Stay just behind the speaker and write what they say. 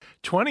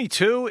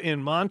22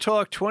 in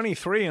Montauk,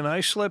 23 in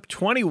Islip,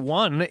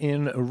 21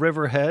 in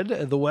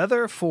Riverhead. The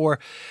weather for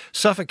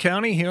Suffolk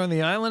County here on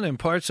the island and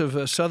parts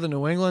of southern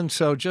New England.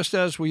 So just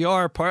as we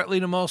are, partly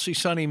to mostly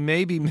sunny,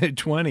 maybe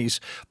mid-20s.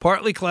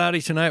 Partly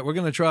cloudy tonight. We're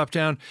going to drop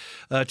down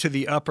to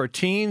the upper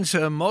teens.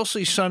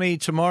 Mostly sunny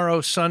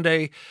tomorrow,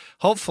 Sunday.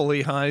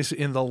 Hopefully highs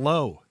in the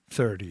low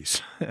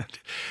 30s.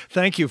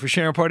 Thank you for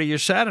sharing part of your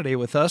Saturday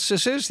with us.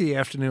 This is the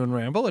Afternoon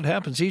Ramble. It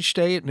happens each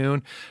day at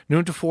noon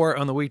to 4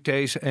 on the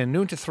weekdays, and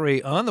noon to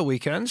 3 on the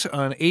weekends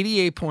on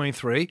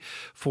 88.3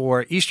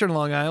 for Eastern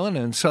Long Island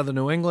and Southern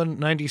New England,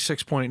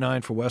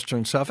 96.9 for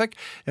Western Suffolk,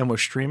 and we're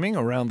streaming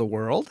around the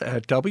world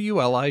at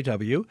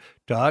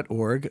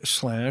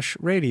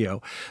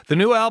WLIW.org/radio. The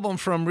new album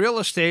from Real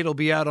Estate will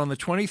be out on the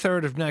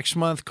 23rd of next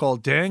month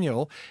called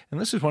Daniel, and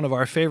this is one of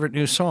our favorite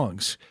new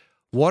songs,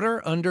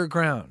 Water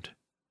Underground.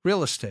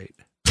 Real Estate.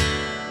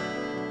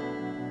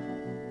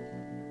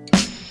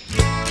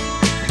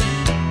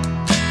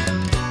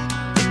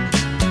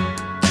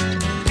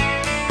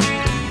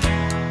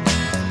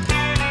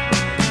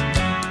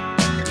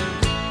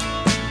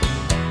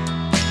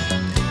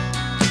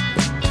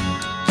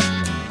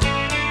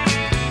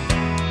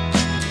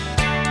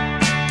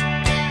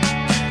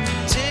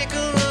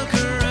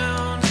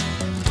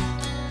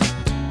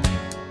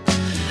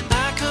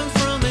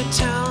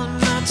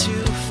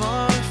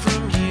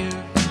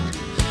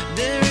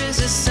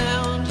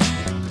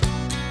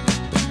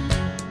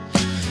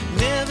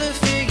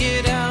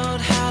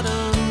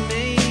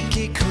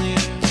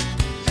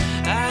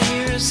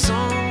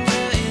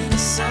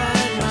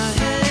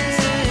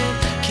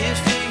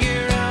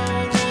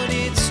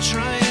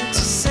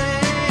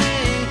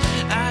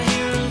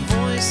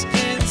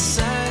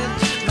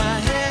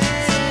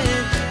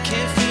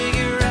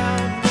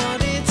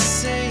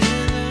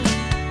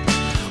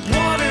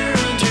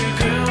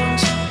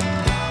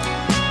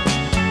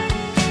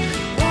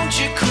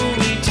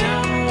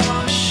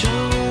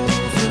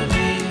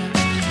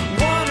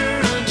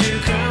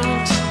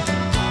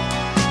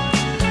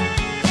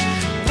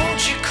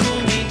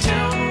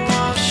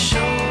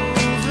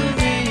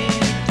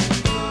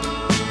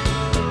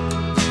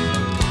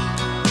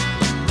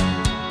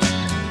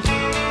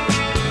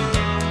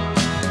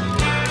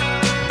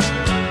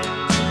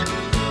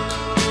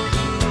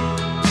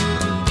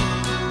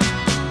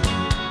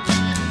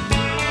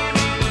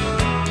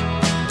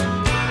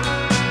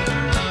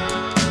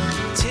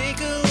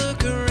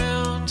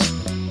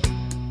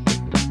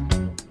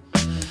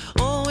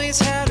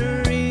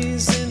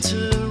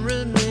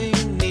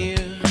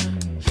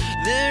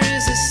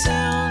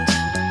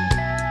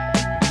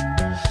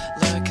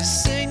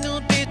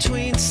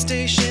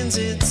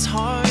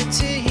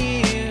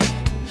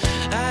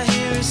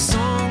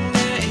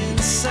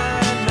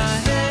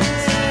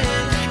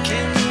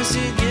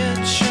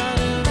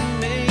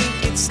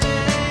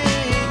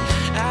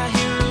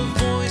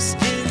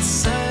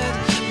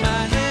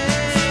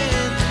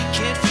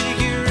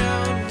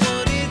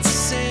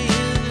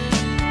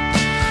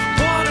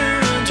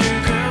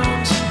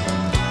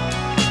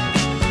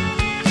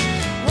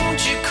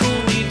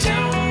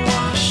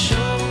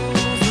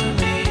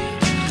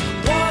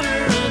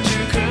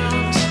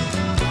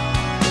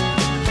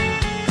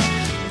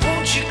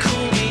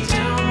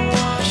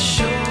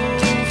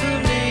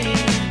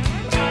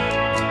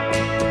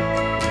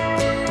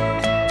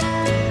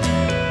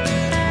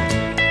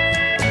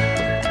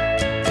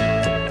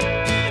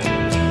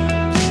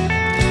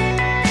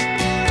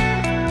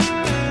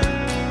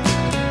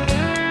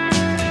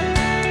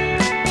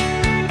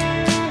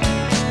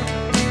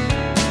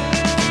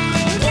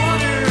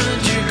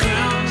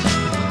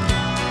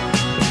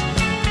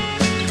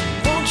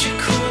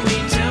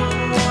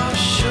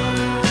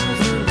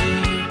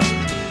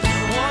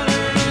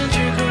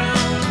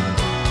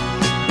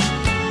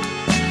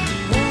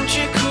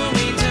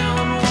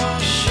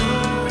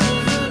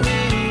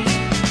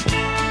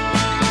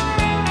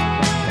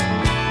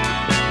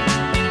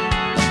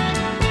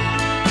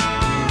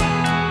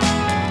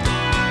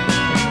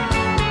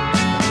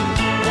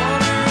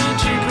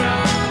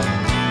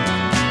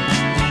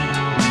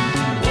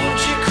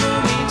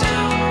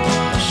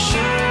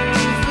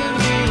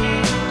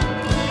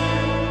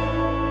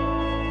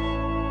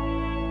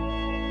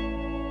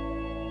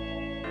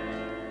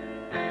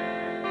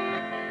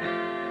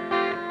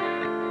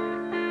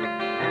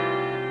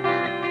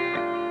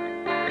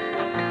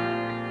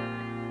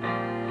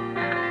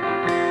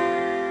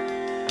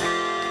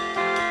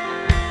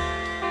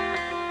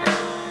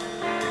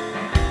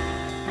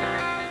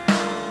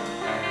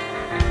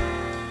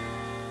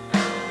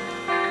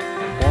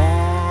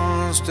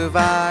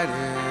 Divided,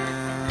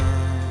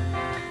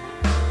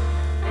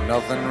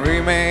 nothing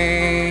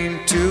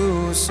remained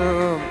to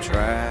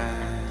subtract.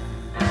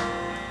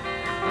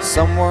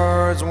 Some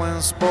words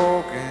when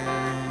spoken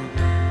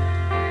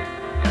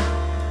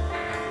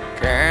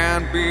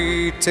can't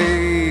be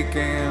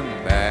taken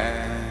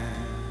back.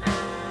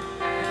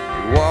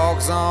 He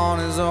walks on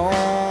his own,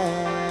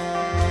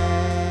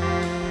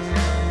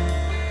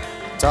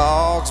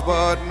 talks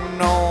but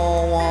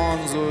no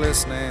one's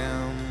listening.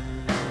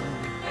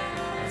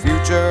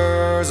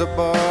 future's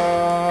above,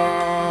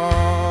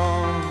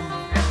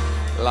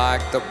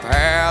 like the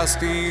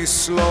past is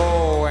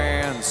slow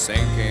and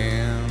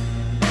sinking.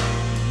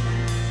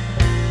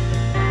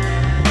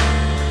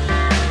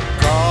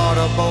 Caught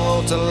a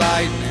bolt of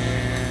lightning,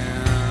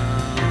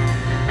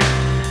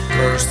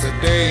 curse the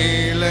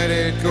day, let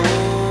it go.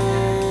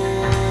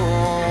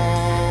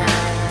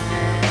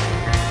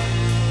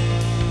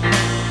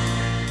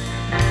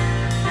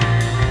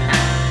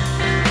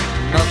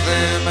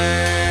 Nothing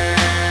man,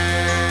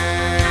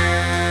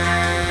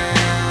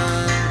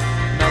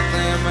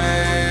 nothing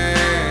man,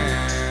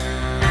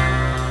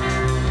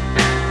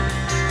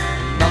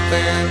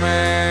 nothing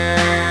man.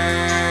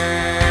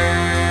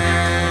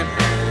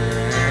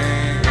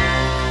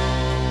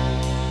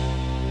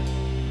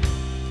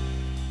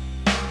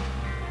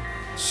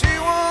 She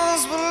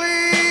once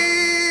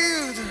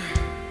believed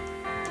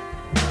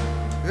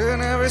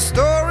in every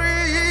story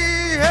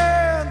he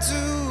had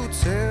to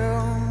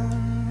tell.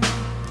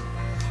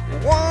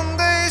 One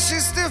day she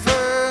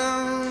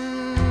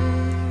stiffened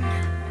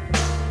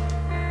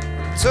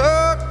and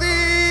took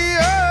the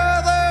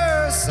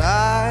other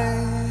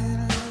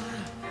side.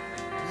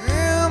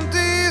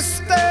 Empty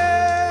stairs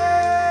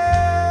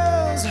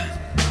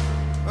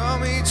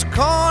from each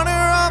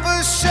corner of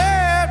a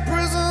shared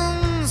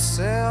prison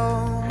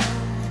cell.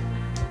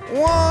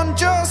 One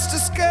just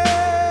escapes,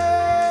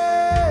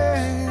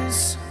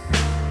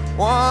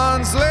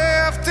 one's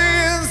left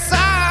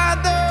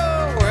inside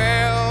the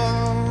well.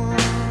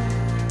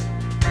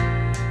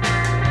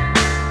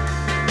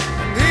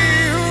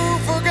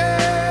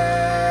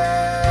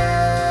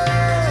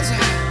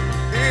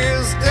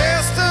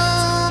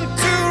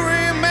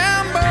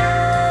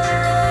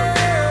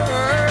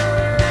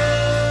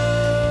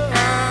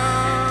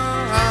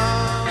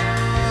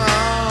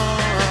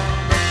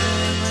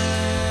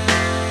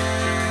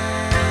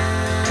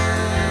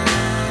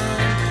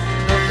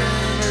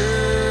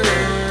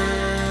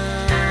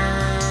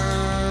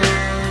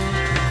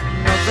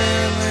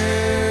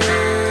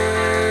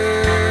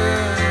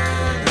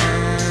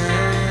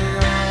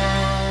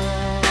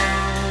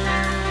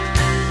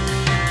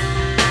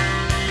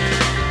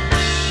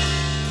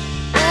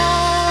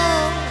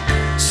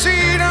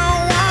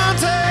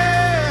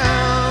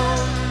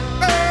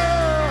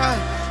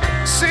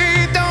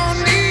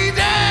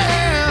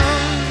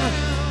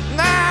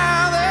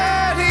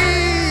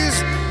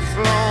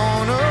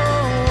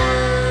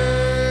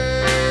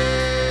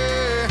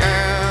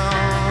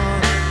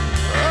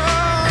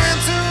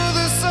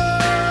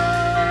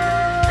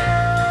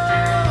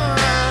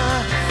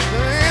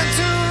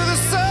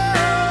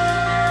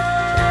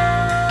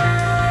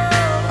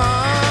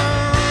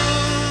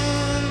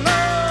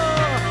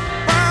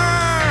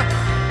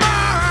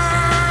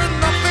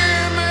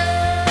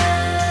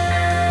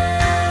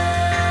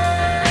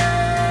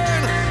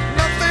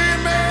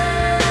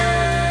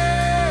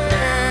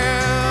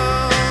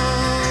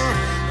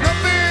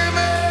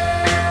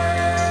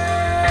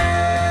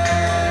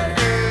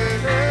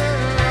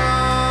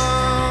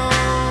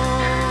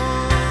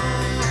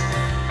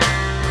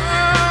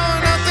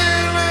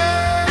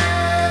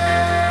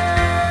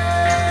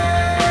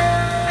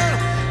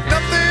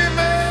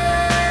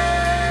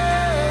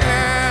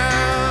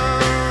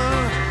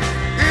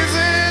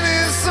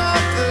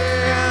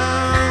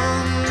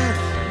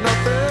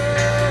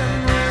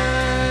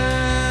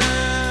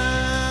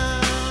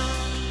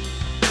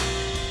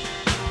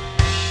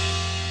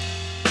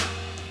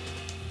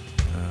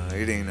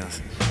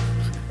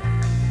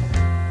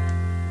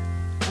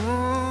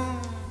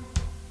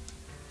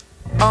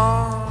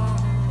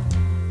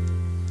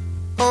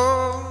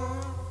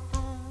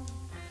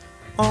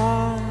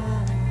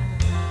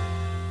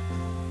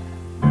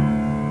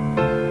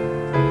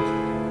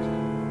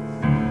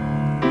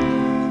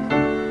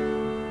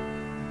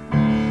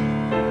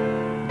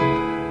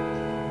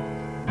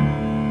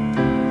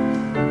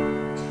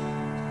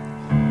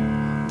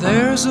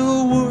 There's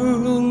a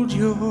world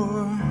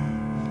you're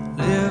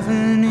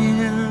living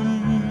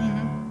in.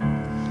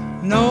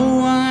 No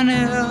one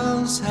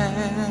else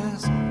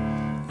has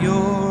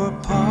your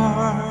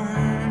part.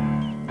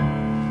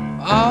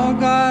 All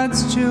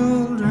God's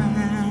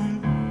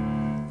children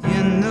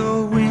in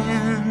the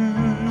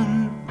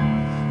wind.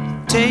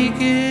 Take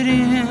it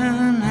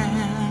in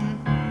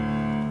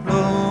and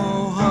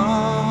blow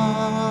hard.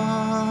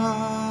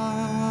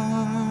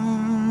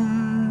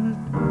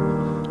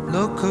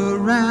 Look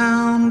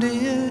around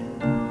it.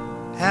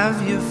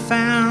 Have you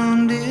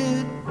found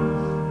it?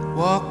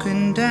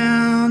 Walking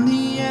down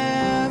the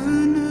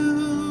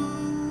avenue.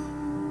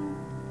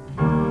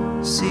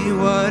 See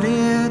what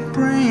it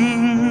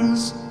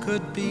brings.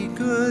 Could be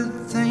good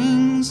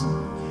things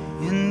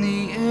in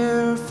the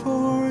air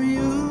for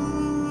you.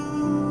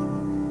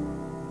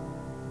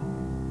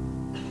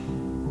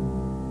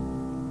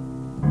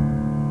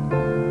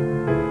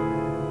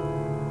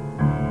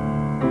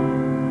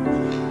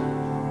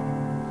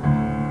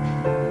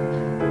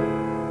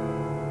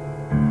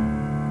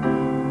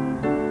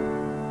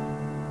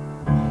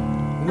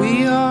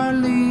 We are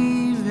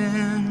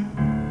leaving,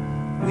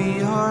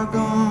 we are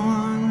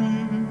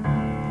gone.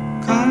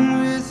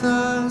 Come with us.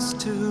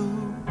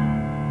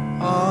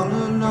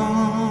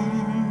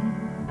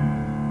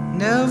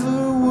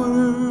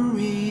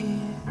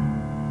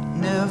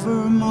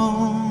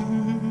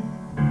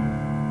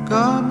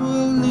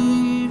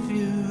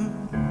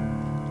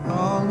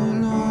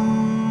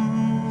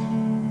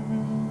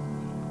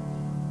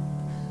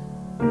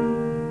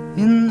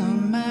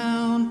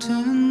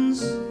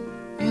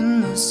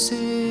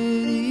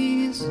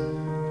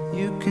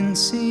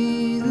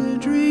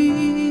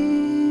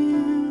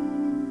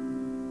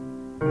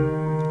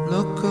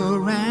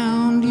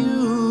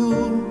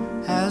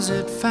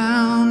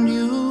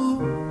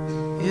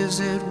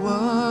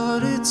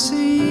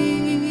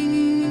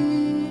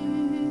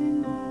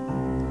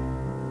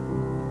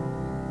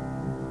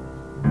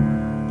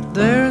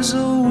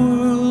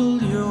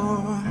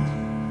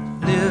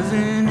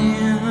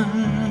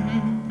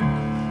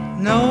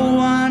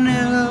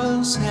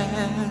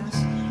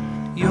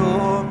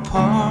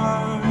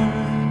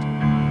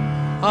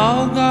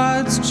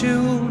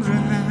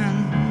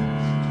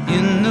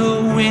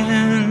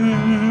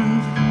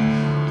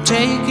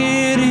 take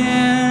it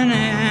in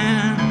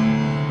and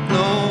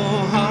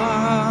blow hard.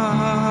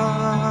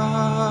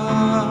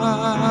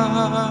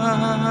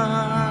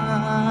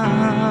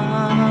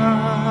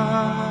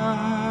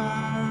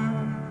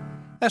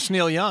 That's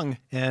Neil Young,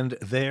 and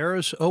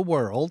There's a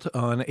World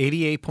on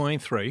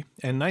 88.3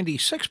 and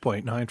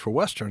 96.9 for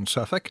Western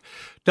Suffolk.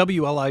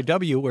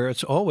 WLIW, where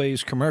it's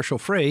always commercial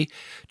free.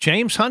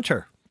 James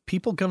Hunter,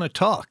 People Gonna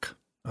Talk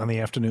on the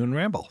Afternoon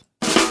Ramble.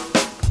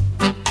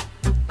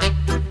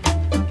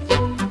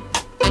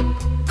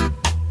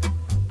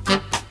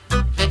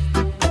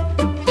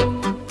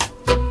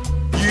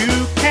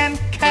 You can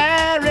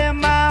carry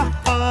my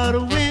heart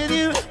with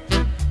you,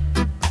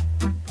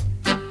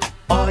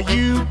 or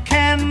you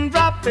can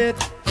drop it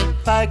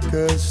like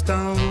a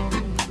stone.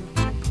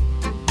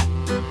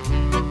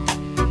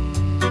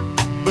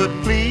 But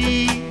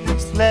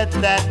please let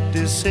that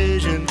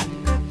decision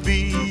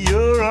be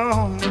your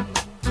own.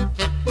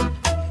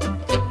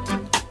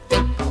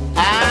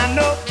 I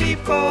know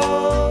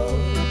people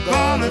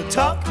gonna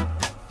talk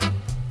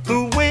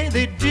the way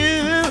they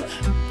do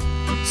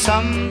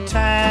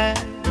sometimes,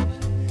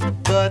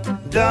 but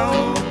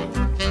don't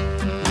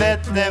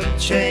let them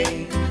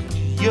change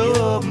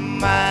your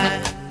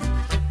mind.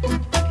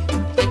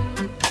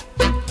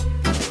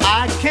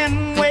 I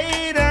can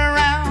wait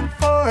around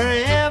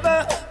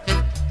forever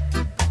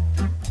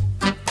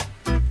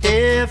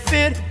if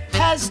it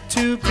has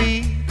to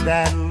be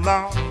that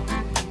long.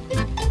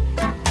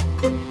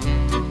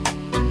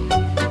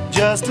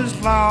 Just as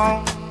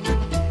long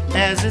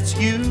as it's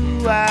you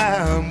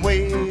I'm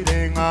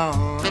waiting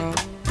on.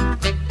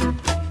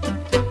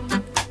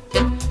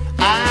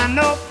 I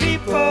know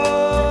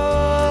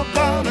people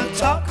gonna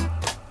talk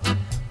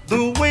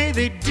the way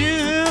they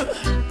do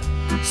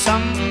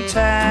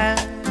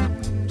sometimes,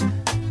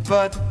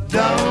 but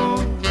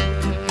don't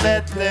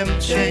let them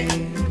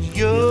change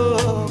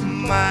your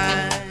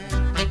mind.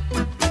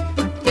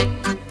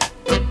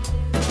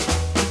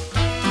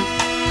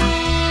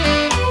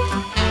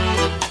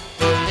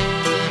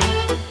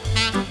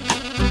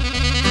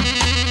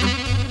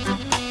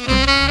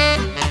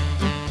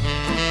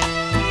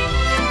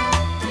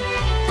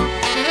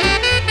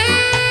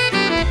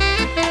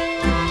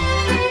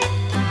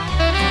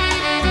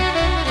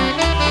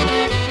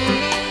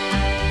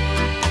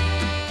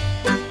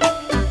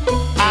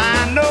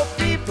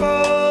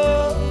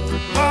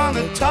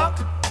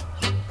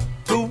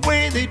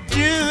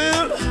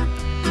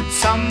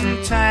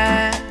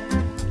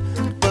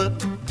 But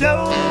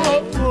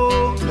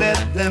don't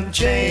let them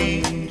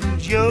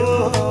change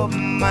your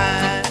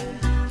mind.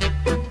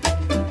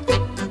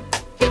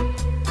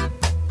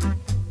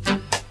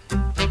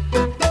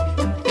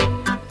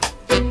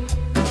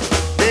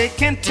 They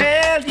can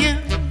tell you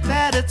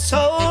that it's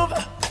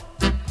over,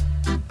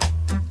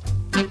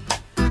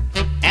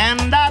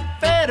 and I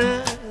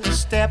better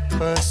step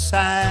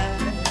aside.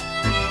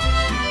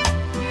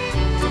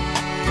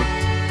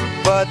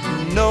 But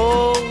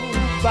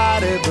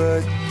nobody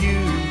but you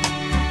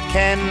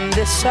can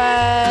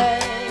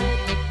decide.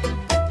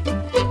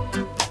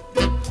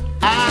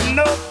 I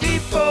know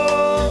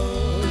people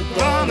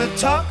gonna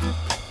talk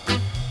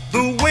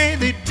the way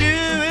they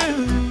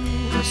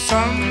do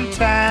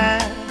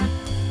sometimes,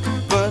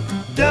 but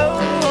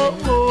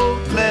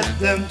don't let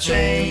them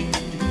change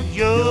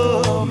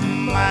your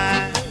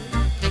mind.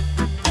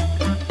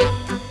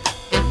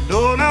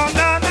 No, no,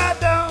 no, no,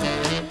 don't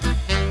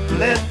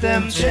let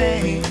them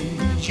change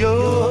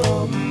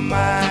your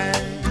mind.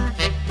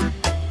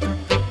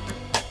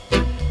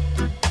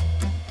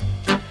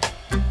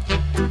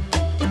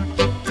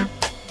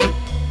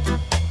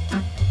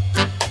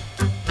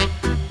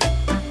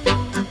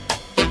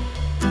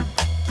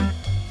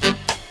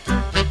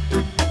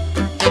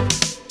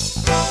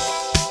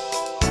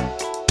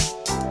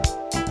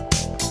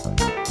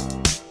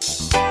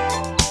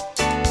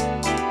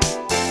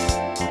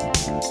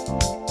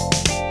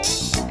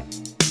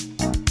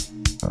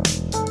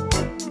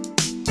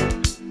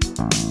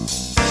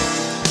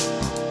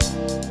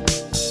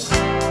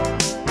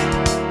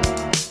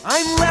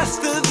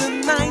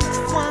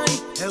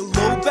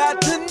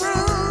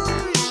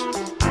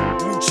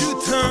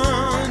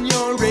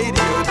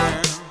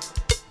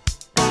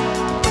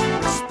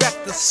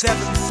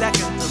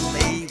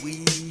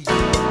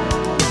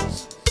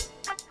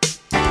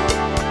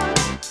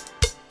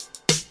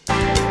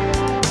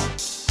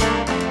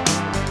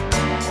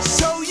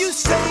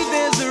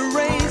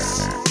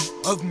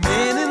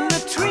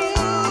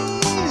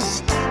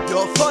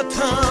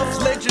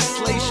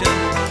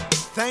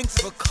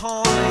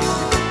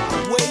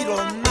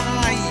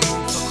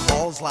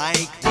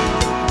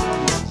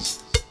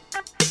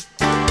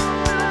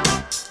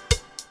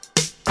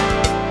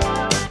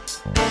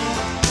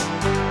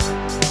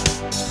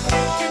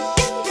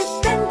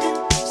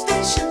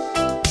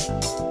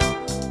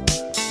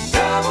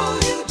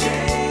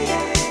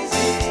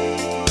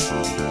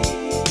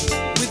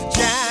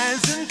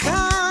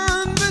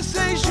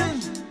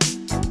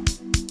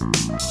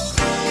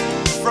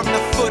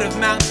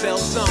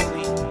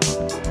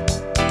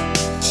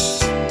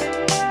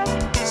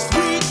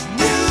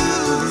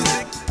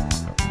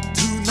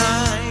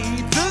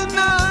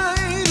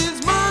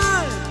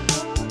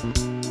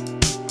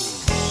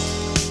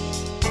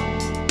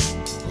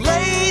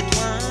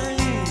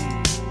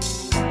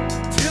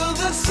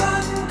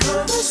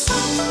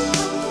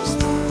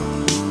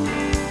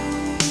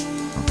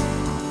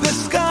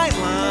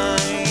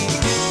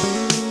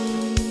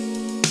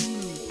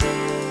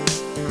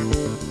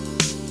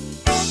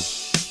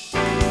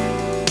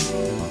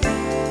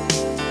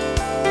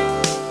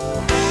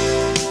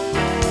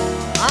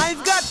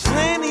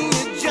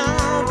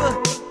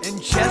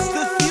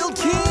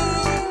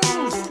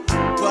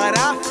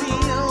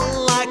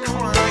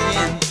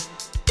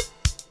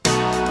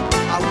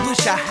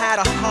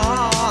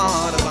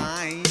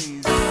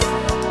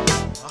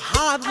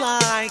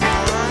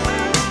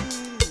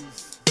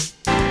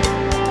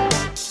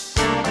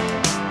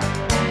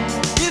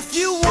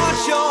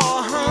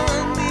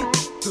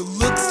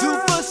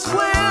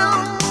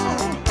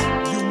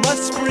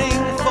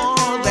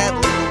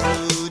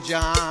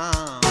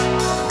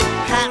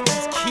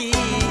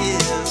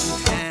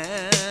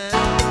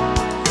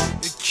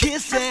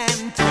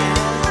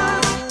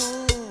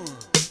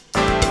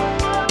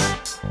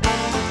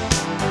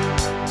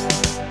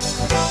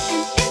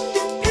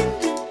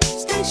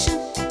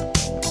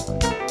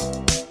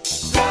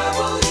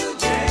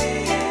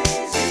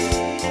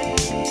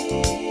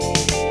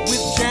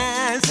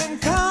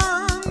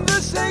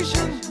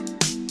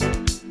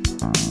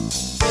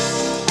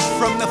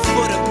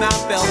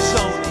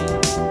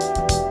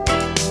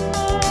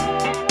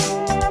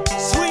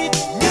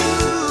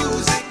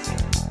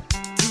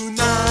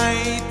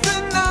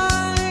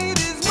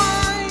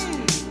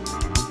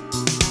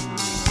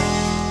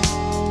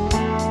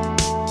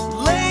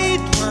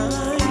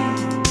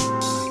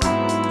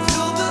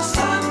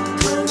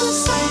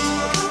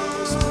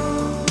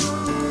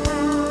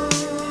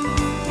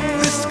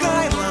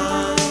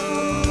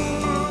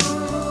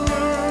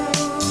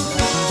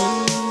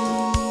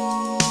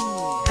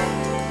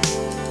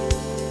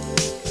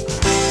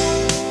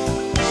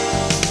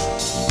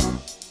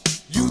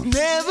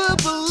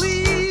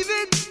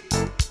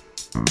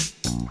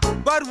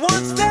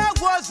 once there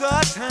was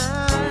a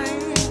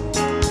time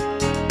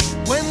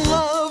when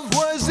love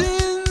was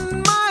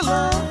in my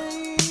life.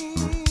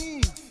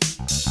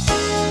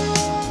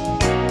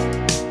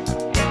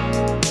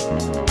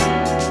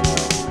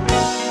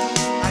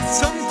 I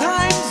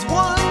sometimes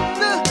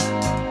wonder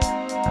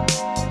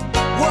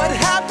what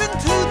happened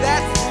to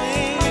that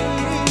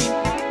flame.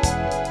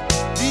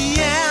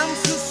 The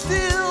answer's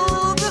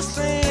still the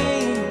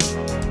same.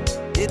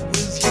 It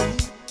was you.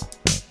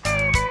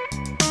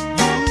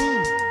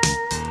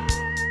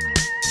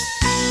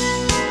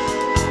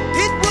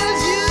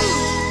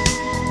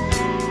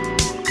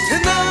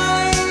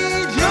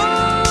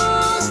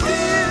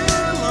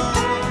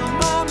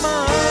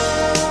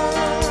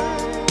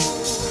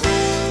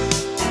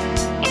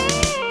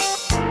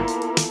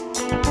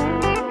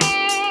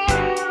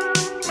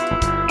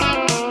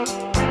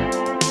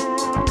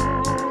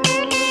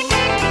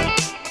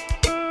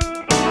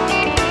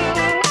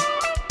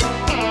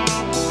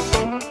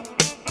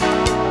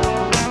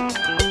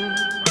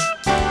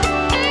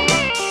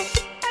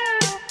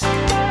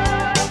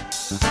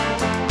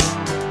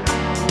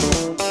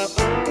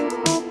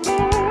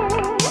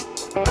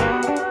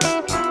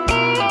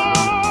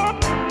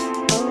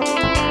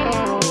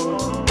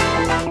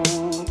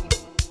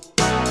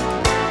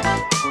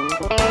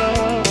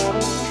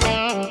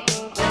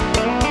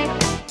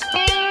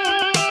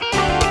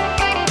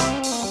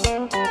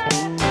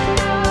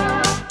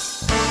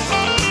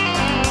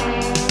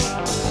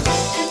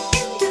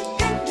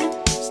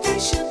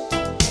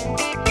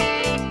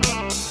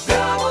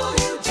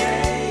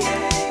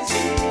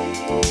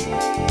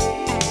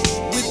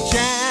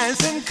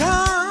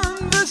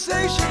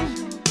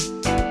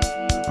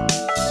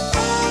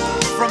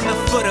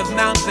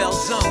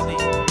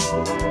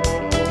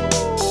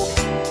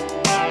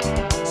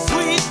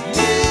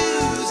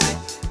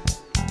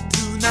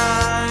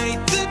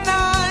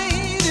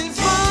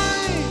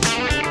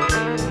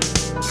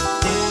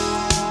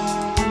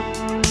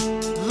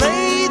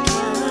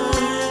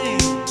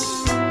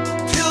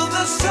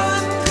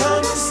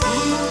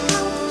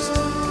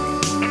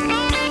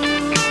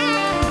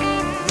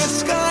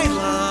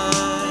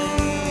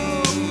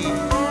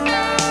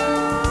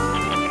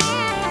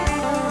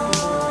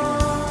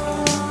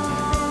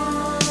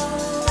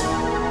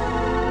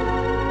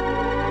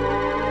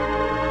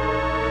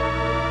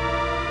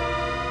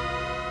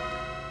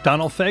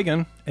 Donald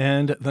Fagen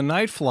and the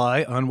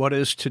Nightfly on what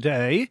is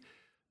today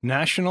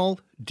National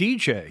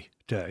DJ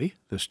Day,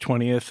 this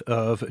 20th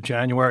of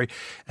January.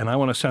 And I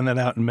want to send that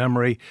out in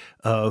memory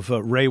of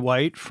Ray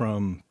White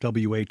from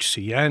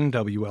WHCN,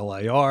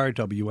 WLIR,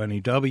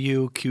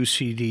 WNEW,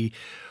 QCD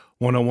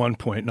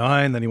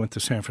 101.9. Then he went to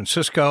San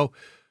Francisco,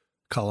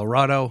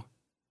 Colorado.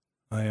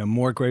 I am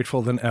more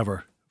grateful than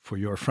ever for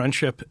your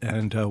friendship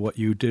and what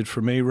you did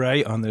for me,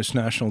 Ray, on this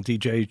National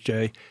DJ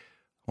Day.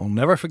 I'll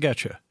never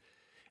forget you.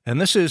 And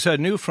this is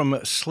new from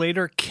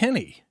Slater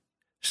Kinney,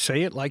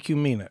 Say It Like You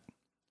Mean It.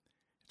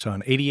 It's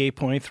on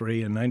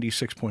 88.3 and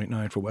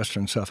 96.9 for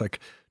Western Suffolk,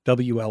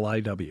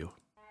 WLIW.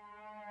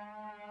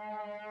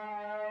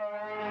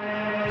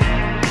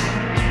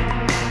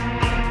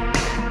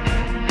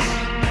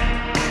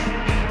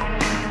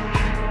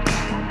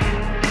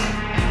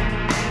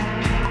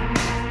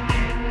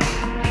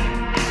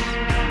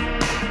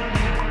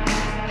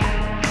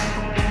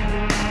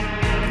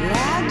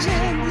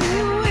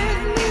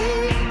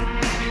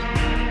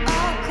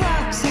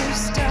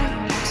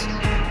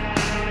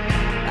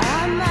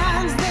 Our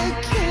minds, they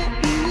can't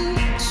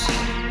reach,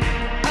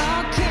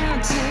 all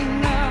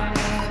counting up.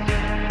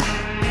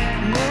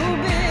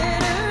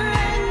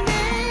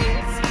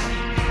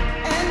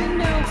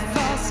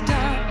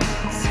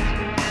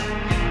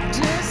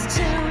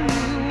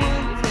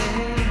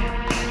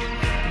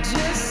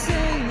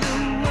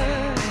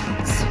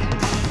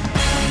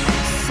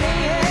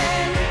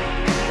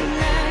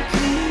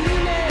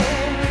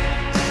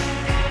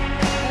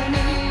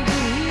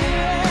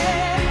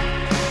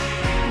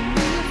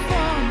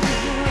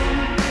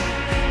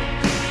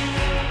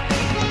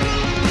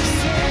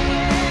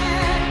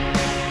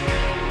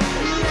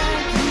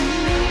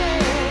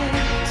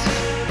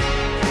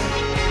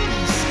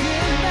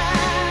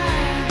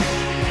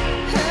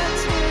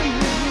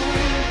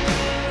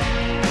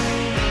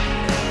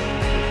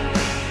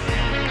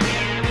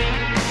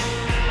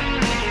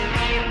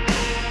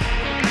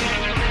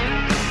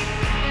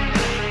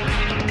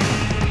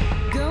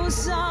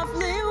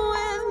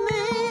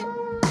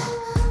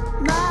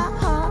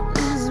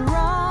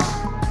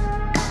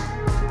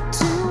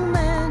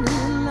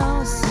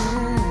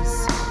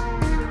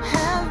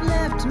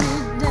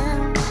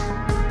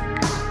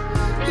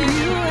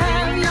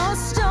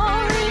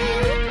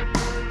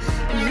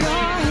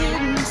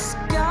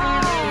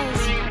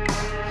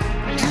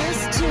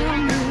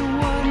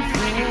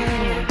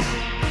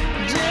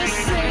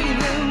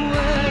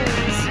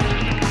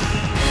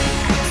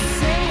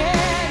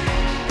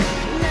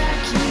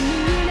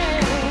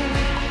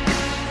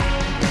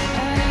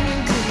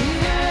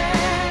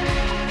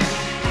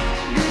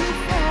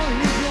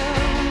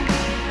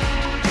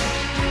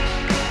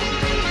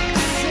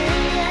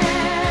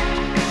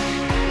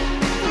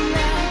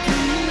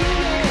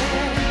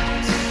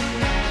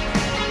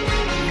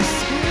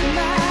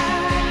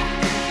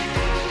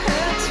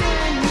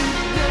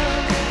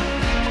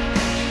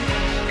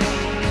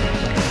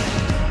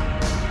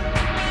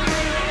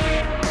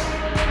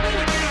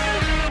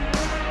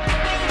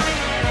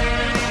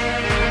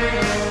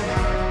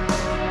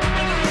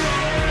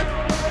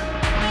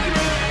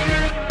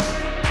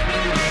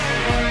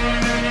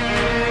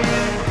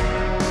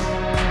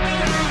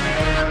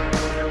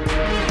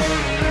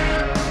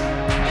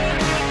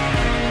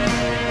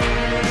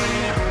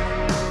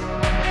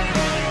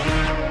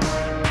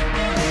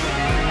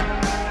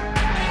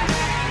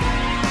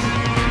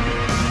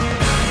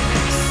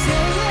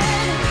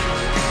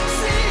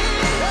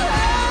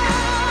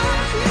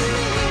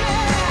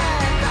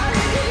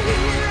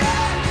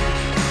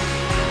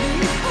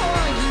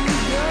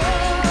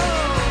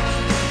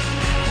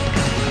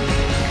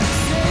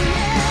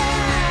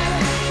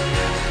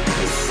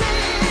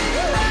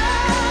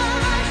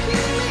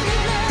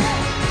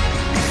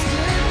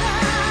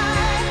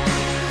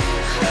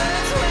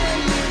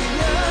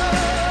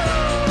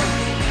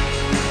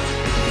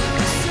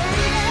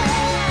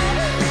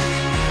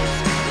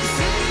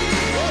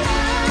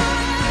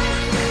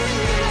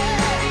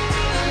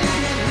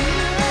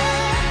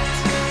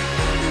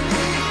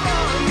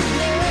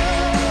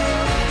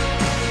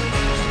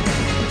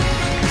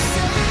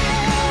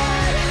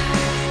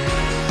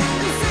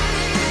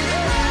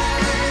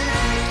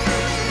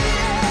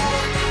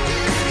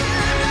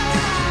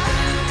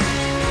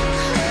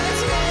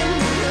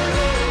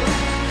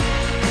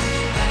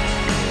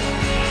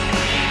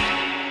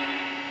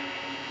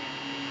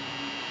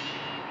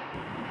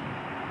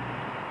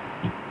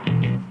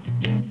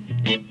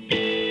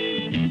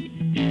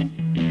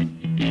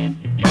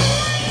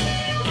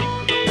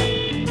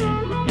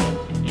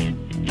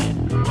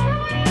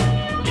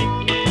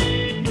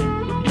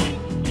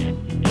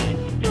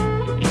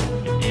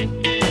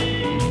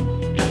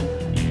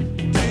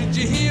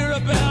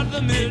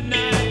 the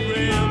midnight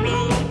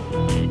rambler.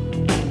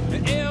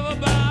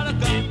 Everybody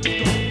got to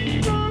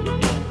go.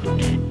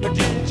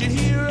 Did you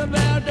hear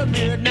about the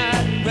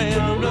midnight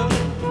rambler?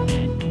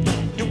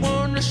 The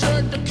one that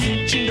shut the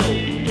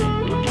kitchen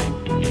door.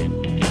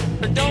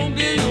 Don't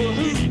give you a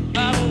hoot, I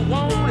don't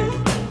want it.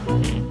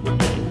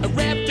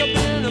 Wrapped up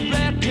in a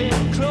black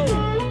cat cloak.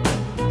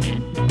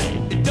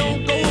 It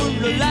don't go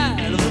in the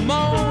light of the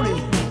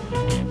morning.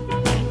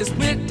 It's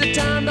with the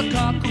time the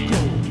cock will crow.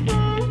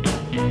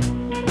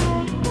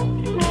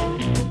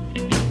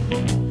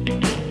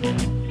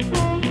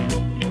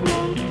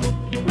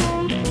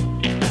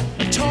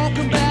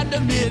 Talking about the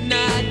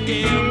midnight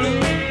gambler,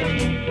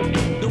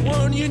 the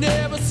one you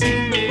never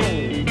seen before.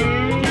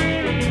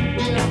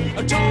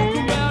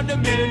 Talking about the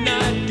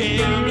midnight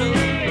gambler,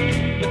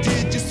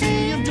 did you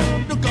see him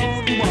jump the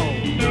garden wall?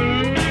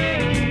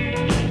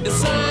 The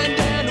sign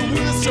down the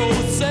whistle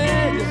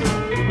said,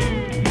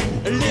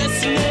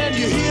 listen and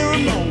you hear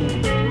him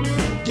moan.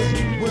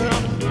 Yeah, well,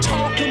 I'm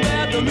talking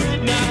about the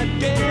midnight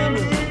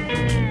gambler.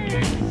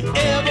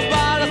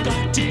 Everybody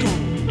got to go.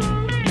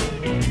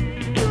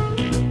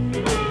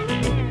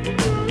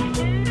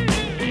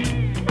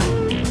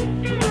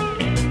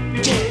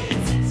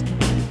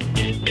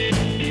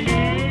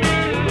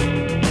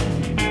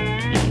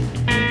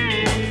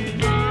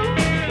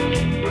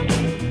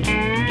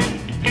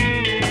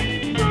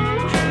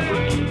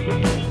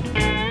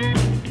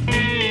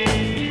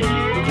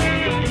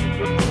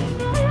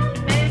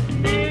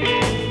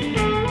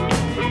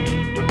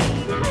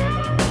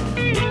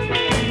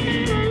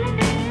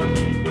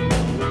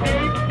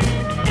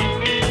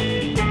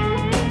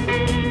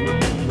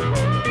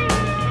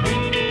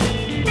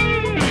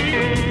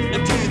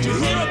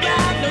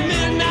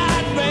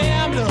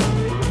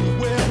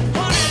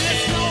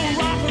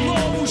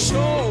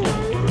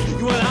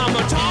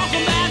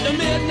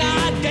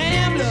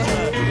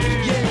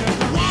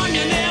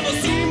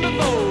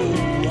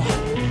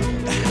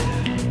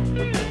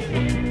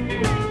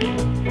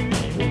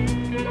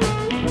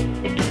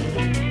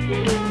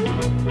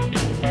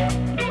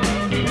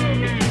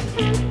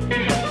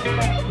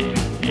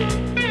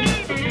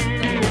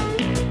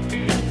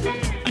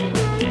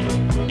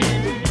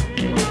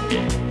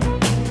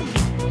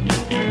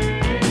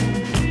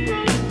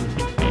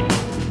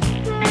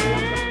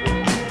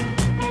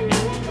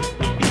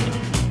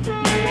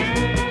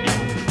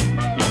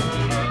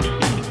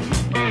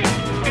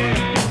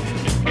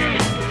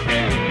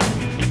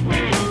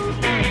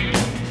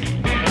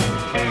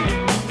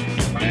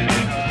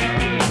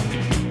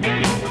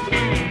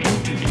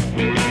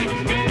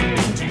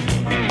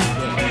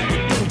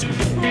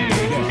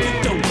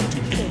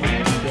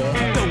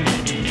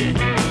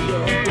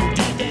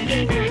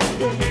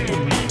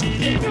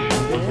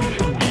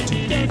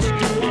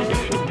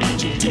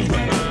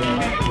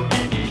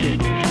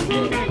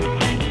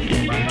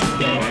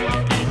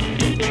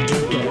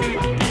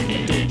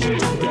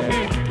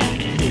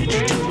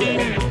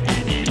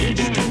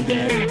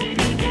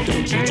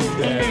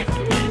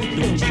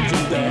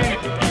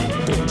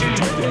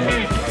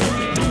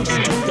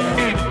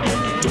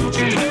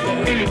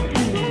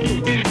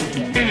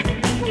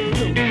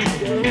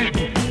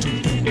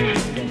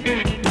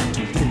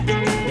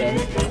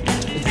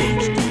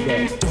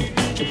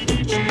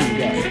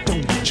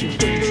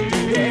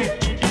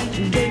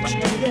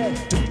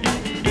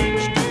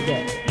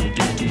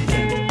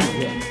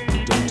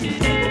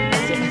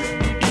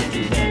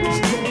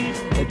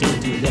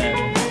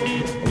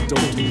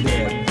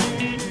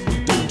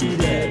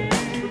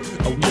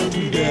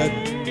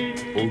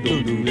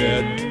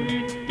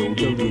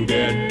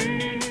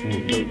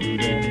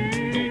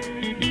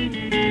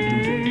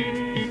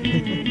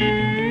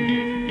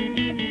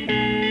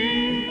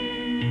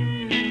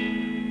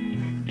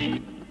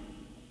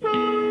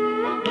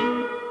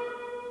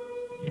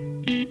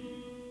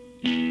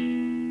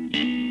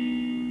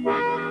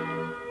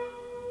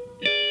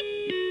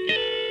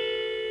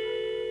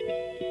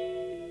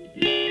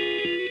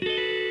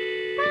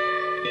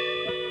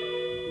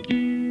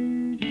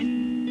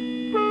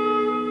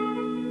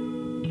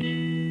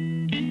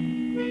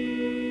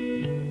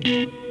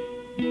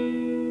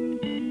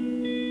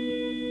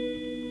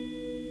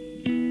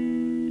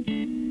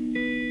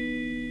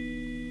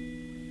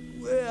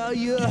 Well,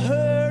 you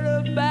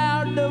heard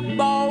about the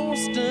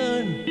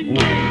Boston.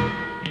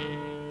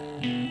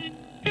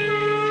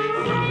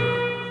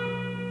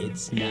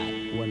 It's not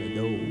one of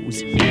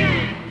those.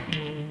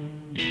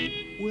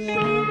 Well,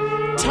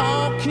 I'm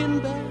talking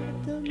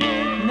about the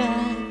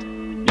midnight.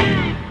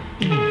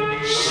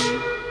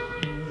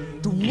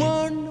 The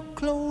one that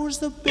closed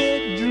the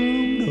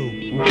bedroom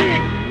door.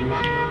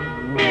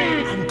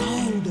 I'm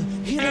called the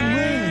hit and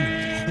run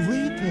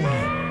reaper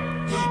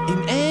in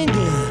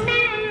anger.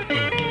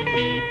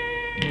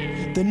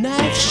 The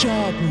knife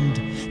sharpened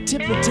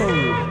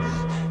tip-toe.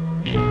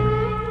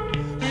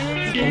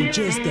 Or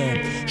just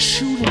a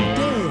shooting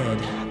dead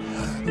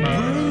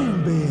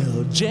brain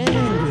bell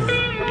jangle.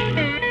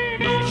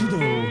 You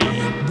know,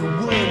 the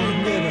one you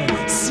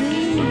never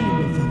seen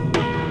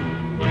before.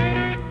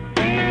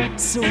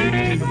 So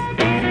if you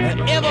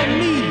ever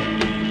meet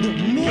the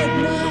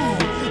midnight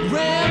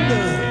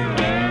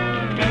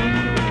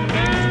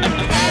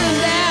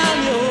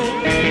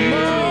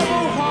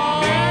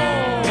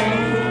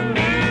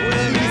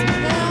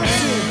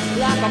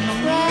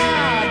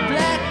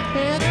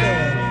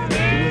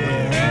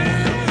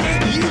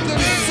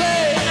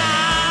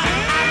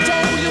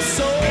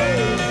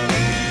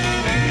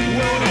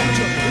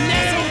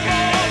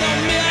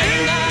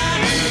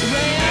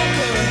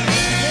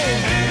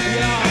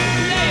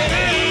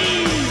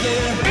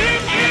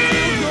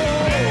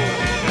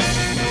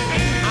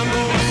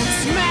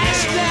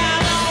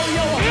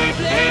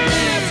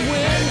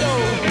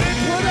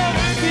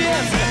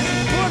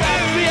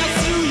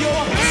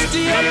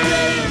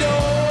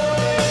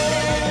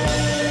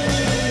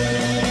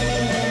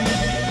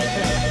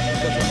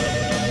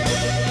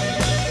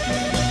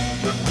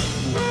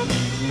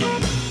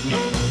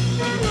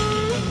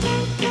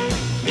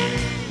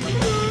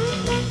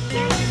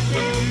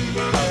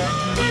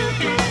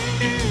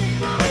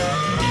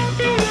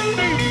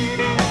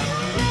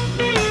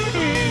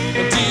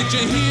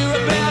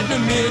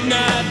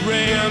midnight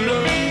rambler,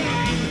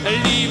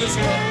 leaving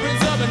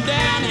footprints up and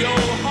down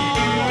your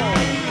hall.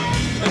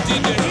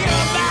 Did you hear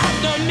about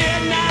the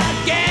midnight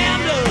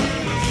gambler?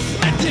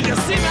 Did you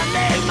see me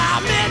make my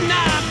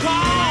midnight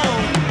call?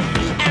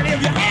 And if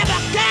you ever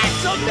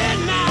catch a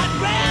midnight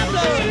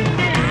rambler,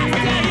 I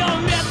tell your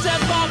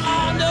message from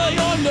under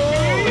your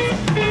nose.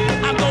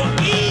 I'm going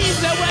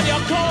easy with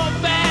your cold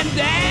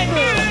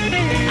bandana.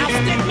 I'll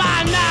stick my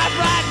knife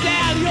right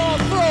down your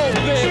throat,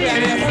 baby,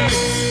 and it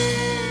hurts.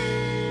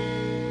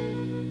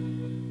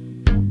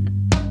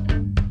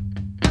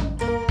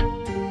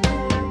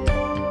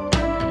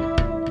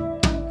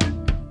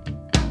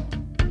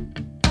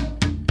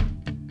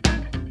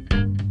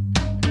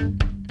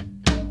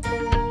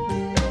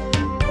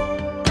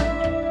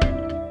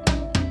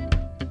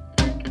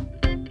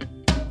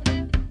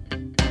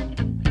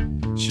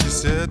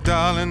 Said,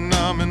 darling,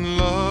 I'm in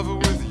love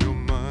with your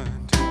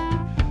mind.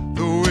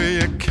 The way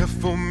you care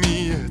for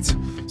me, it's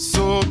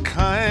so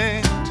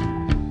kind.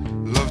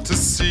 Love to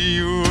see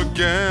you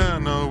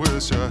again, I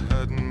wish I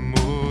had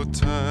more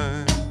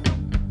time.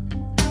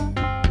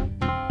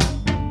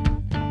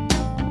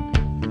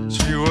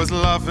 She was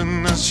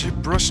laughing as she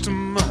brushed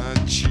my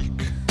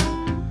cheek.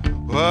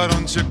 Why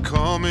don't you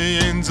call me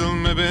angel,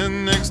 maybe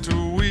next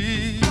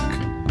week?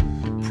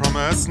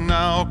 Promise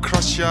now,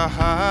 cross your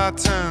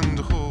heart and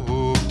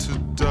hope to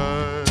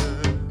die.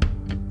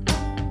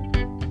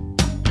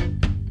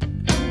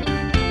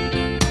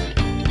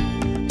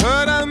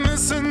 But I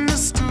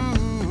misunderstood.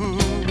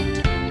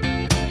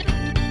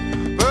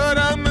 But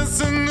I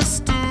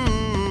misunderstood.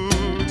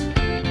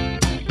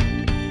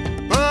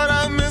 But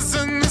I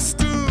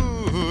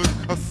misunderstood.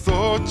 I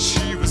thought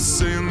she was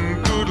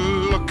saying good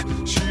luck.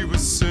 She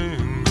was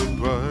saying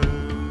goodbye.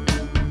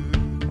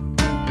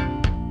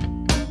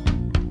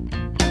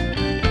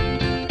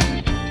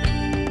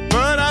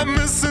 But I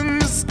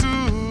misunderstood.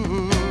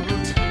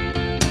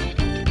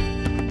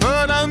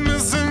 But I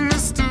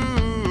misunderstood.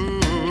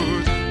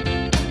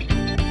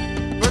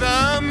 But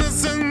I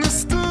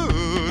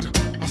misunderstood.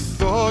 I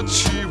thought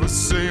she was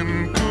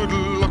saying good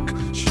luck.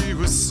 She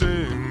was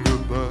saying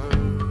goodbye.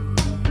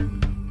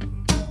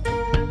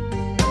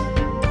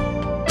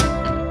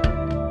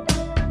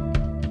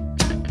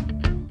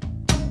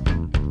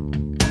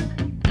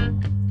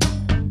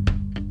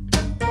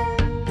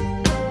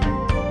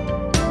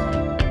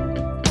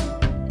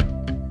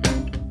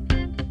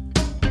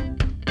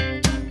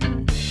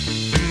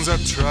 I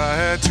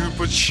tried to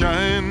put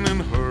shine in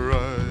her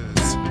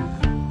eyes,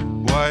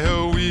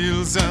 wire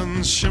wheels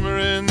and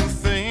shimmering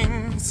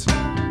things,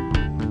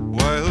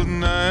 wild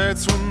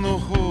nights when the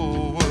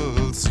whole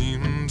world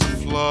seemed to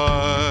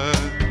fly.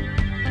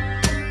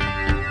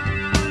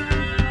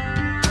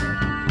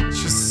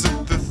 She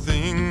said the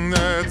thing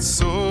that's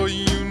so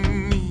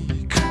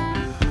unique,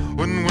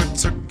 when we're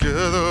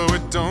together we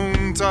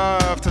don't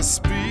have to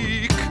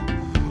speak,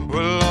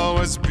 we'll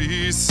always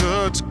be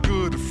such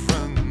good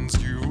friends,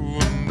 you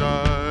and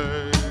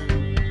I.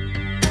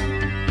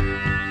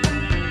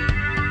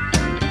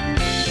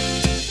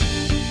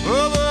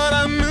 Oh, but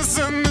I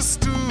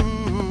misunderstood.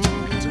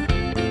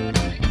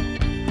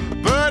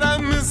 But I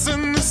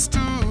misunderstood.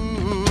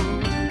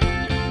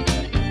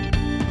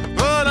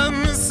 But I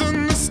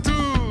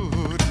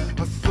misunderstood.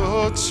 I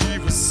thought she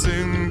was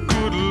saying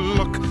good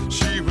luck.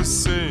 She was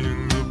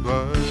saying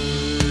goodbye.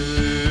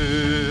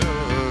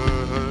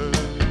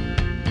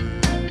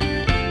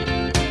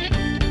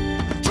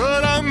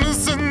 But I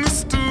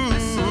misunderstood.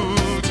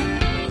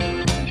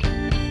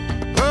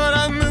 But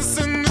I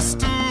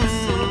misunderstood.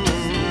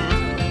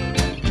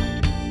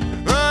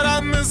 But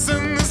I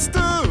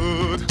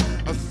misunderstood.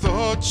 I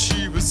thought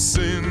she was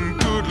saying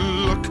good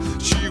luck.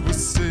 She was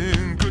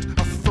saying good.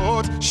 I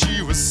thought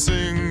she was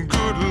saying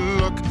good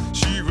luck.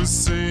 She was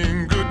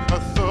saying good. I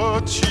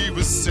thought she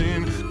was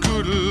saying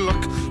good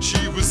luck.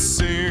 She was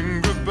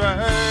saying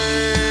goodbye.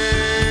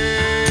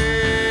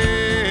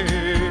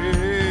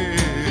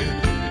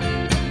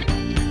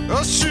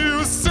 Oh, she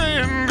was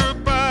saying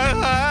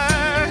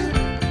goodbye.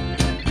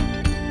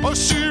 Oh,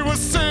 she was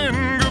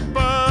saying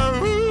goodbye.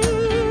 Ooh.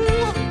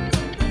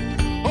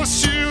 Oh,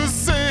 she was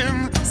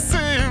saying.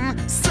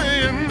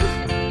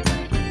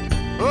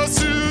 Oh,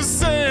 she was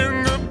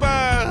saying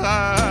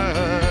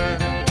goodbye.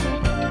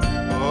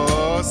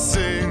 Oh,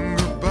 saying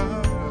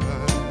goodbye.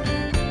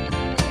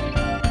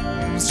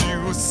 She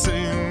was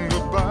saying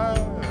goodbye.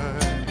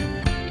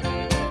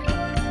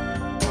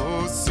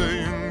 Oh,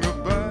 saying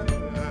goodbye.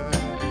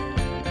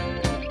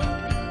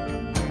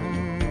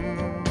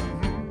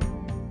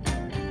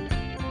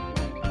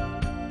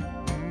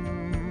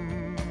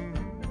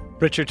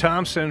 Richard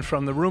Thompson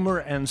from the Rumor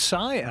and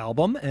Sigh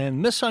album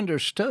and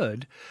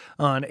Misunderstood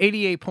on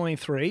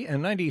 88.3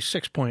 and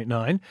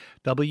 96.9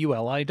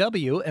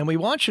 WLIW. And we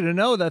want you to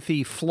know that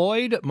the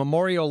Floyd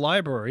Memorial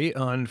Library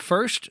on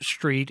 1st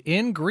Street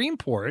in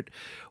Greenport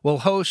will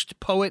host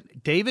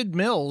poet David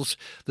Mills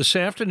this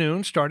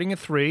afternoon, starting at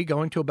 3,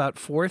 going to about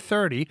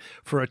 4:30,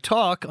 for a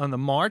talk on the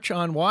March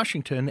on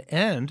Washington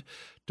and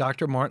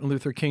Dr. Martin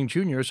Luther King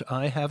Jr.'s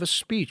I Have a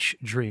Speech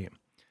Dream.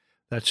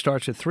 That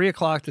starts at 3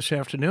 o'clock this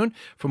afternoon.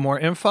 For more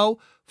info,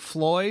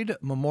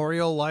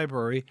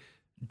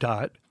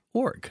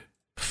 floydmemoriallibrary.org.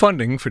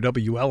 Funding for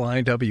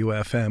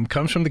WLIW-FM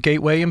comes from the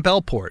Gateway in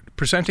Bellport,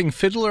 presenting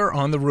Fiddler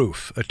on the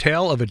Roof, a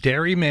tale of a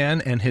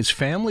dairyman and his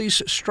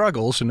family's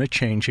struggles in a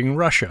changing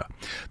Russia.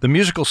 The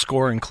musical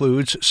score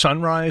includes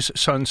Sunrise,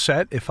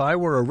 Sunset, If I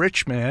Were a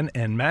Rich Man,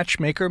 and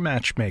Matchmaker,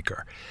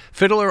 Matchmaker.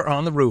 Fiddler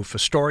on the Roof, a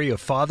story of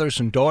fathers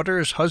and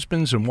daughters,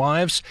 husbands and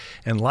wives,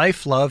 and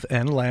life, love,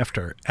 and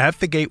laughter.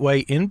 At the Gateway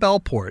in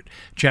Bellport,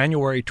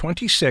 January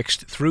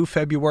 26th through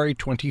February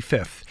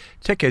 25th.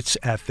 Tickets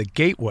at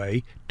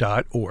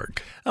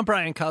thegateway.org. I'm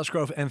Brian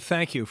Cosgrove, and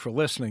thank you for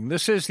listening.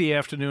 This is the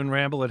Afternoon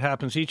Ramble. It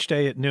happens each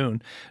day at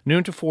noon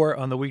to 4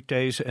 on the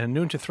weekdays, and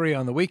noon to 3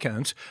 on the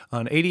weekends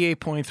on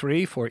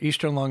 88.3 for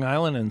Eastern Long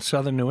Island and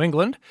Southern New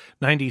England,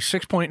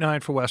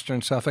 96.9 for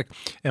Western Suffolk,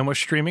 and we're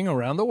streaming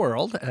around the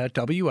world at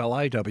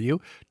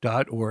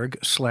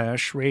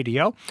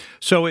WLIW.org/radio.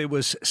 So it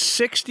was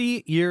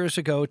 60 years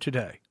ago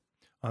today,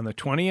 on the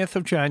 20th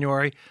of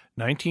January,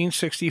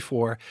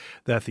 1964,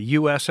 that the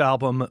U.S.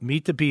 album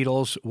Meet the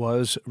Beatles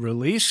was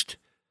released.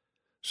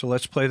 So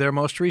let's play their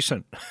most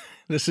recent.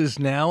 This is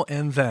Now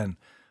and Then,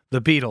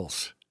 the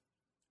Beatles.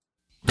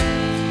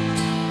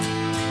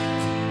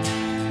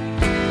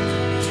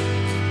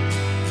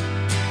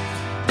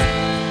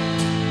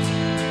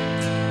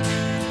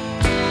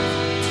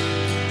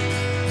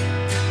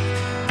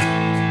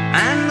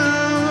 I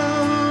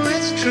know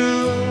it's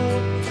true.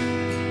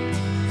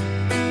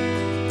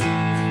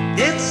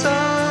 It's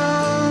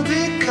all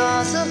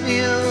because of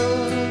you.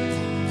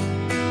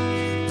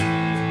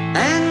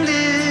 And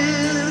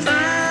if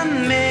I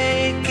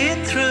make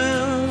it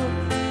through,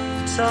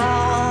 it's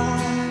all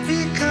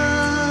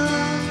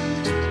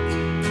because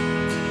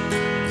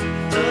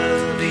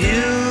of you.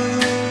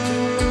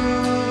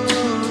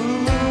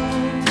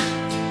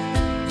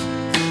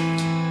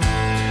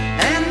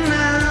 And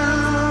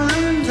now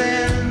and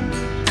then,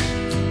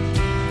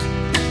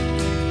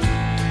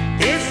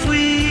 if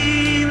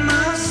we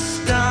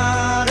must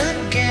start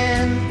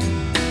again,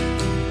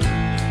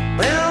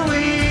 well,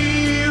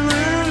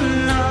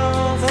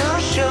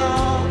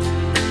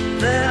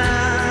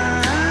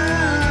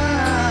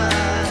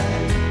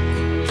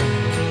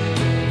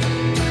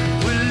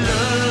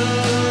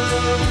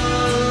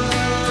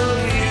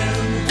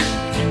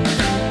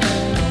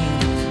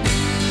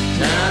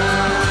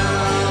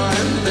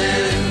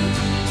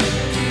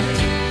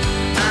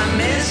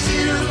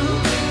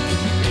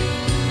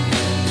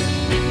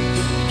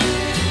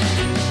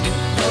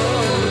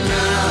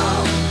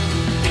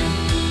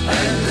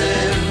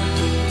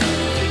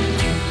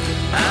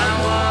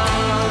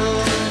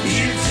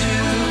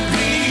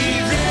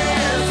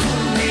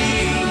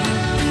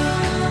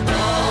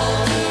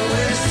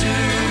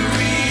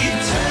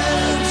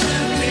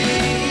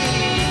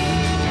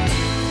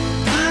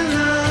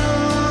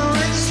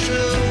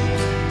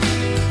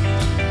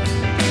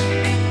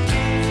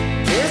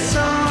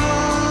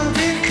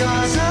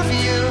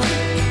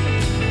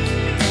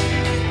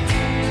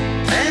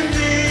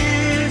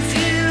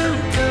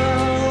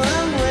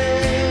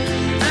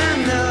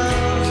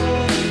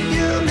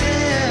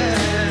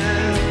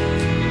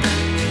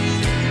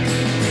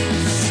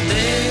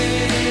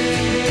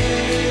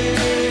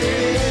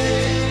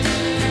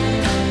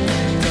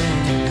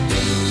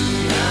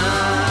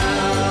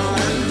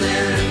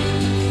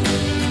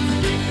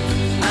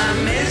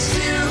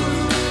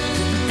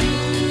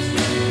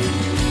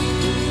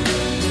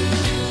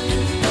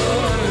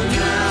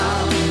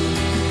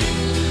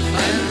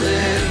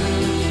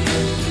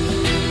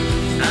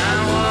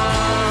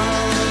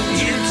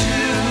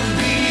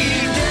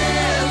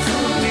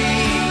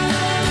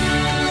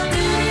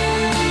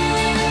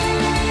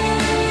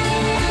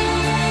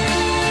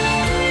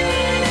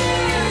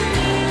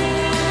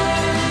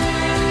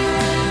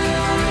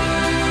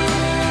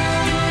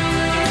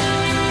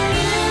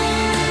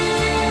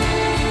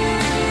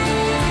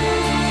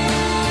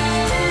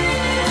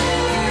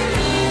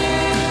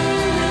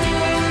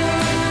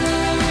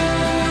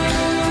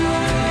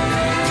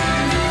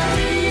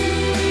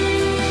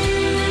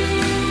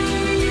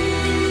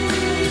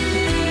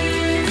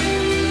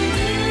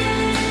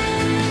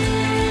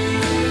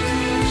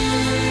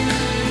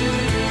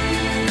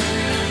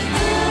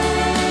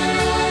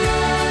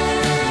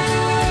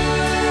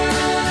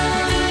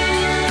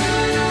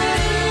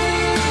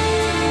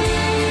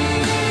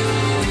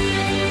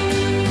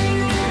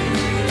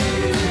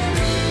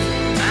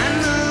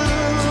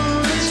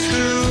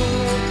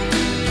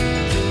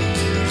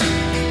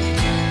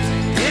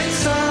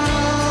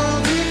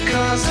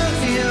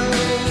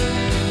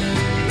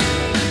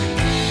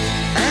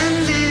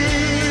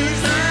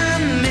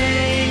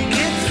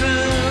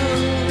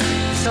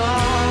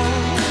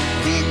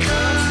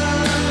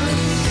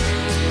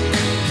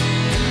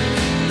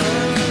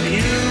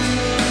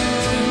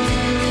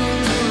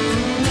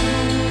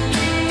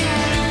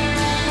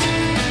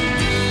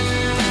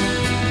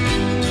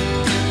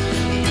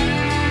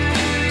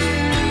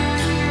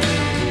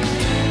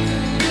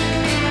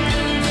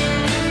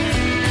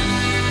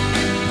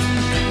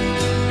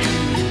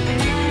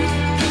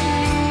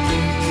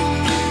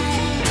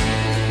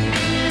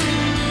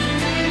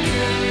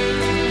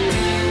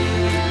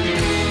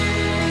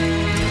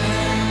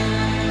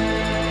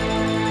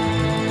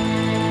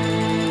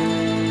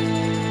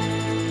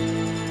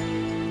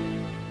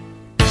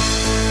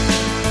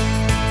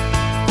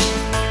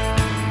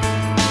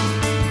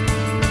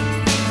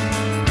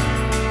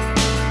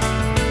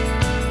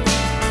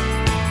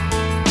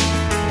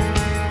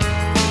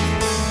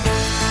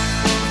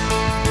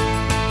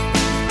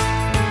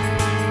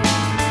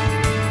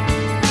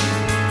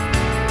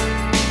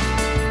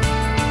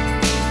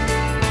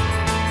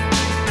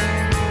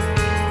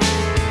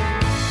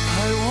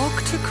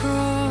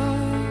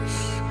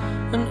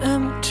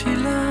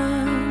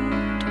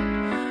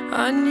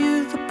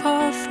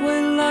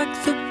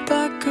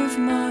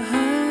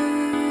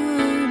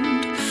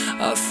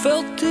 I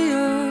felt the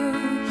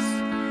earth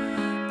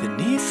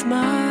beneath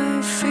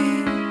my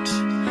feet,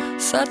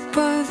 sat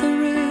by the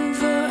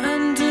river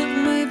and it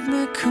made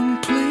me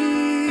complete.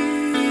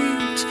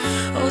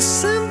 Oh,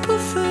 simple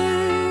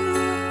thing,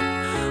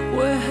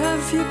 where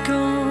have you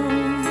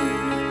gone?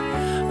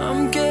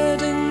 I'm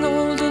getting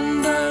old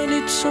and I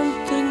need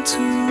something to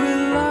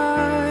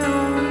rely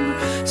on.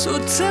 So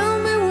tell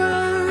me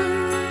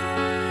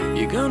when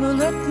you're gonna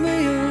let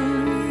me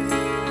in.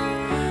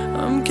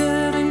 I'm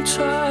getting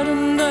tired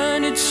and I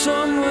need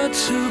somewhere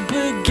to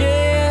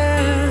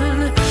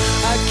begin.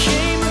 I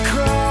came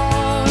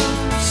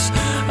across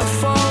a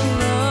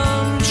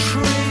fallen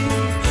tree.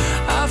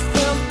 I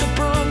felt the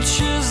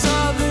branches,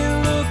 are they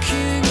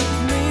looking at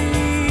me?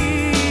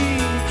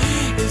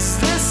 Is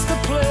this the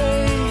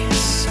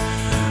place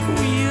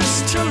we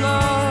used to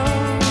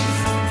love?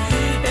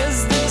 Is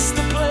this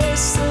the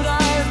place that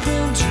I've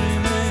been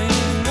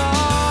dreaming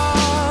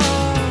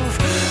of?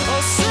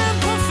 Oh,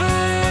 simple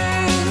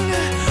thing,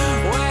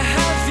 where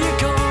have you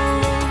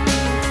gone?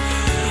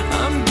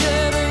 I'm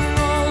getting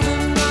old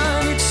and I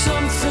need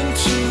something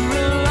to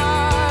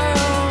rely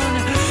on.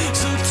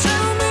 So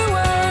tell me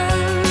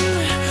when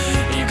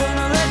you're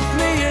gonna let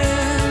me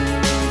in.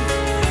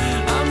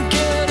 I'm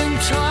getting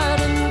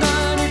tired and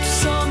I need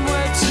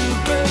somewhere to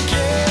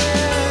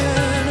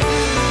begin.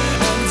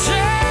 And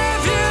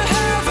if you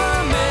have a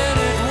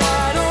minute,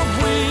 why don't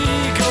we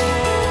go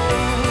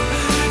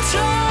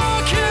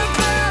talk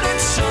about it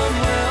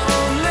somewhere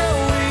only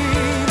we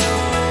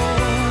know?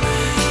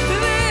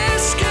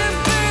 This could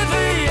be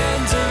the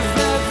end of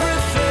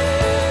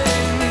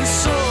everything.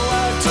 So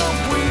why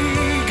don't we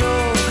go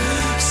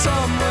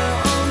somewhere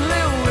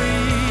only we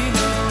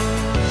know?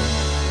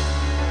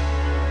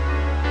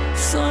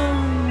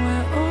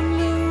 Somewhere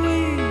only we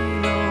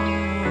know.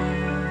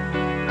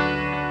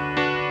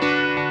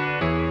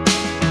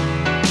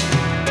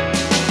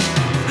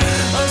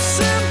 A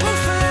simple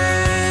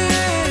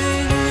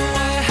thing,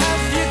 where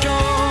have you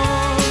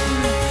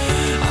gone?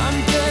 I'm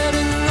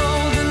getting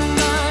old and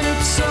I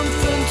need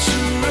something to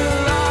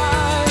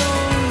rely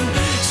on.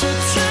 So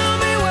tell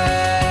me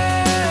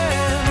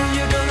when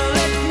you're gonna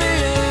let me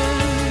in.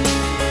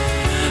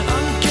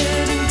 I'm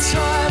getting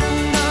tired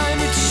and I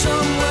need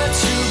somewhere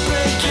to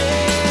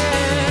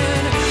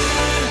begin.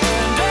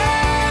 And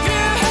if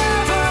you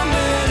have a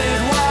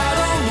minute, why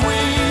don't we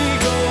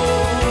go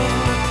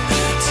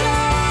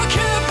talk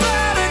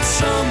about it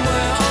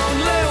somewhere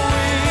only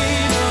we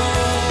know?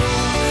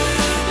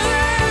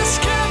 This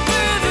could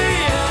be the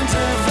end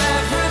of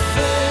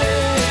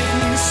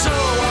everything. So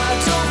why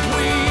don't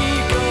we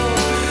go?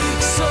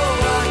 So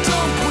why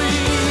don't we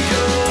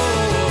go?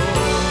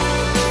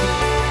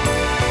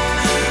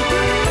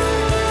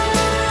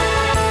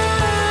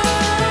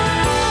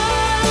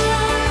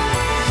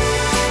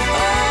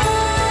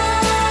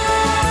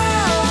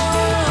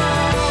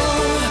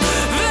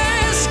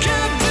 This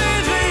could be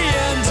the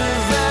end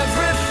of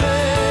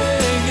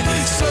everything.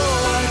 So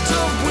why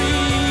don't we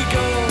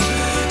go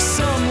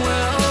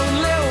somewhere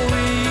only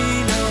we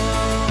know?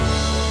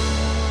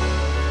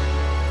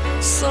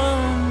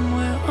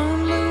 Somewhere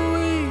only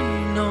we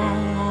know.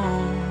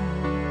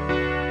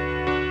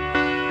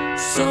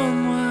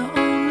 Somewhere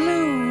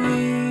only we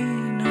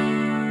know.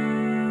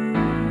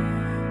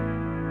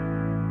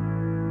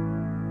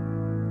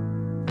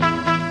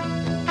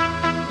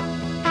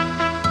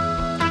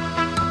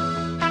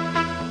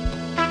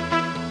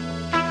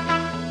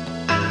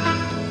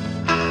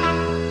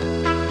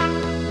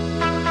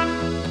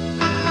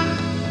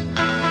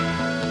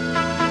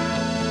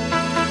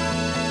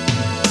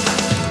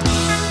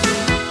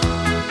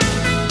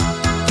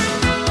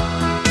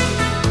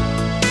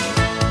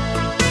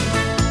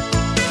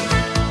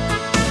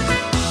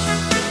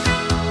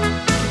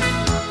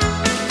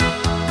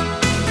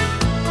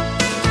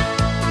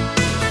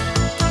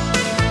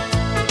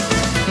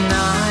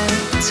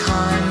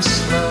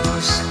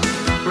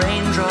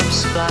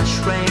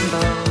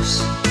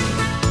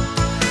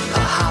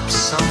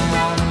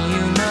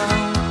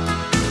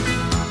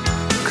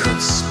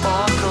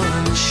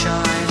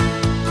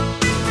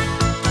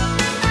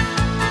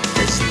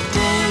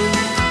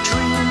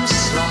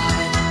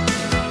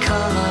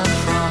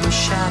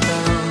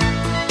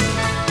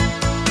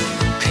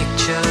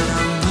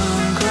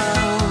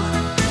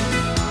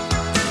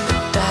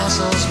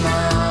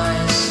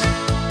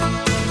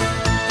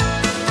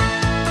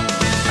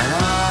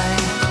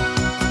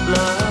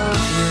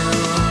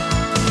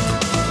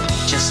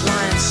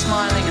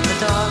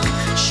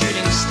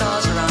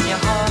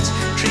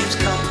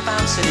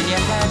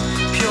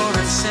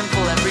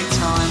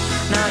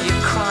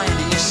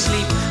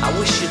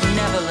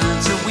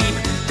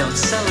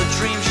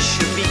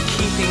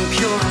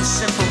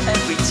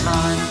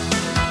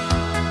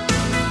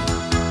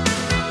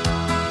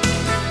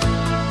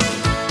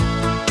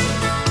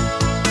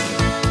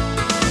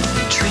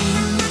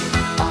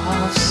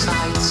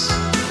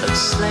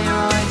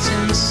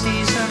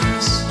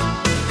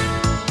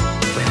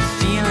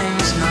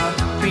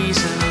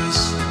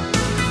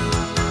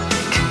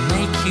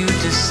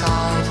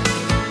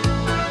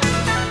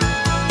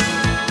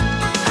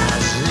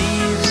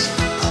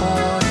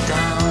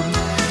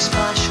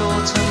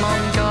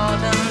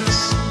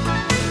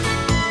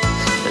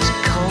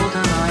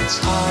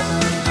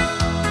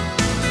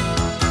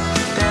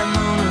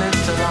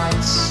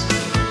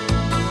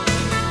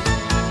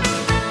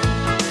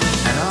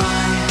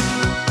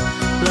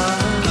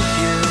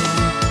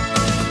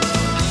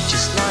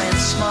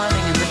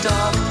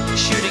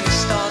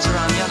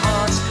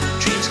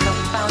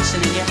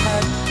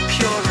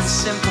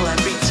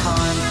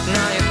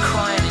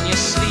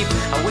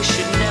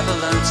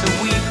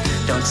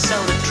 Don't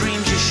sell the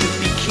dreams you should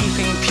be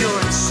keeping pure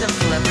and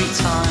simple every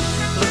time.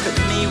 Look at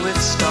me with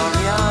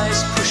starry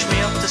eyes, push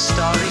me up to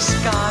starry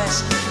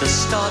skies. The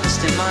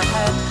stardust in my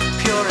head,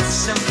 pure and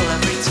simple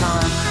every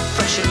time.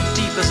 Fresh and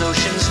deep as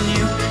oceans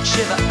new,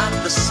 shiver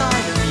at the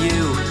sight of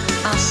you.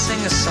 I'll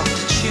sing a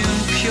softer tune,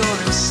 pure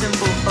and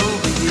simple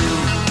over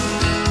you.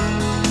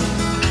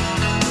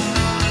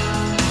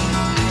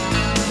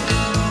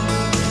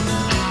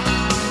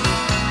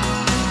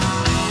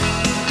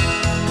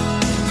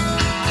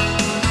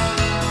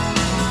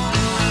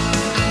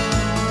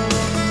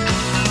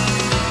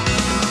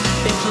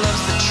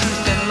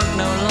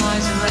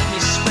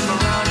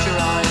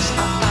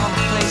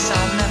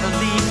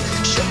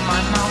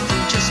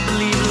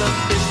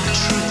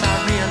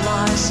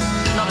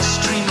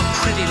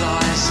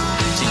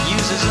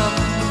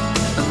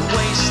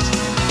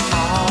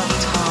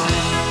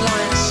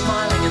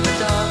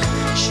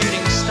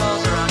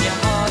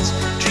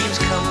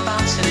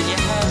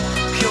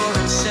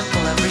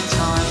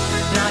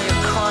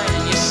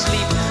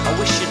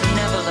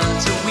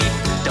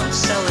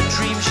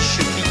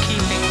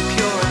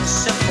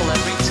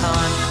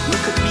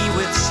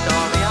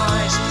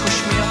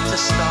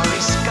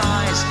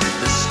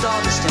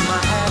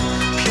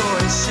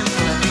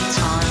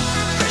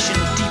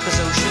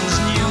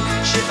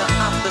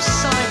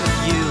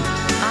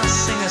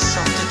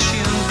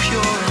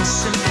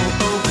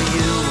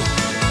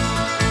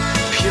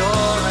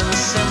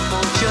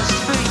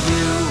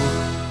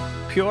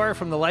 Pure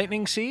from the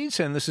Lightning Seeds,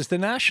 and this is the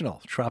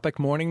National Tropic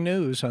Morning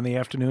News on the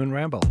Afternoon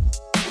Ramble.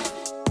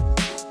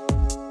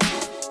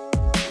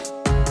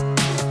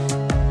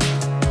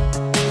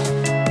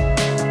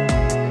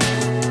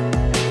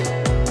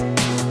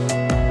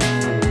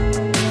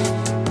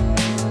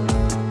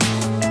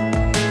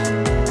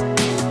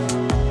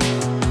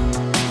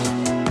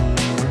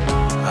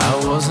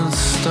 I wasn't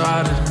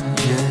started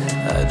yet,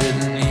 I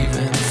didn't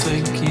even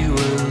think you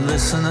were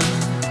listening.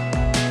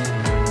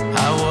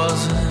 I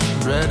wasn't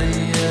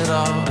ready at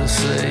all to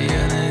say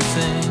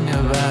anything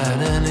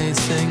about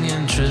anything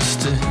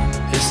interesting.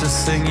 It's the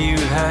thing you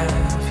have,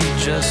 you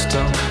just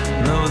don't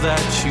know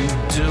that you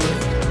do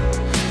it.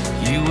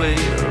 You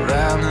wait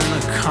around in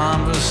the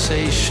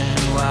conversation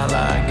while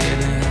I get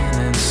in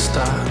and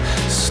start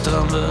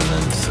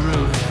stumbling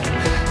through it.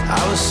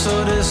 I was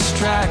so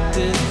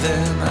distracted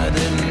then, I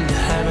didn't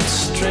have it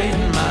straight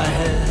in my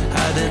head.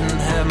 I didn't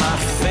have my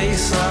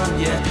face on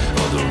yet,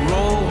 or the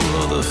role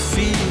or the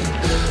feel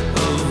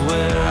of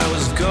where I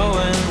was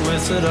going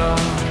with it all.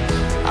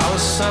 I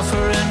was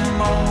suffering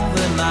more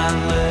than I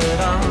let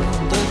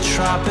on. The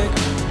Tropic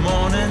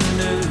morning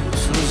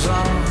news was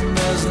on.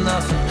 There's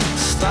nothing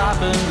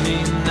stopping me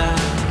now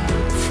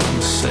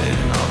from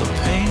saying all the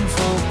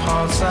painful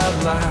parts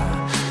I'd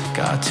lied.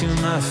 Got to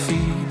my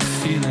feet,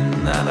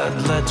 feeling that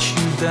I'd let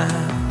you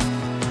down.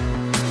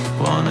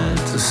 Wanted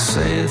to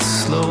say it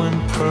slow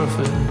and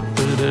perfect,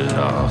 but it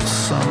all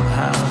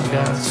somehow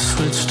got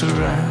switched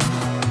around.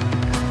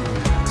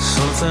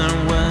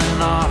 Something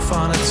went off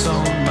on its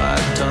own, my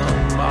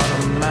dumb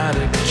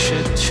automatic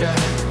chit-chat.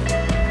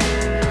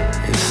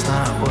 It's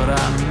not what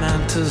I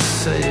meant to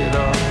say at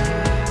all.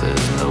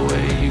 There's no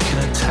way you can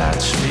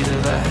attach me to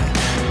that.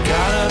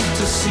 Got up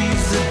to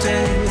seize the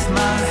day with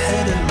my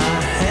head in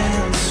my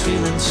hands,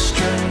 feeling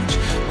strange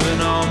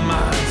when all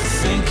my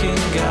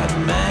thinking got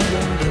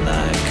mangled and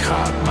I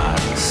caught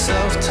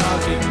myself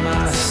talking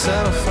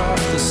myself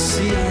off the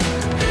ceiling.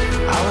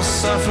 I was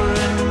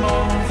suffering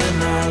more than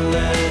I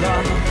let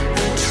on.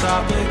 The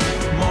Tropic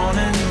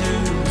morning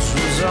news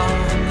was on.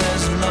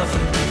 There's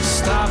nothing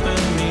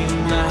stopping me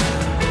now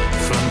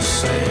from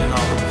saying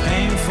all the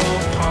painful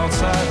parts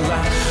I'd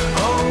like.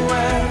 Oh,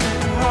 where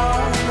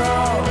are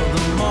all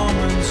the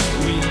moments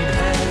we'd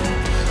had?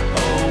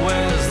 Oh,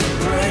 where's the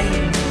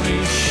brain we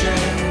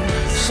shared?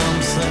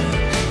 Something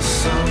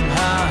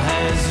somehow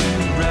has you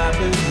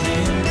rapidly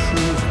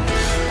improving.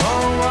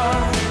 Oh,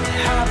 what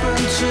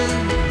happened to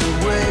the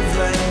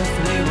wavelength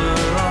we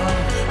were on?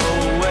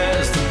 Oh,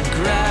 where's the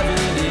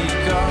gravity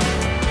gone?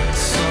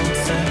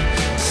 Something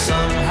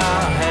somehow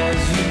has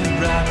you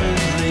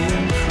rapidly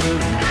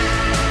improving.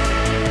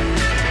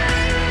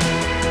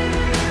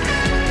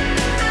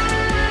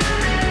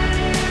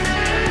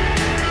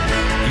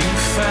 You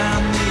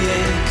found the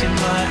ache in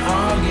my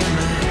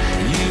argument.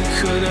 You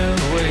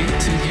couldn't wait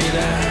to get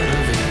out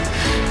of it.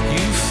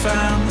 You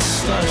found the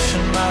slush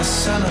in my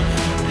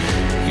sentiment.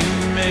 You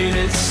made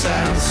it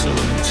sound so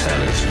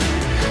intelligent.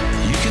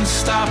 You can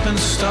stop and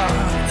start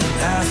an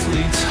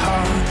athlete's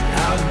heart.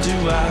 How do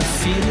I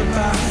feel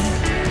about it?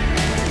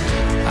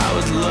 I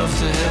would love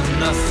to have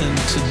nothing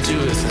to do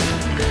with it.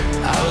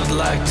 I would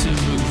like to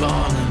move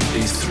on and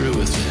be through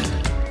with it.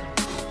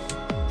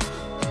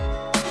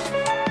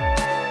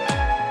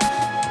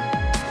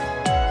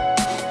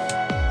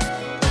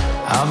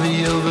 I'll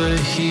be over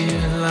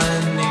here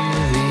lying near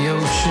the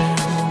ocean,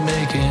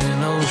 making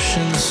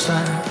ocean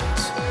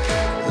sounds.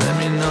 Let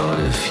me know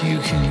if you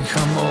can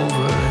come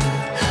over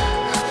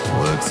and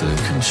work the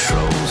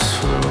controls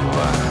for a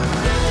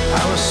while.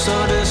 I was so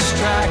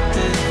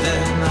distracted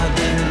then, I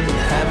didn't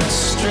have it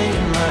straight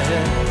in my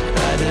head.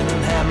 I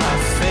didn't have my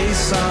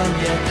face on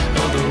yet,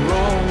 or the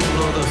role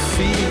or the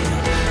feel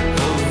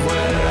of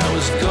where I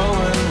was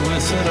going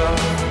with it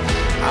all.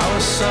 I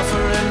was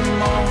suffering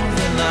more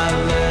than I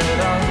let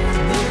on.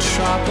 The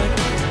Tropic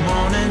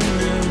morning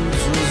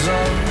news was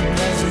on.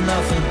 There's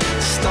nothing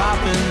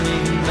stopping me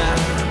now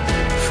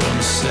from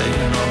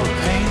saying all the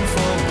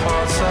painful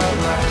parts out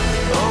loud.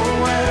 Oh,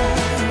 where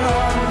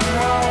are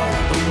all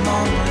the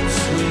moments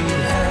we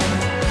had?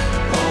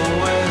 Oh,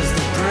 where's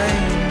the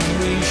brain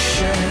we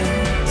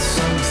shared?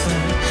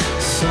 Something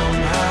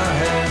somehow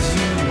has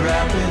you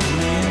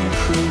rapidly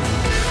improving.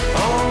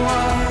 Oh,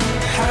 what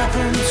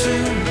happened to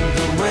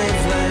the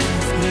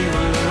wavelength we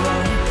were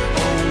on?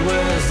 Oh,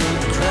 where's the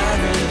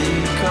gravity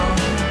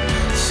gone?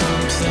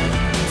 Something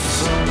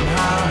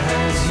somehow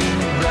has you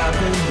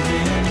rapidly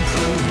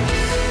improving.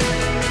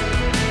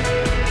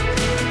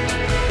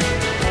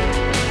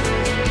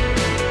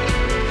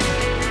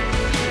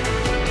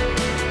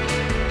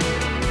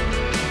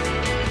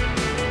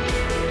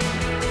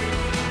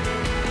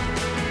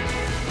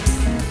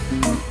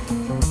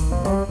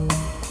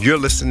 You're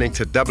listening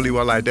to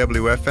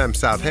WLIW-FM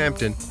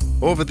Southampton,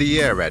 over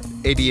the air at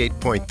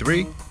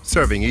 88.3,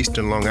 serving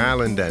eastern Long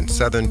Island and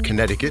southern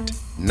Connecticut,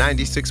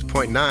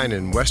 96.9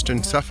 in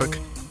western Suffolk,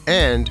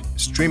 and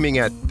streaming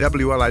at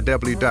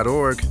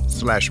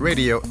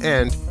WLIW.org/radio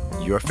and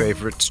your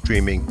favorite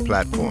streaming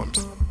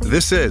platforms.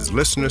 This is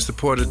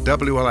listener-supported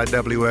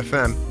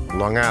WLIW-FM,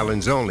 Long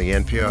Island's only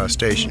NPR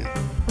station.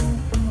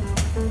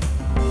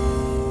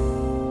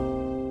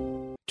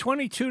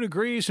 22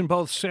 degrees in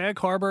both Sag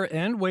Harbor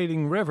and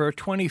Wading River,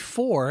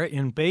 24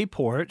 in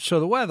Bayport. So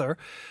the weather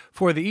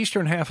for the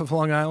eastern half of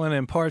Long Island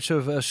and parts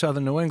of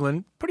southern New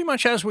England, pretty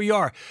much as we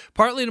are.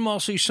 Partly to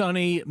mostly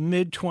sunny,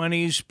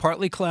 mid-20s,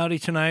 partly cloudy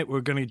tonight.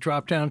 We're going to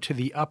drop down to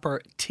the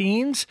upper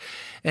teens.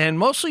 And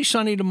mostly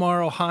sunny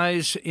tomorrow,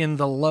 highs in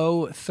the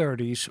low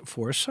 30s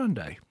for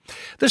Sunday.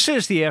 This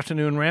is the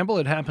Afternoon Ramble.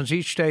 It happens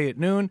each day at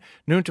noon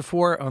to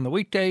 4 on the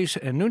weekdays,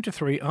 and noon to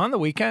 3 on the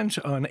weekends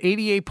on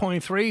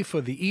 88.3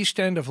 for the east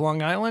end of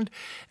Long Island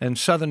and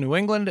southern New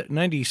England,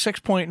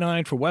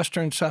 96.9 for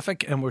western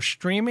Suffolk, and we're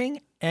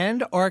streaming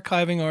and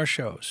archiving our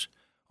shows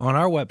on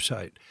our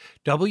website,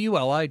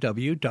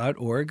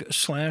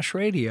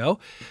 WLIW.org/radio.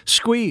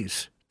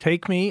 Squeeze.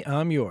 Take me,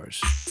 I'm yours.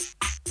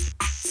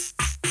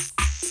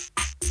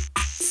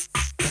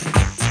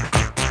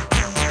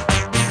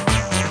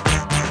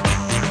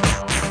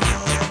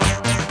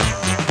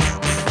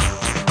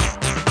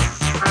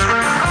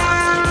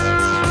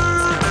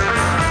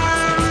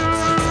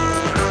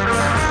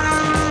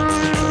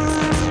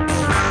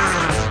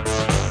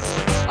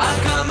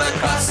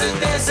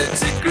 To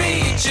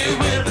greet you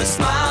with a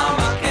smile,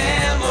 my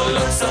camel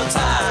looks so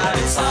tired,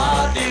 it's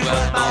hardly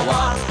worth my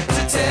while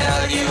to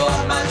tell you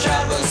of my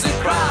travels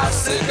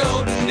across the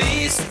golden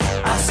east.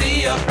 I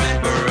see your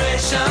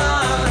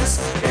preparations,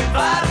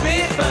 invite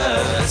me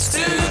first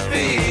to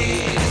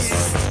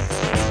feast.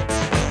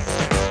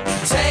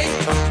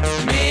 Take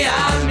me,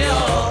 I'm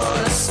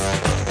yours,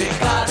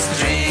 because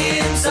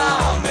dreams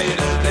are made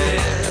of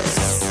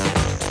this.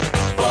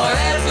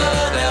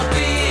 Forever there'll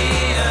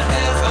be a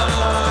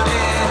heaven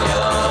in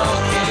your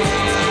kiss.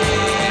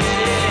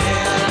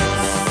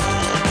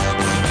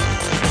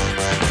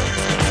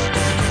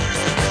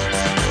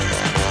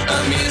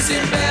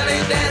 Amusing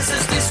belly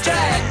dances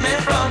distract me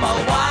from a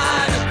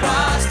wine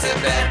across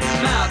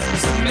Tibetan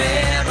mountains and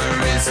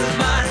memories of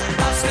mine.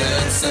 I've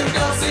stood some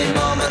ghostly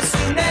moments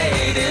with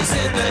natives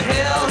in the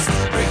hills,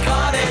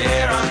 recorded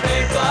here on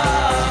paper,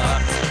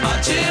 my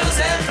chills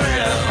and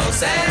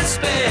thrills and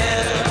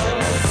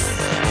spills.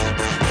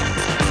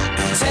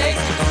 Take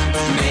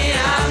me,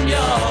 I'm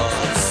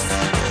yours,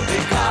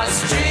 because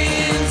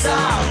dreams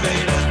are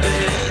made of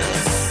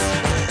this.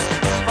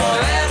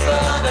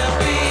 Forever there'll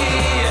be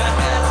a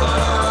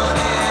heaven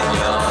in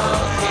your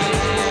kiss.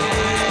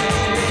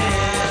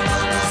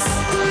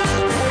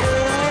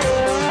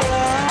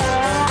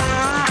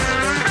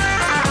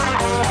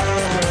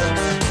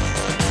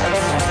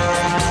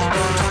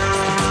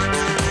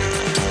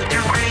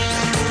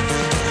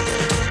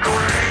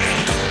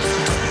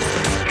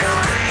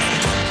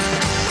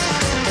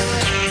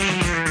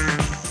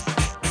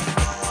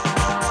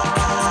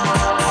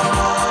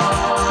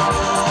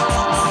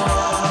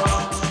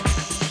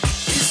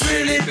 It's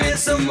really been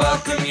some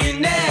welcome, you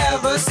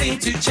never seem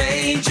to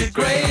change. You're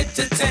great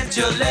to tempt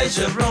your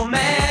leisure,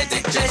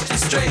 romantic gesture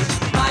strange.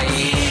 My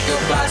ego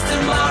flies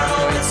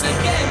tomorrow, it's a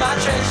game I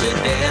treasure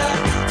dear,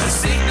 to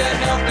seek the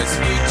helpless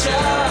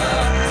future.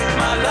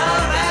 My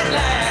love at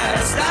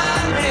last,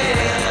 I'm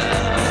here.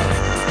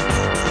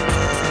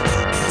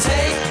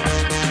 Take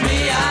me,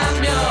 I'm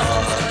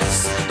yours,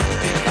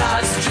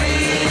 because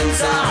dreams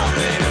are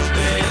made of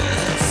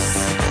this.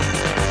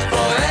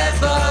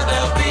 Forever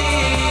there'll be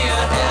a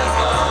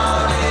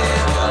heaven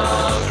in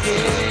your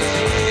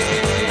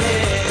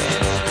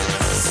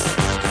kiss.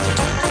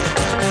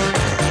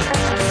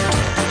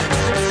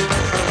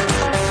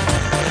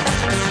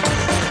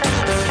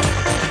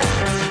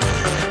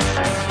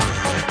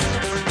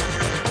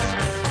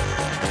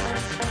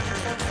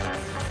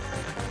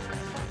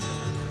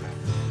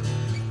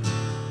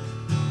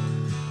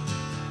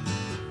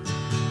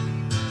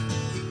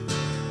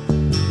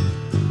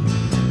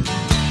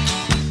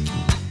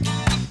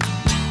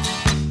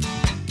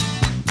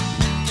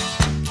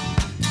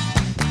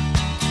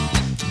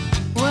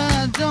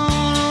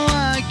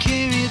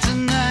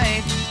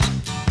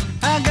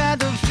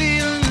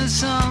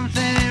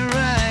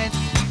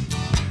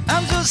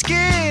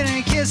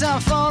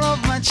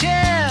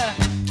 chair,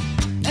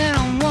 and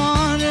I'm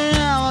wondering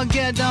how I'll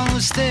get down the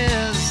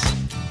stairs.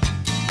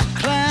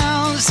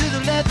 Clowns to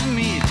the left of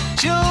me,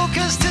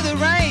 jokers to the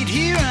right.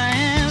 Here I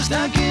am,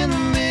 stuck in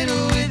the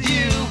middle with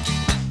you.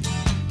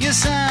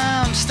 Yes,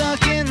 I'm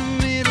stuck in the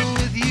middle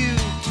with you.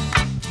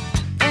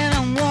 And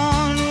I'm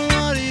wondering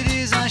what it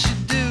is I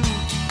should do.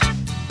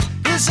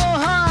 It's so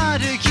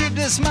hard to keep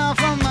the smile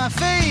from my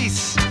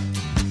face.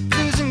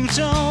 Losing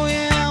control,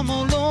 yeah, I'm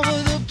all over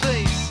the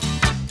place.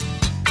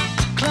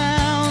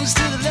 Clowns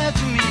to the left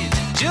of me,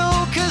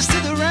 jokers to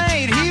the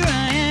right. Here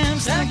I am,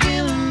 stuck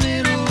in the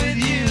middle with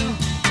you.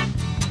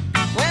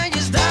 When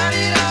you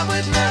started out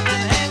with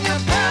nothing and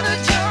you're proud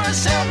that you're a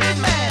self-made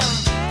man,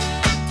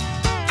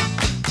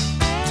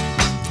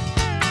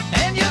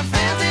 and your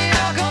friends they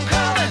all come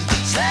crawling,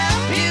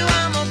 slap you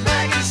on the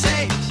back and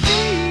say,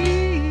 please,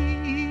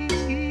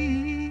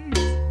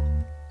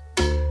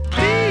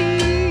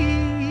 please.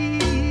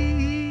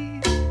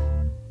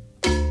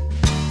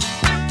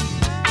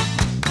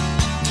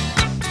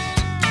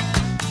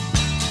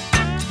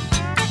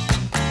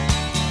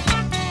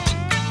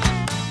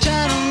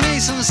 Try to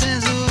make some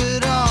sense of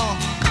it all,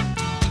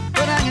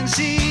 but I can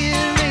see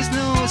it makes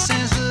no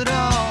sense at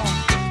all.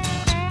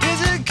 Is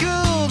it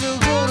cool to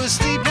go to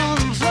sleep on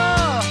the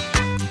floor?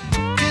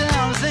 'Cause I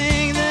don't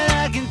think that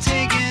I can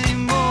take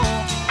anymore.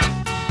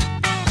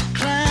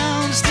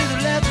 Clowns to the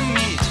left of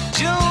me,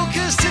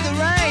 jokers to the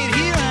right.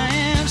 Here I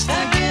am,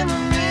 stuck in the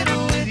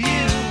middle with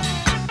you.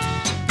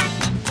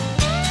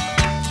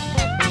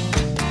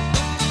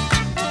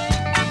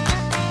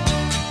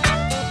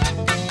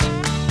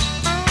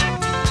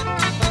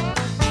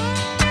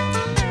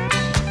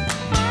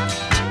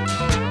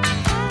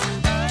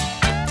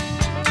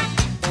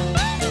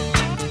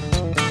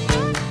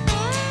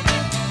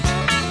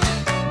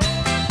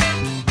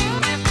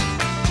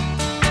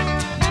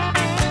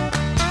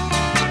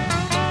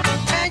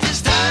 And you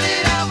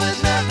started out with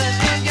nothing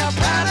and you're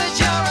proud that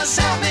you're a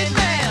self-made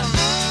man.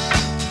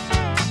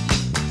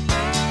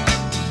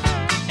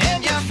 And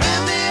your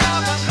friends they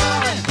all come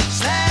calling,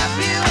 slap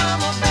you on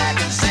the back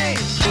and say,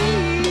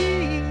 please,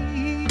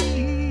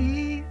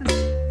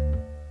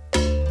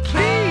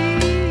 please.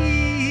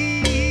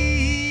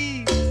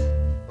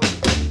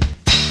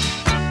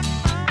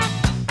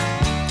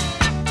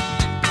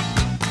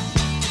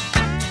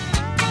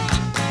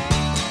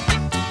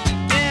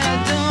 Yeah, I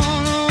don't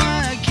know why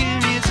I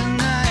came here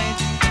tonight.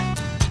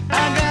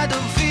 I got the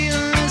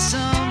feeling that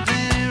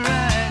something ain't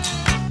right.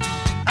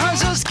 I'm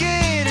so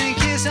scared in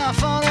case I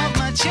fall off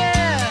my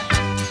chair,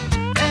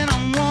 and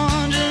I'm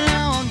wondering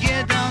how I'll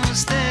get down the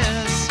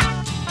stairs.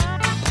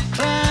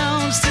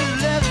 Clowns to the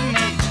left of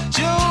me,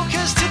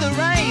 jokers to the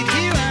right.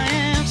 Here I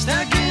am,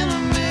 stuck in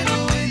the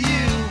middle with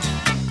you.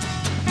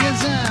 Yes,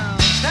 I'm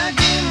stuck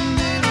in the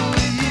middle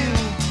with you.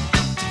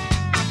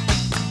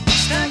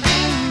 Stuck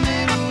in the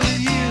middle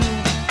with you.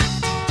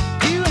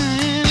 Here I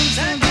am,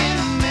 stuck in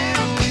the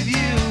middle with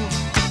you.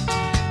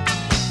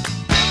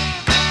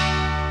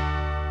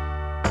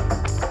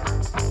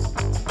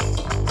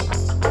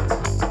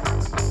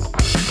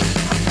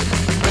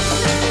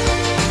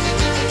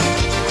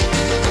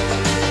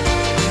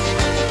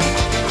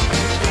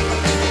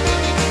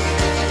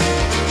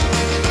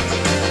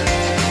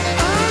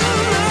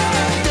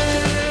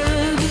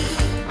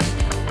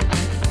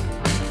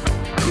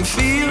 I'm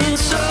feeling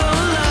so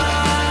alive.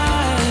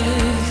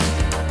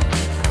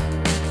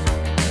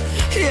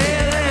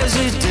 Yeah, there's a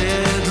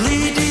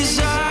deadly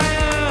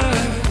desire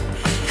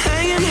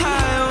hanging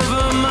high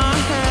over my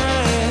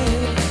head.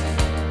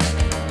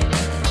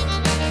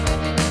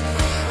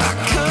 I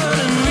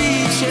couldn't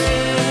reach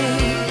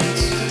it.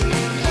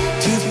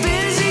 Too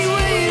busy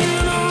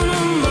waiting on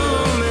a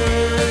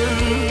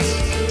moment.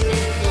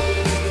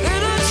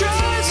 And I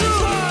tried so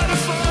hard to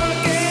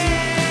forget.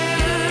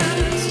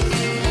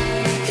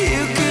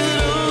 You could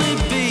only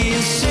be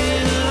a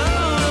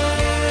silhouette.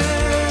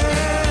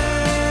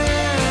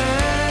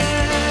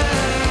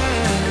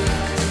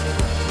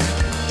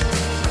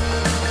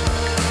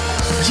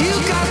 You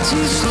got to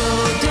slow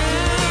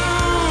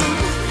down,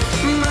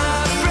 my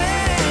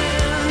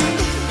friend.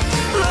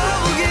 Love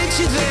will get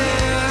you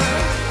there.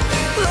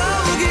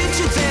 Love will get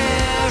you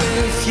there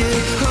if you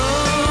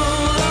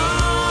hold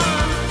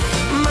on,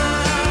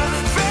 my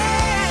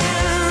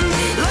friend.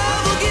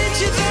 Love will get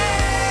you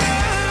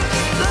there.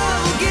 Love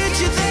will get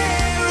you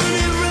there, and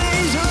it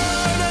rains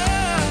harder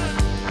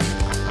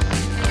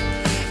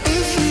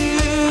if you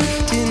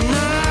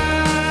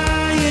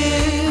deny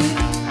it.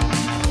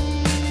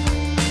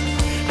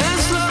 And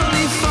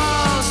slowly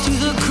falls to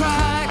the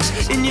cracks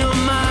in your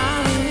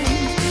mind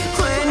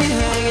when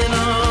you're hanging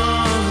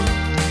on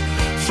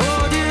for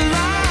dear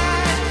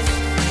life.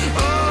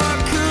 Oh, I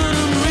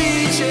couldn't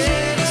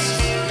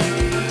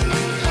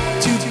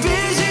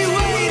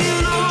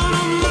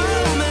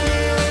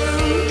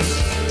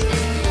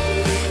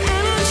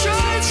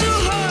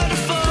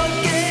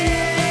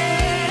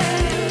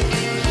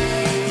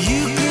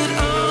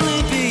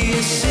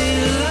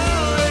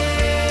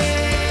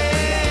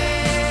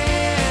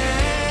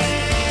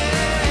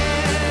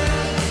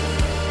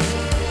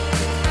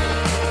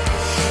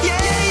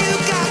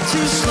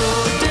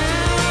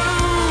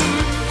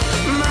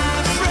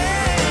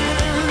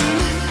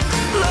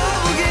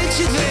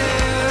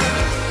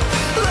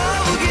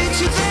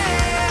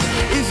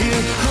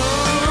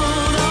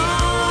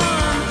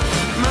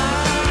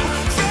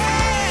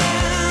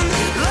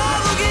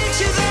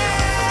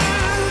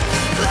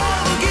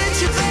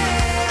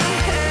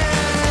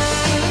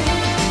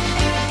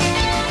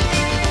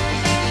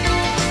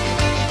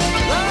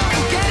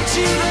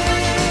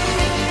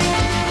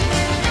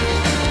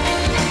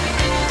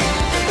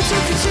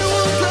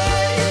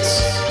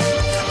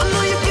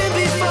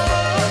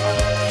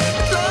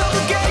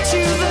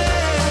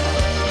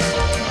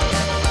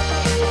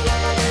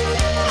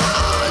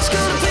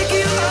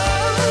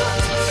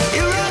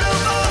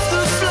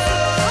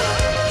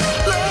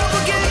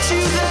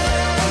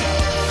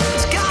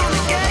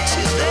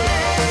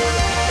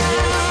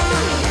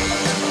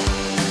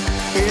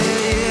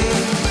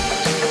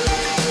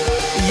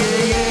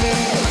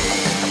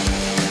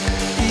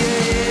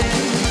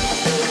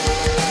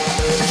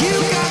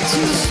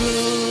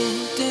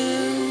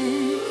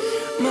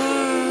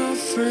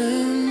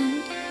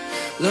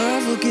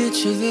Love will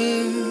get you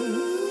there.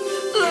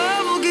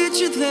 Love will get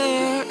you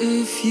there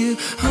if you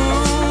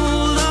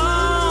hold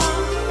on,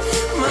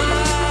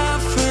 my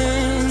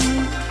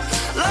friend.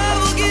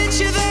 Love will get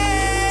you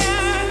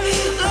there.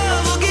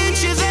 Love will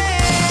get you there.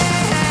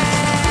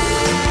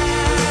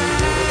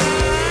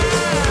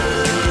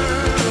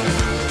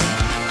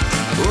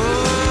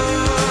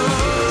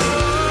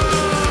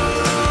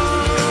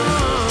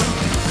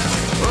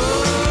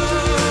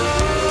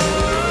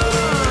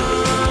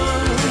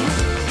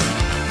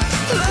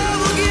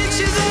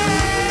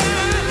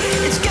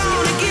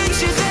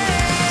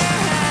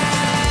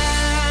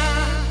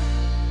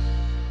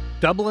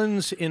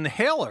 Dublin's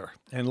Inhaler,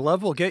 and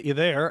Love Will Get You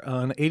There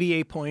on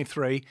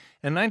 88.3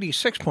 and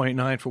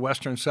 96.9 for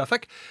Western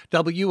Suffolk,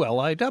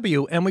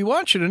 WLIW. And we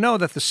want you to know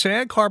that the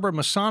Sag Harbor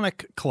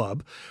Masonic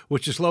Club,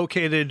 which is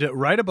located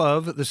right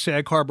above the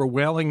Sag Harbor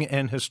Whaling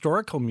and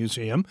Historical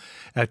Museum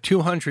at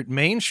 200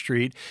 Main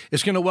Street,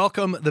 is going to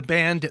welcome the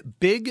band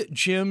Big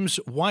Jim's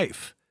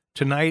Wife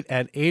tonight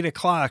at 8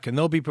 o'clock, and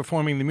they'll be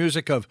performing the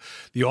music of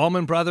the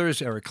Allman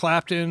Brothers, Eric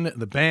Clapton,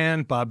 the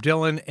band, Bob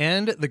Dylan,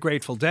 and the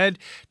Grateful Dead.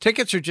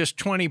 Tickets are just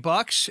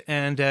 $20,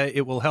 and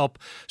it will help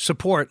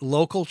support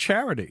local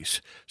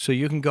charities. So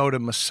you can go to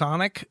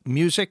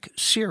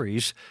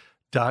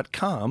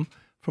MasonicMusicSeries.com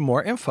for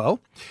more info.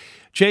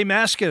 Jay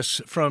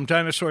Mascis from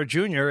Dinosaur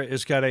Jr.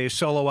 has got a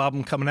solo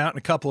album coming out in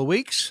a couple of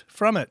weeks.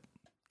 From it,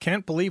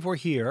 Can't Believe We're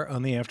Here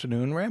on the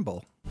Afternoon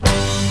Ramble.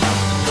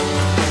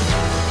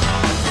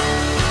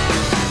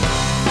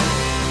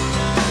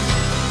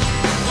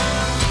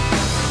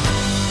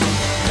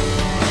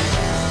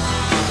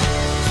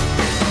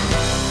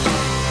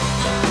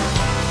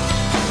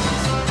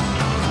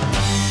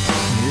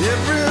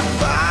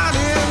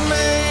 Everybody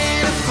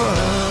made a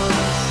fuss.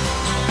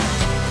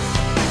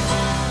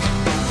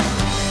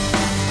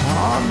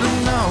 Hard to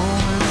know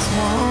it's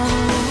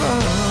one of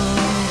us.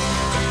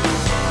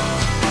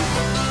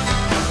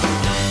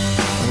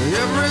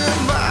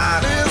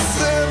 Everybody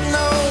said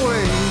no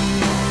way.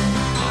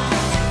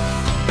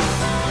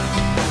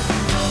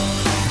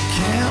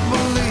 Can't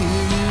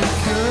believe you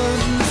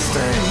couldn't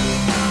stay.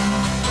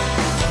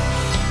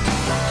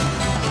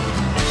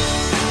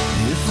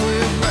 If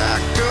we're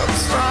back up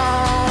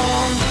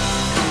strong,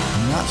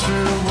 not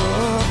sure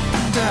what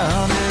the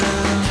doubt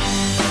is.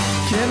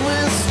 Can we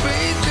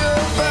speak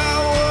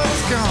about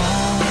what's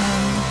gone?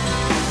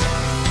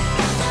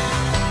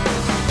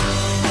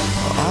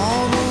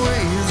 All the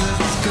ways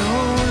it's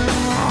going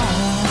wrong.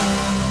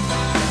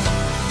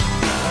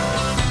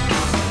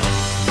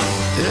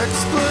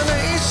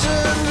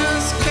 Explanation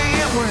just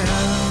can't win.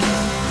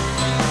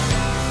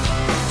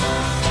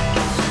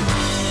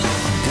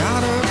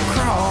 Gotta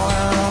crawl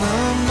out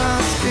of my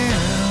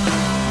skin.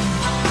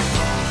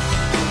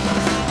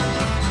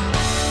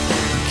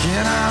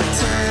 Can I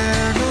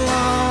tag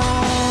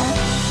along?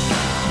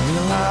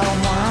 Will I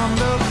wind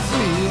up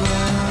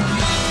feeling?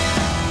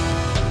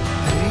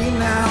 Hey,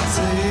 now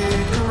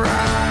take a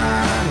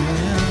ride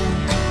in.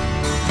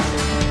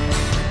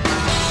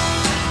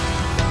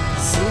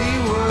 See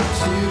what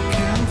you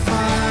can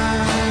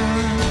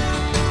find.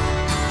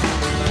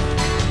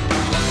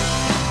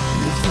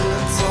 If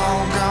it's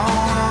all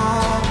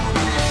gone,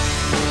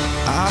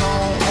 I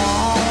don't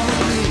wanna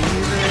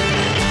leave it.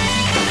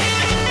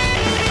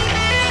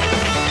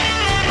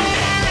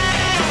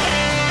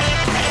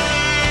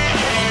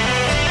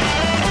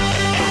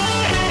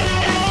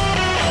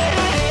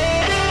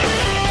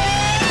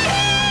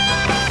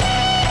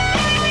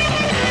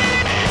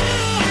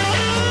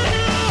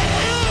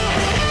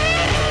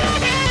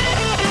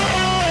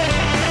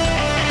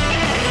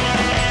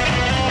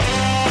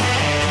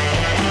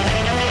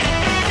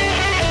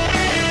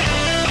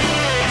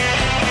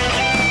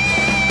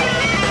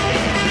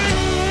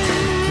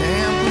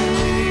 Can't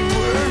believe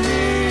we're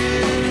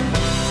here.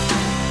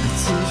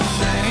 It's a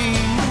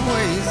shame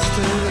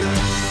wasted.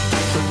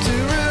 But to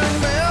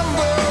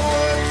remember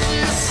what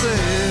you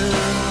said,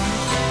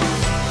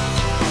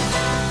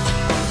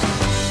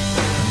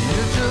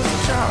 you're just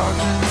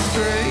charging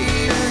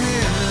straight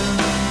ahead.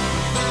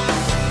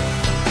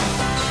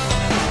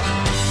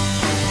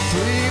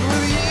 Plead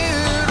with you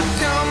to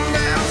come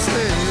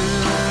downstairs.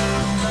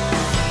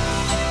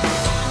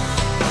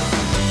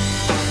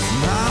 It's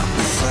not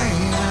the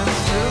same, it's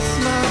just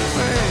not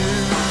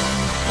fair.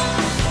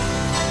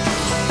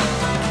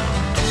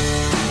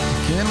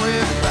 Can we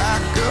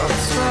back up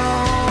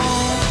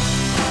strong?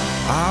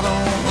 I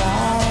don't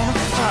wanna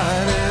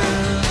fight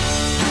it.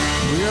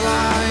 Will I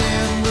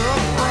end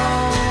up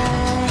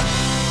wrong?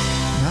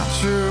 Not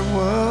sure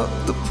what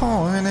the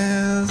point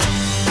is.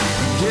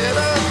 Get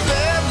up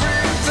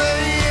every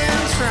day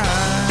and try.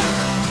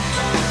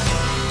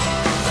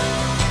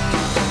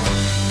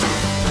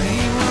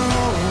 Pain will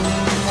hold,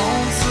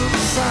 won't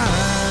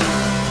subside.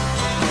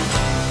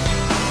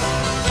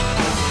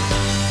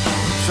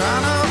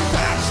 Trying to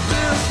patch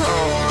this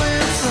hole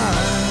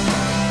inside.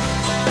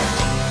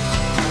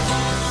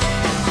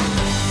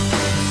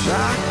 Wish I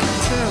could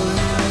tell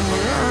you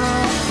we're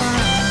all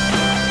fine.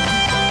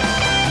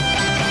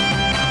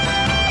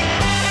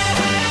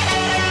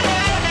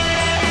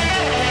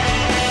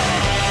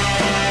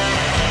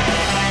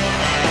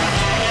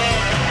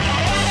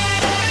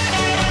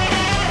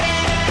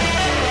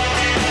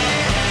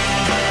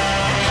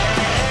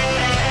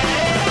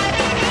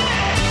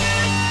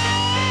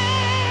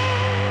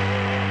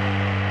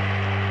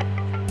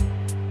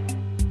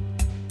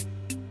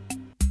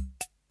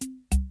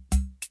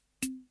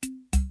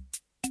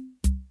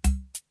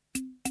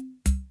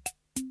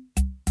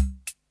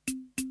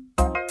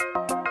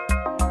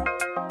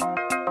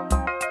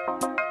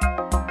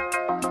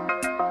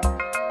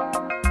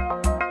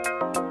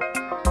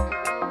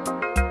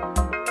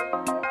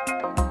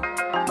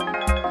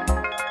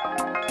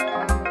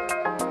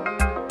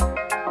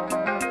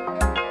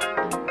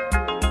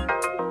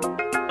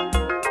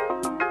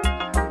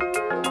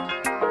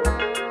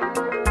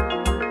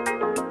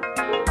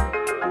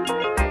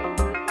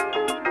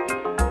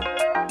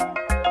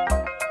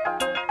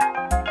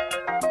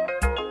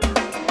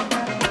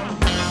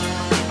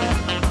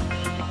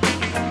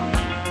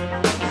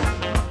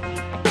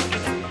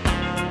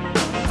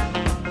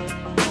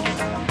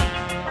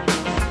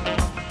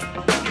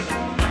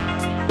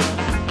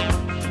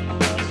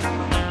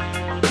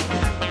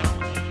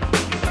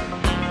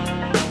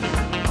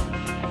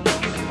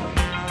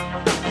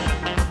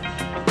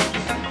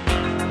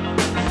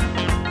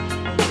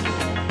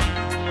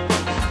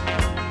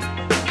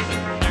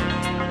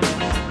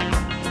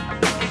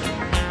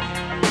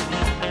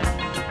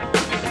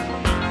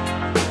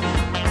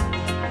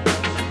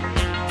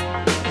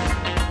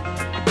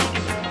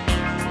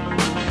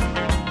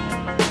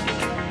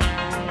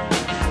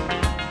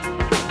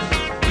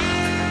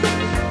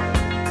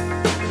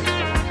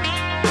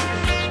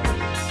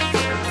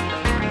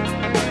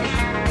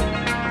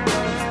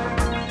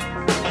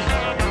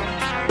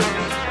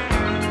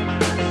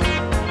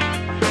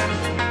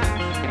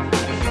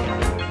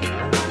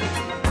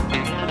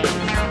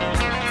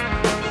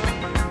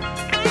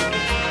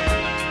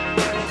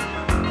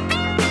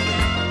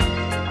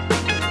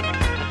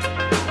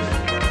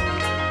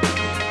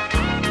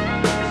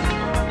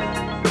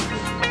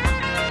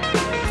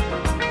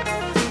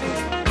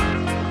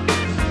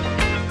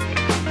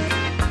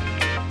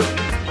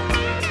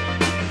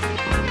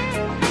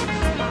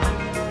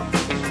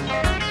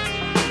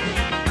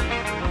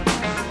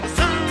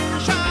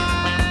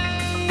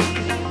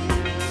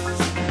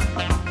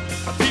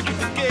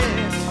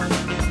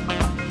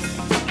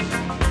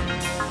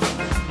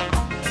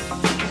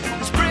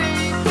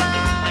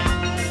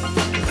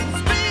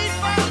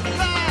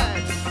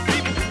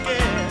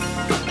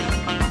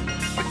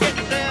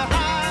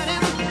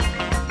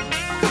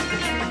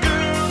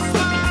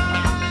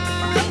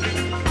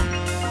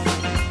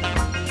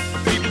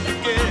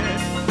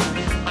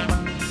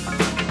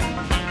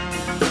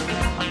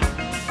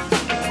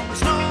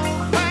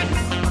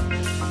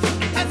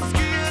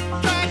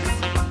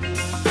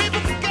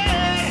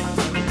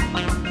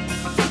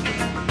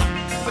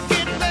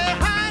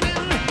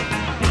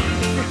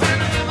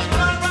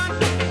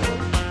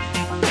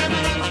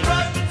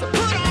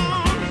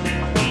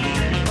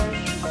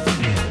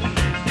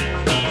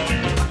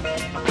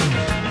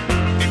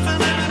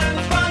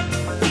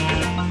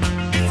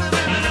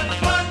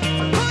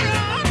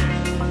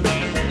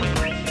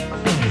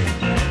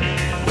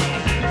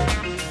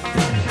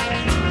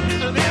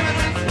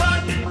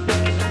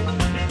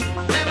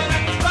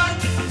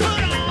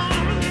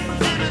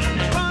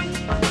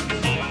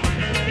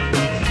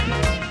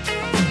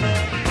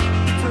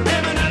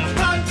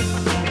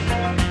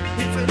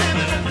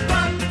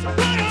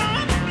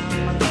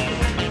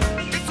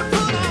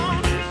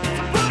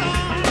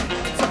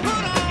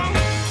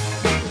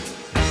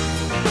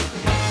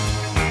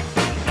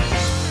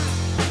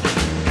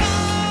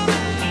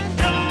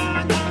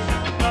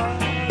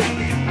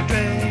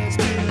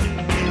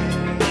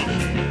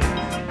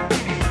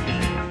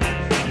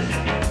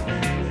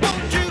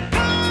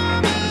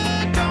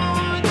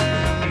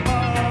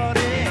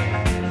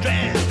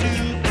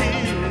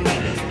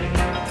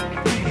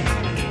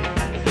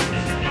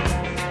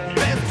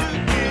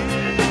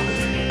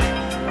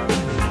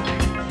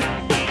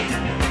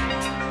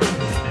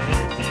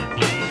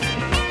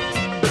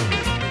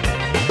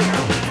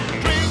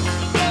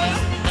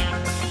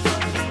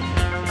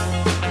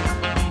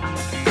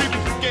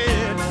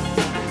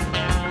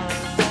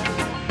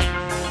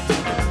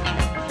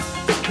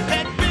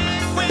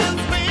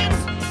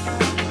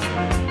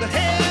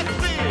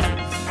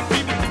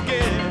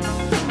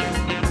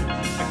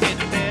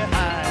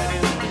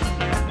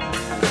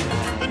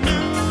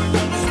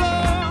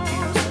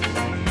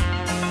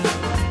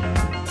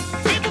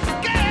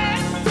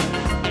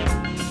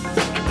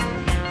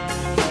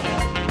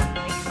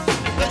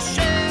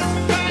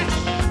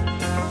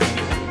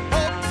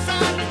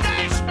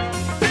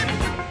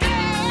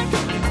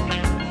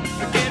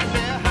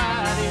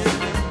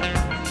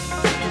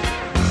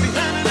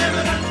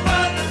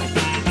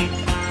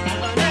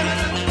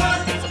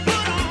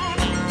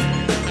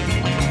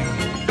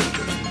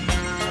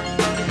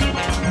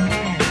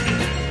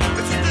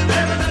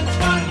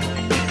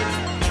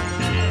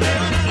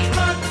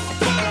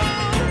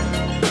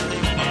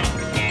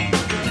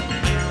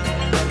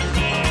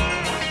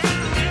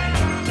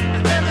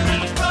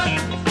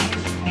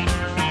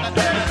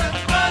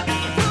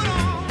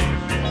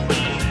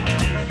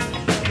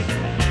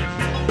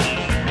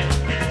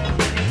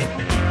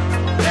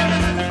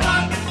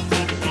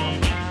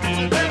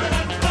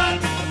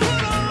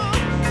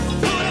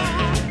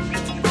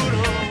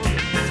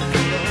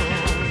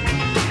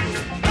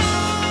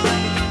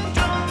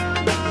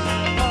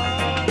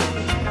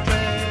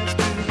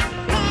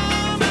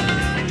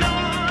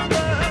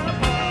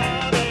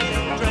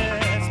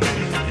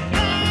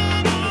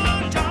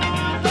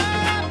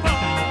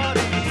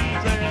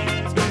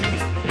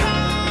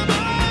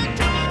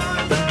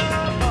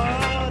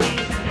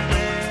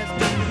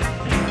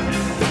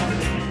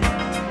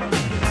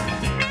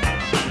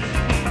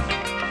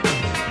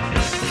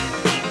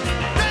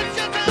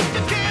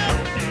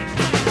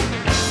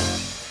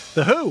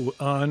 The Who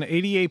on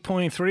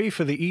 88.3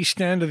 for the east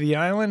end of the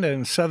island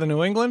and southern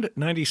New England,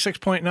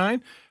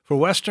 96.9 for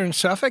western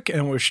Suffolk,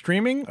 and we're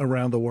streaming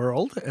around the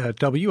world at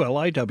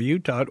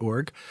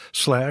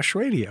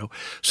WLIW.org/radio.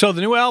 So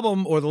the new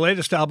album, or the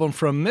latest album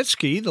from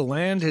Mitski, The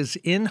Land is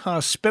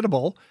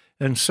Inhospitable,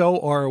 and So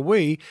Are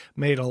We,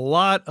 made a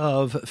lot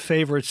of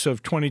favorites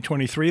of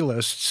 2023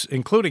 lists,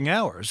 including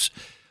ours.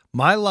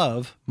 My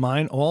Love,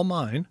 Mine, All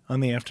Mine on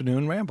the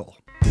Afternoon Ramble.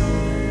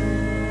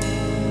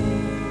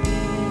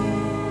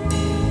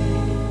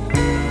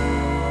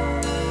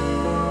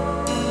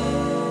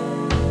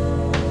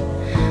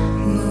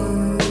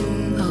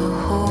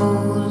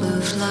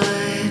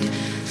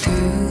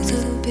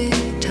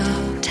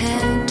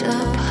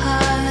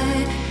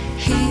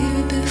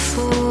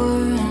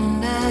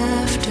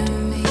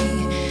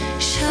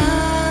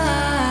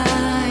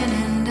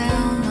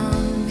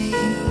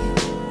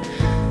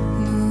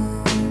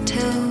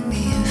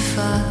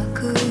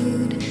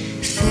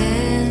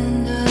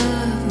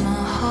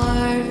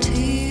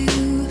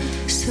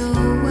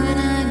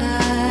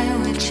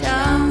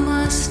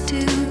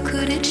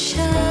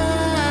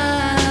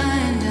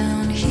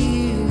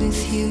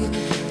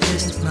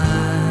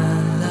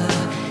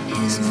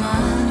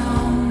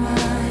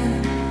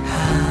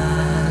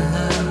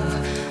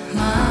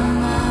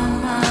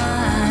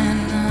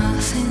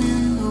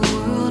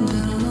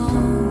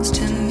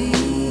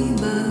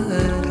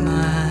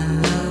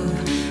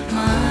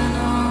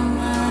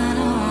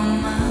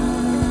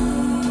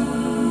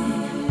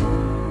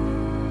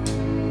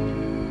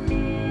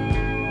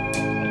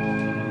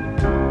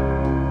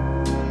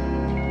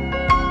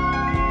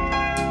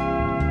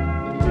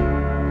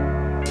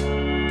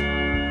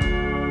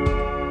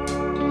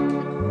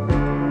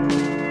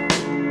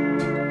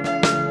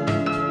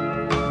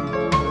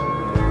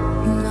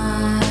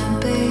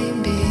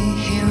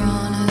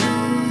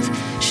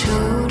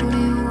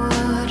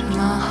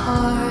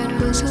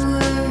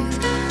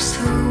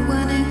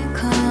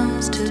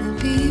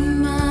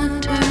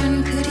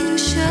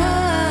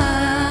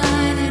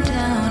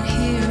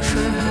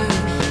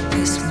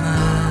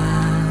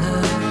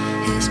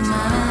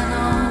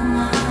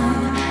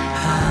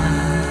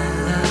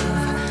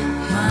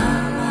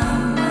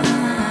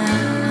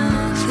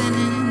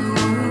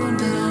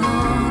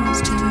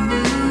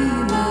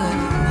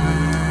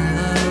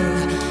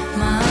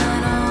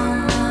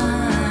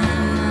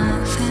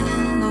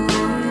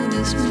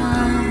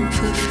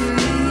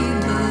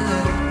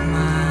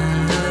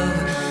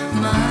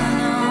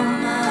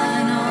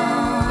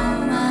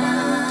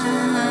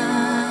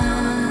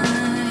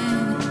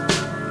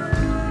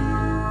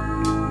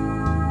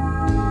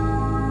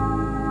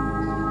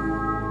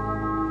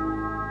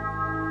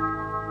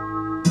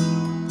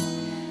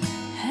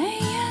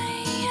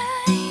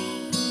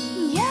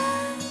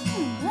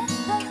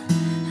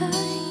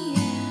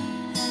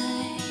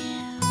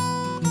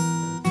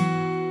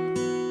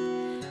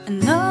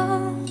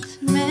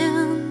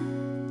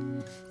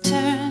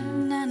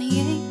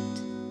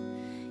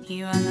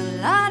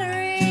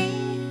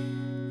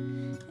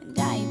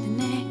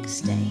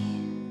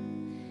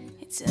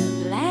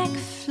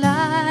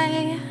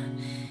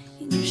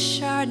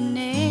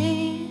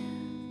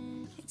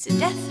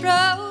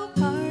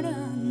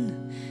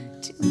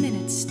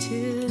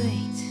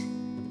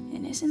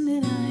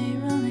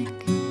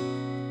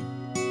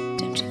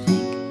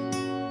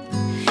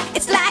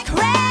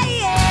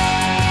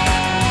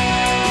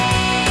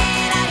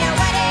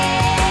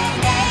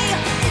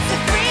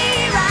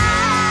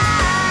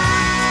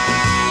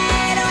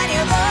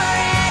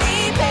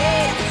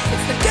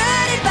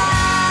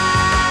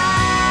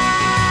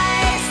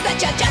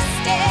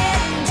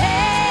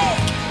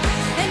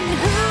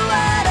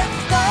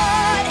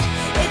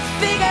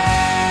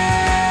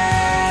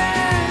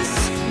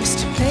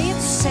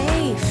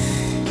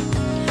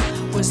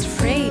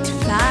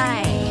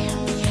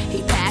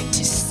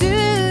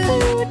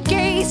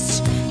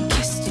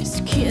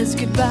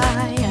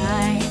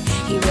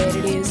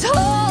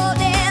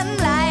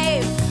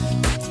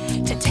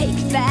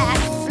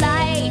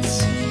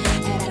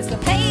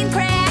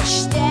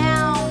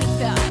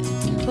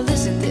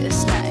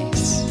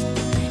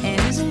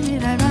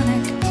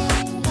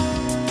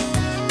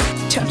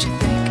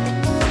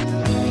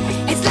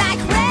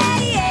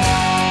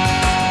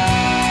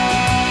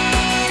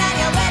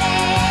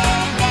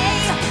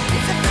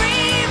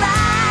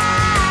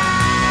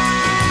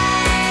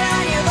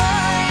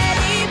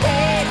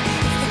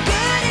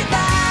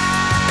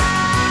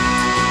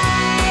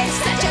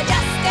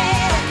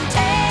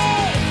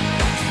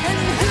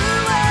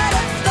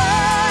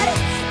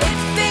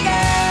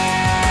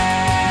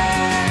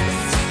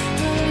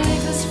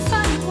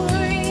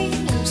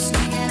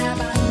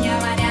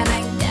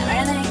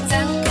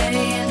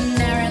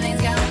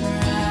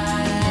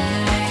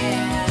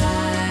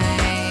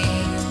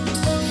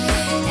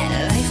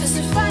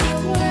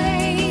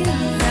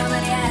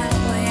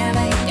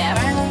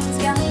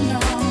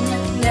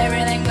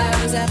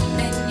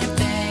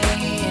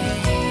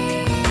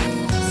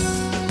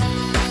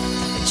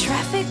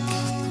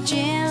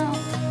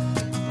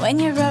 when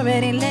you're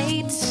already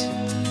late.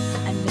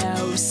 I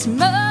know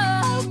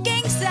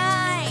smoking sounds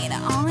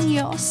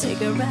your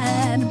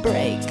cigarette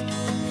break.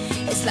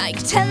 It's like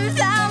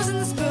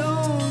 10,000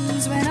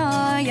 spoons when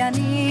all you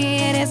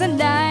need is a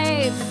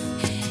knife.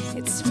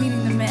 It's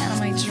meeting the man of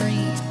my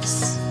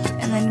dreams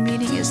and then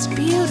meeting his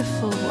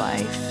beautiful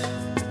wife.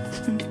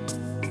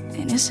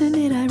 And isn't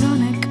it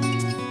ironic?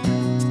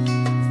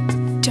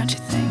 Don't you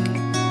think?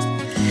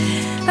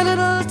 A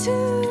little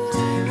too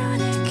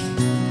ironic.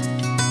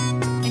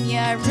 And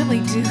yeah, I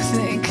really do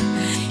think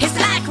it's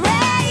like rain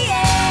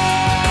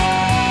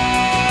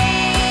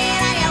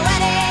on your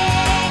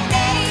wedding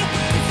day.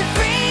 It's a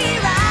free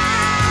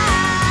ride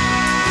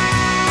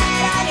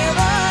on your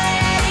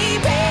already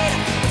paid.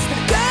 It's the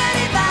good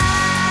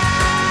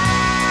advice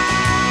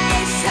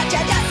that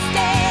you just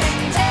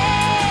didn't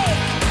take.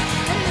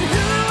 And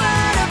who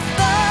would have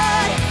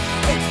thought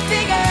it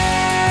figures?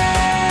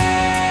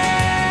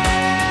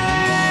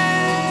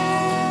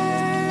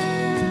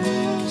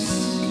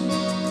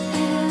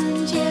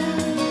 And yeah,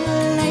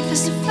 life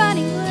is a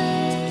funny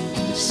way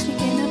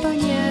sneaking up on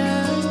you.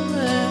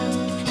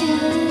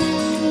 Yeah,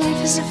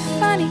 life is a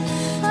funny,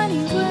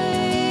 funny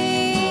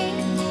way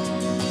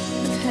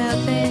of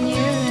helping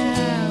you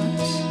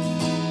out,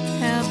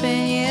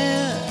 helping you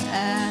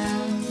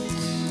out.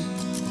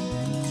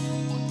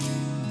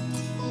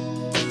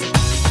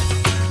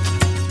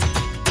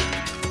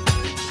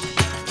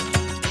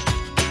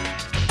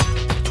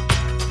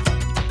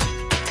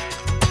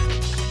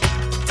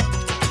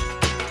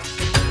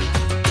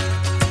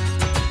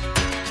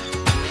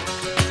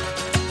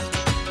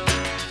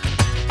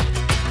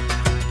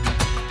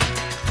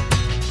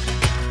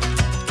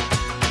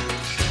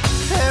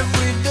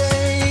 Every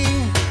day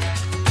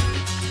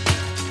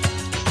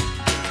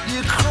you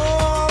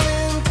crawl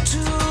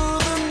into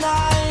the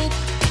night,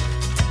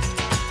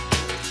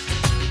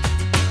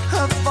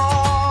 a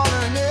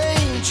fallen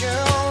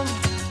angel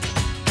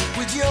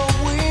with your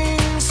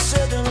wings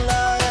set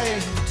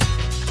alight.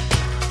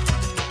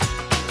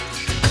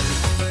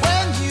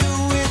 When you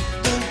hit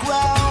the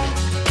ground,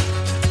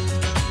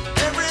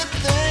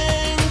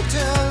 everything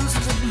turns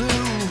to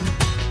blue.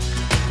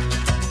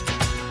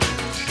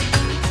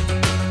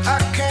 I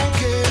can't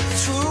get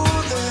through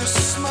the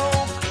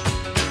smoke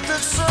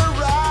that's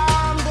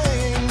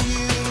surrounding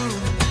you.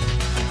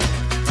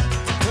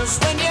 'Cause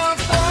when you're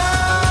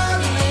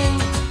falling,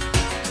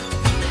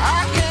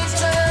 I can't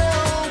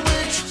tell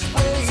which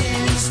way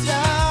is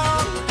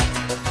down.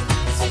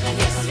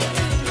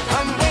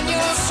 And when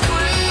you're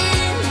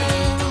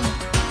screaming,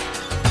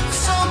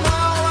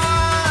 somehow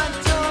I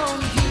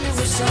don't hear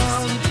a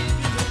sound.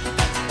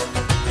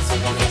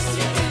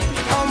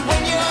 And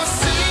when you're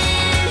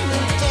seeing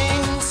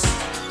things,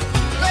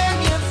 when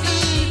your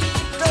feet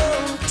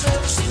don't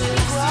touch the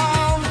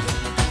ground.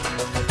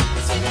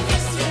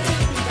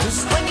 'Cause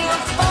when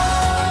you're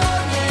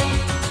falling,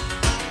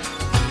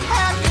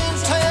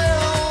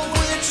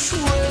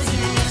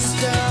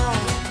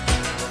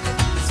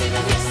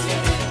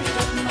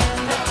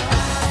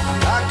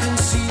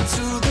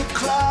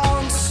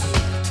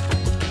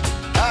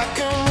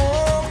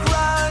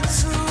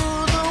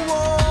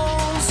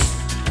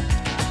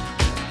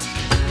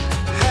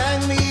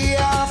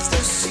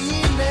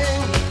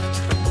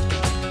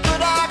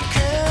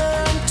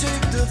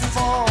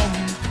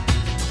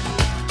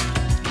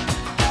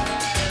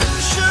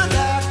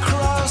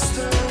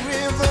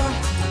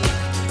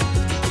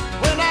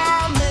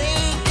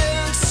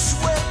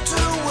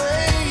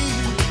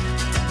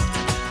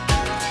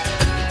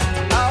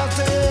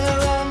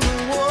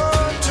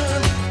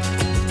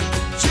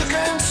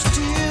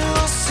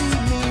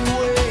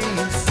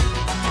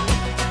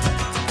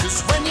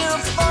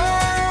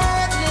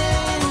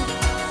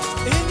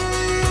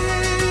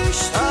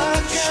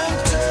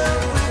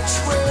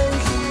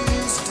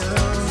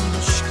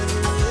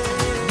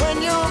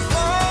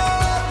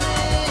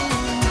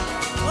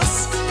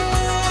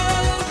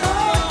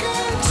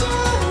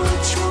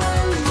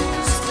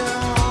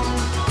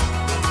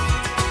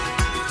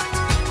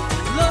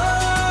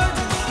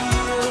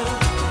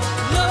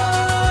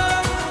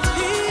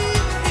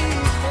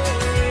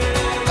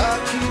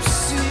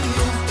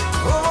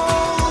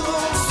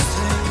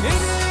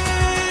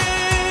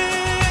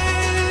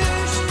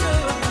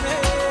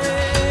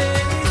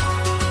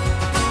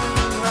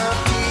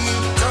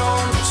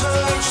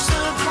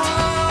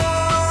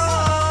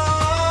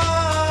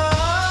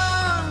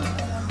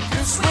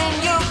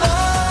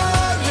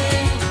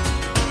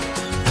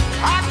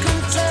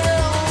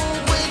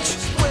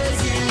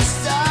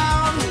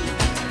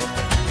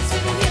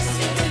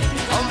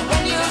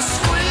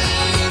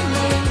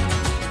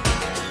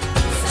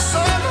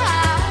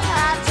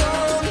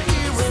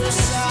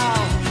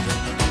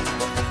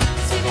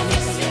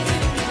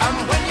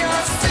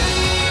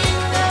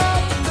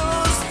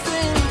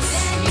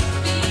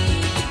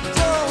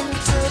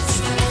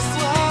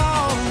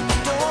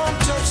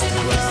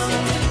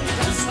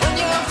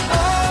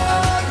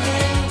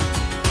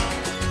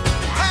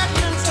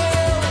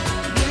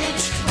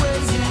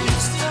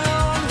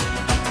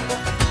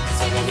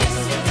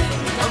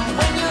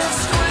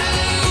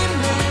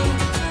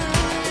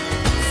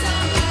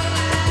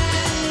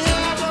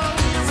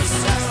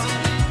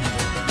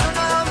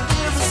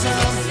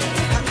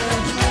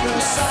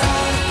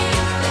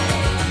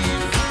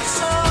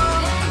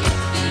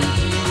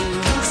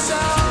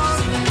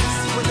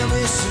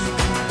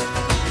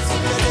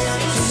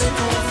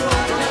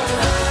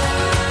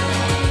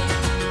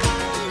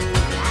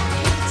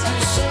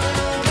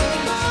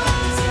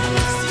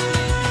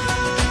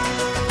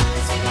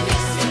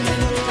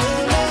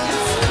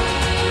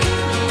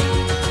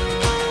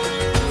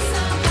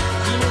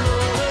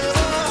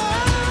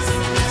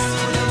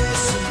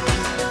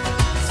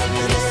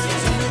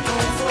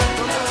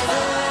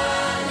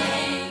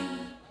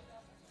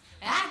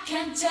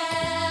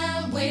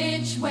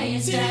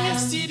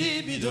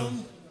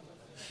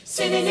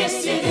 Sitting here,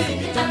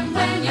 sitting down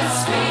when you're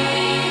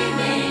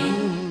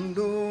screaming.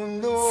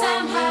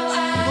 Somehow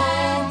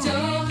I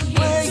don't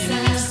hear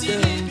sound.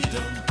 Sitting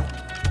here,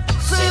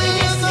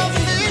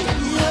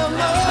 sitting down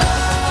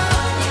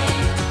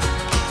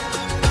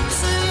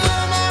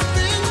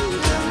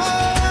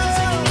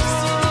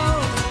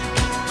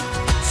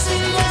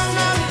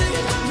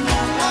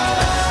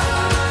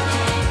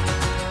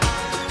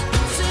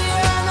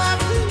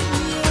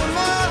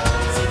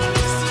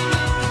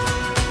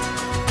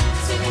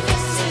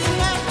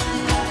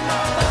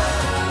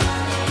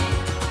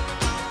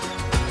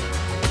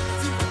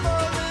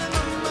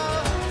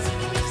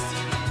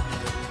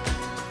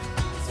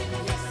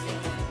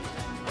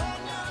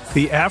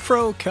The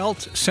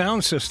Afro-Celt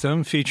sound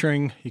system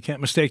featuring, you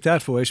can't mistake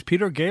that voice,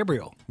 Peter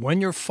Gabriel,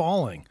 When You're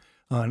Falling,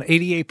 on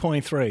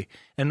 88.3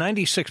 and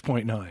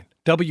 96.9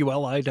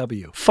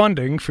 WLIW.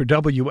 Funding for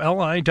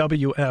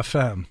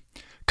WLIW-FM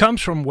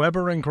comes from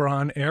Weber &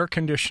 Grahn Air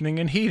Conditioning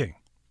and Heating.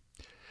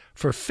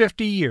 For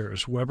 50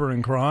 years, Weber &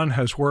 Grahn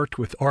has worked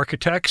with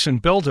architects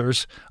and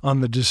builders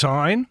on the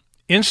design,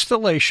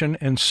 installation,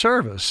 and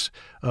service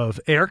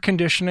of air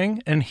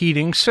conditioning and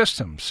heating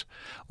systems.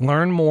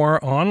 Learn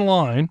more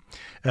online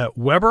at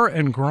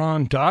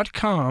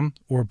weberandgrahn.com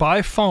or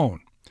by phone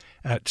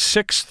at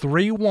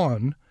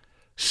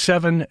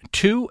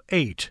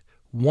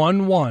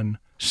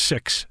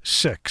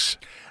 631-728-1166.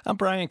 I'm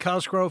Brian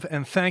Cosgrove,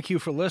 and thank you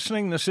for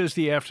listening. This is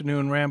the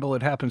Afternoon Ramble.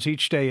 It happens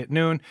each day at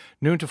noon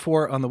to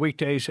 4 on the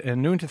weekdays,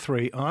 and noon to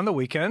 3 on the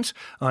weekends,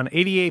 on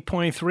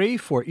 88.3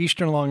 for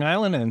Eastern Long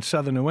Island and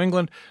Southern New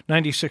England,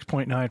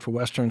 96.9 for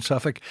Western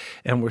Suffolk,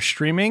 and we're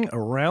streaming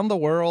around the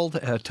world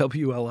at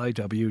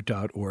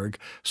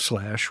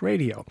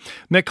WLIW.org/radio.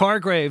 Mick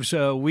Hargreaves,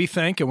 we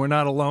think, and we're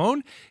not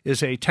alone,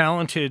 is a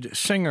talented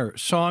singer,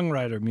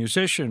 songwriter,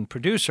 musician,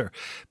 producer,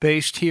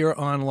 based here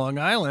on Long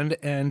Island,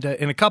 and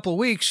in a couple of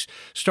weeks,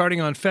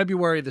 starting on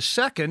February the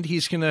 2nd,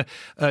 he's going to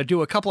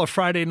do a couple of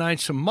Friday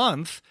nights a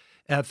month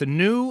at the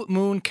New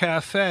Moon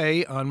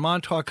Cafe on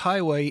Montauk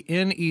Highway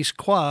in East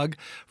Quogue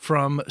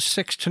from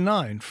 6 to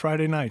 9,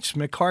 Friday nights,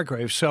 Mick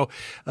Hargreaves. So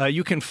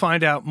you can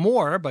find out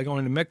more by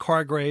going to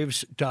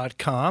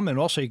mickhargreaves.com, and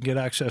also you can get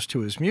access to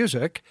his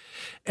music.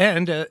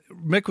 And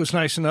Mick was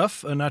nice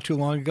enough not too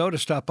long ago to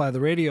stop by the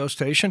radio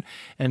station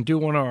and do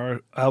one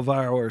of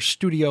our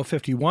Studio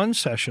 51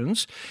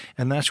 sessions,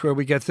 and that's where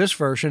we get this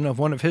version of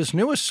one of his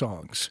newest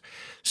songs,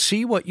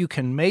 See What You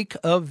Can Make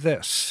of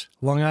This.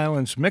 Long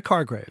Island's Mick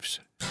Hargreaves.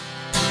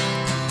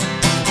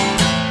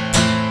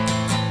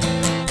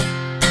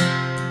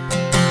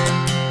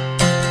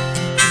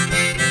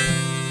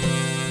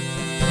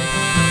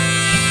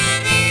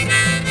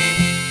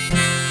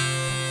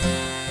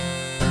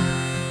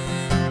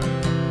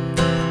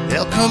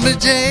 There'll come a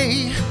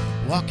day,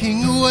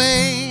 walking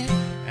away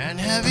and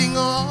having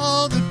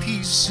all the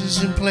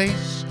pieces in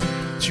place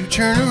to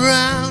turn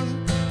around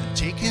and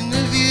take in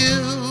the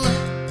view.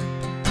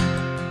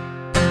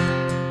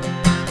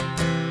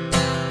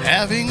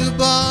 Having a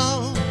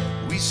ball,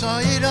 we saw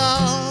it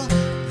all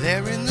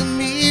there in the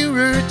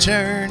mirror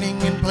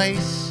turning in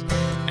place.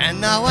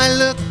 And now I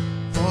look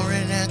for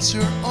an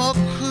answer or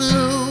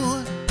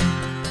clue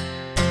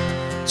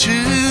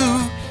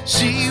to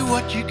see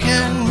what you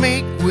can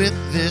make with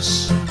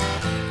this.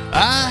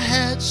 I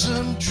had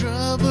some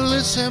trouble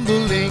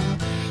assembling.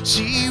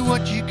 See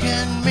what you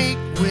can make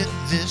with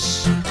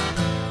this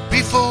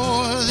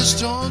before the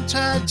storm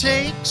tide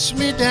takes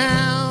me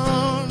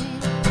down.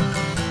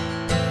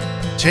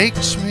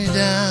 Takes me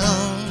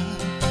down.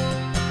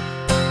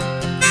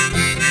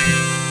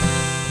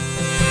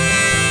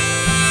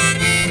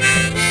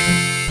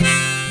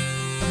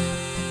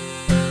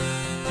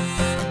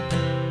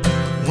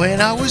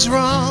 When I was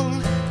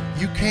wrong,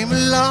 you came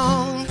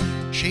along,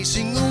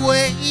 chasing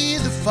away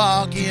the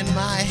fog in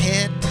my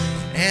head,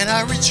 and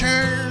I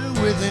returned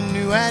with a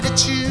new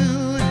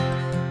attitude.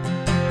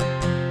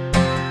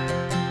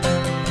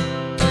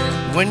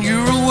 When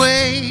you're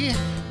away,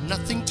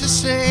 nothing to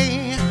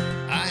say,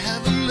 I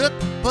have a look,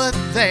 but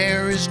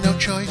there is no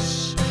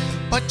choice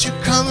but to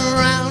come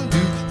around to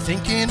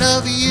thinking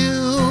of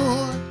you,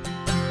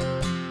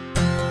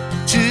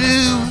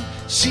 to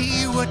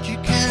see what you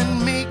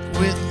can make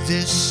with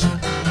this.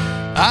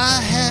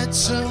 I had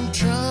some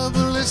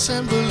trouble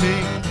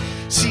assembling.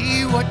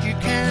 See what you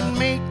can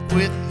make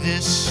with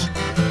this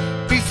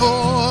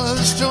before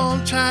the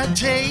storm tide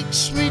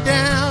takes me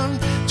down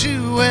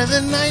to where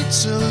the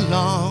nights are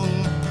long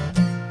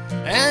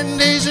and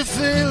days are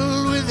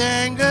filled with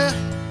anger,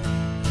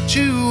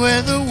 to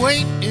where the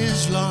wait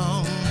is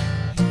long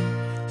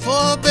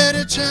for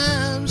better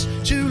times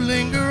to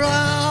linger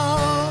on.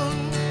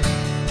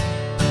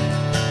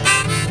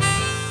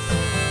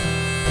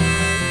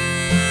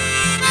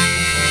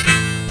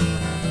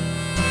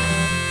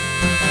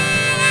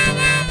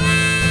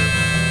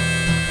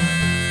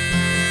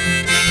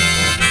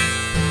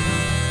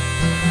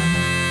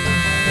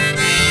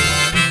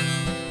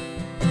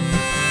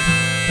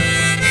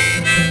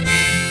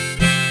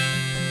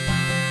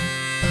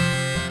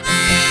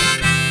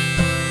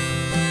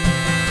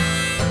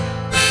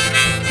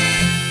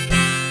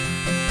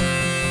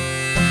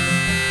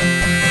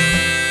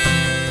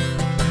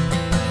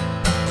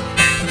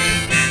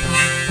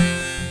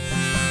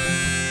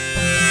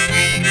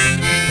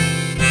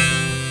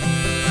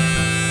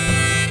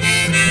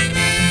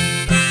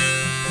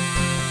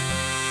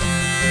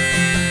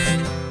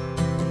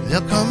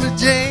 time of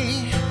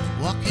day,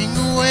 walking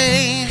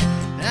away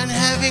and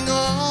having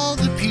all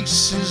the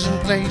pieces in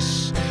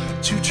place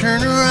to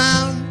turn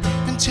around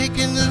and take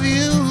in the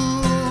view,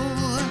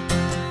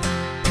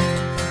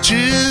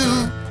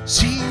 to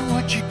see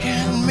what you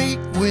can make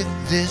with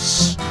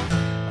this.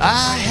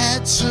 I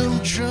had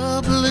some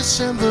trouble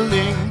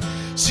assembling.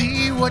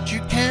 See what you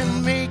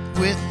can make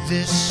with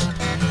this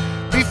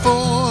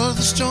before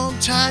the storm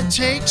tide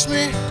takes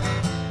me.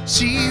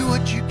 See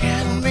what you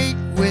can make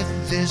with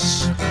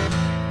this.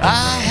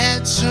 I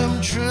had some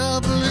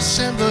trouble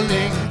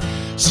assembling.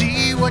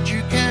 See what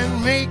you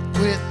can make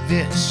with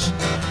this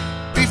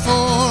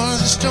before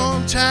the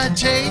storm tide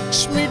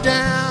takes me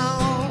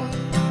down.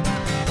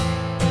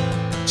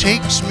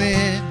 Takes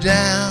me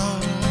down.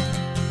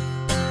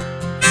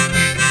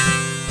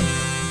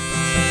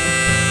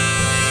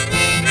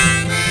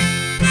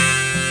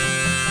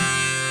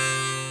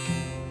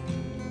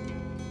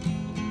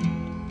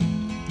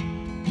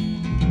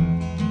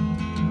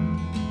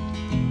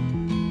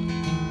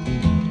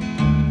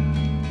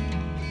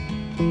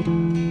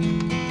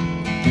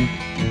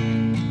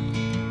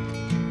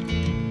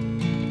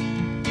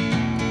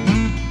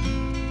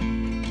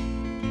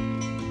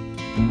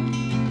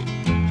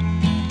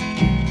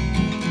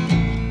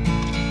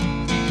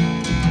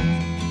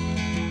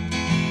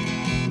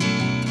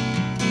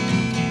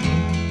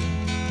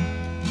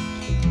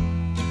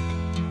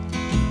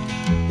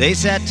 They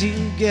sat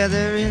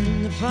together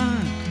in the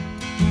park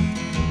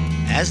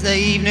as the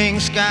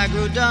evening sky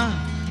grew dark.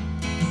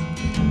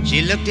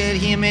 She looked at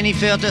him and he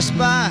felt a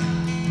spark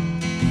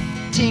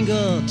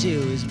tingle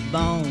to his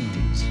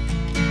bones.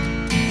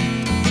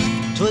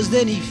 'Twas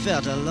then he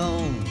felt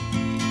alone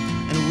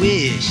and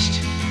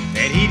wished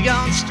that he'd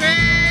gone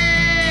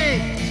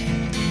straight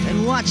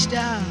and watched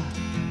out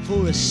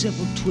for a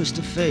simple twist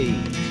of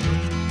fate.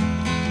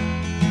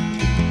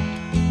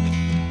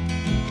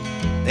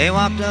 They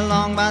walked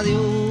along by the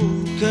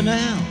old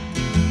canal,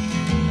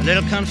 a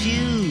little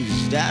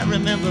confused, I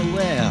remember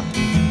well,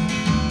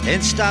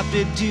 and stopped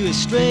into a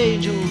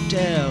strange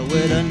hotel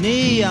with a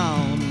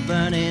neon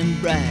burning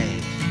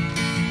bright.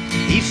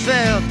 He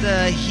felt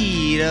the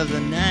heat of the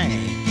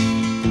night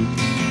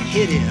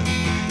hit him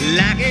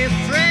like a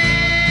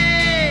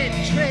freight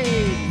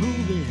train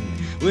moving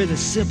with a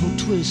simple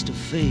twist of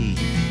fate.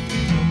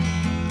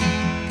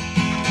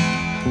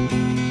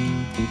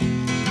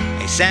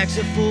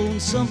 Saxophone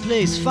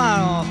someplace far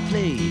off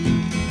played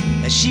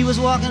as she was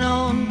walking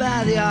on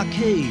by the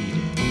arcade,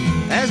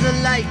 as the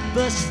light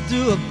bust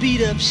through a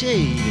beat-up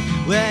shade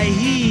where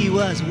he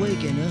was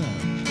waking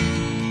up.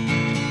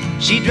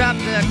 She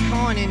dropped a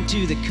coin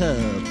into the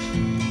cup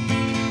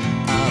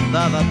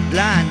above a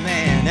blind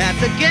man at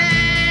the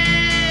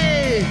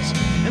gate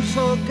and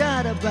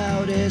forgot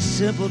about a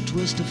simple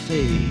twist of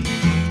fate.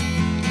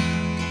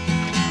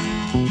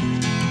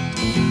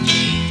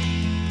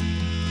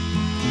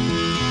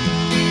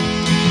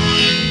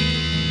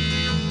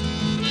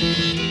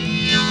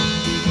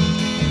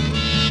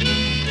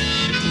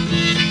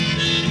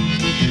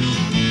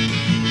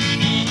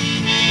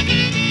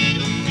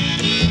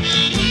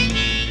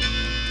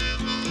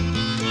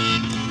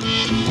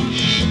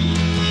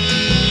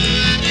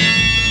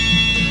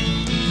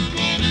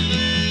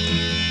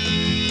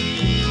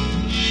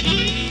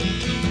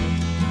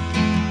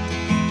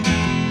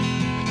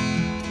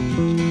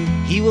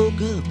 He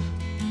woke up,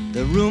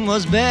 the room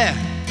was bare.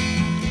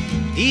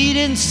 He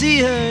didn't see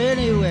her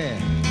anywhere.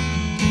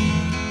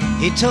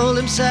 He told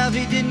himself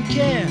he didn't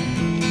care,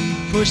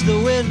 pushed the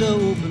window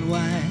open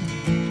wide,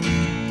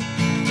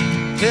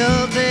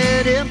 felt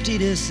that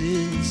emptiness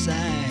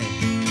inside,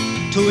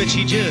 to which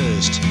he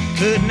just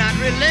could not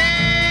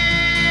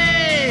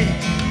relate,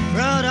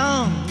 brought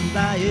on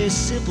by a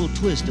simple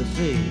twist of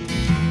fate.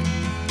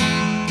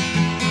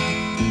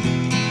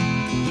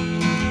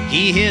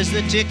 He hears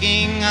the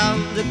ticking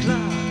of the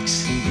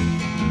clocks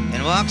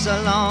and walks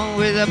along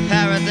with a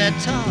parrot that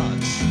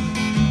talks,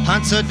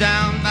 hunts her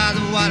down by the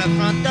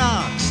waterfront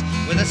docks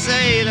where the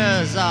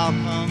sailors all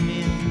come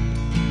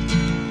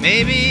in.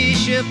 Maybe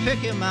she'll pick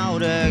him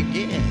out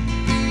again.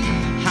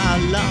 How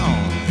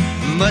long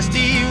must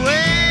he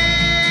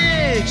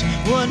wait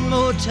one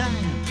more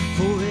time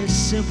for a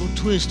simple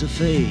twist of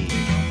fate?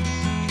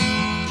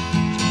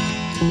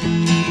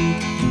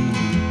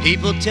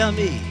 People tell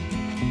me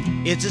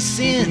it's a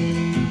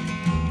sin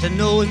to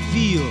know and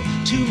feel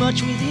too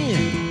much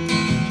within.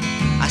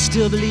 I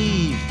still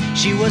believe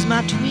she was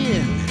my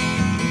twin,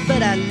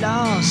 but I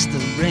lost the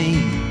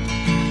ring.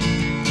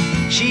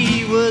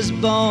 She was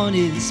born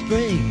in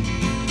spring,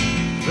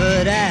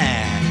 but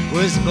I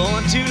was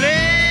born too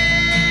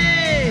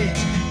late.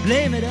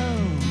 Blame it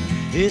on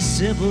this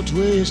simple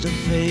twist of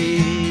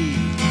fate.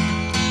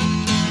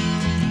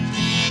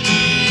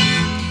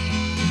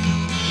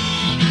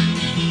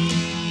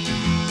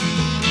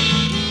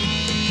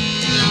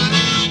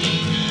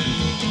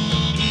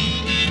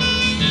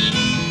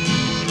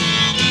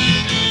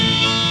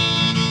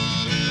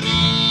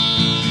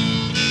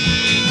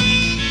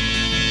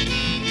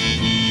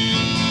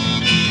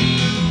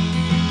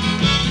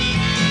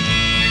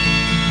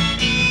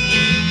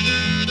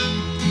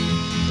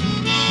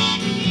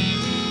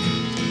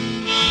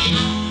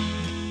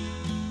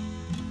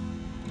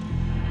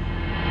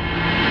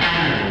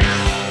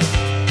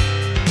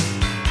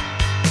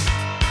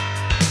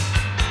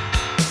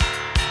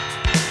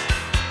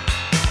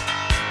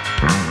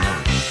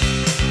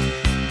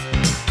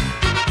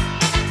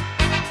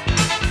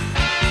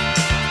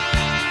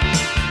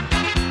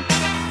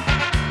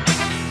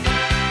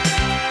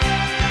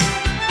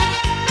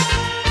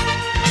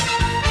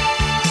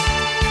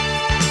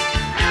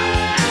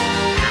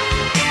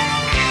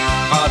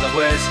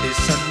 wears his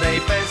Sunday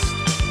best.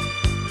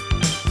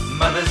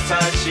 Mother's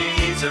tired, she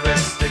needs a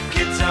rest. The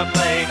kids are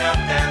playing up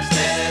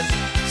downstairs.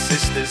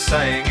 Sister's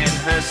sighing in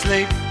her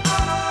sleep.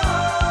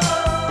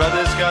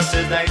 Brother's got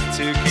a date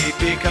to keep,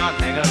 he can't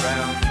hang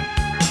around.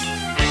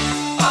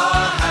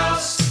 Our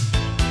house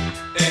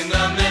in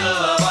the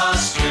middle of our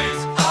street.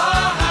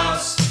 Our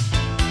house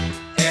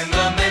in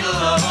the middle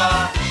of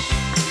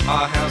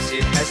our house,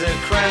 it has a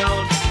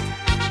crowd.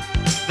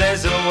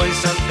 There's always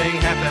something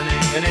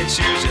happening and it's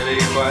usually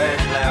quite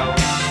loud.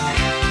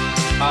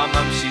 Our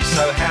mum, she's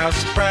so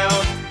house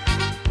proud.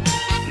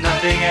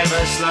 Nothing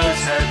ever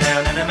slows her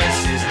down and a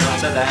mess is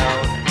not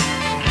allowed.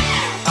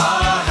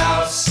 Our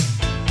house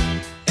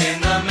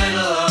in the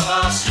middle of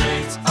our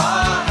street.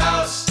 Our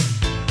house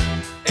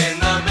in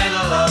the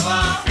middle of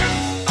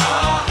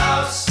our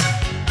house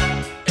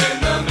in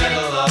the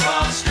middle of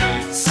our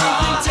street.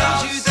 Something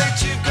tells you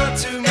that you've got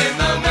to meet in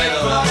the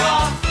middle of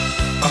our.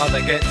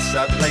 Father gets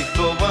up late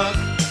for work.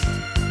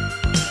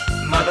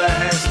 Mother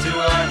has to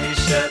iron his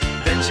shirt.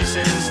 Then she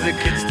sends the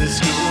kids to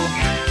school.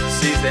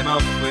 Sees them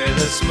off with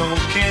a small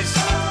kiss.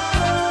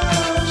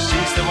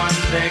 She's the one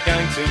they're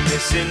going to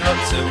miss in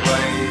lots of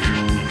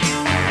ways.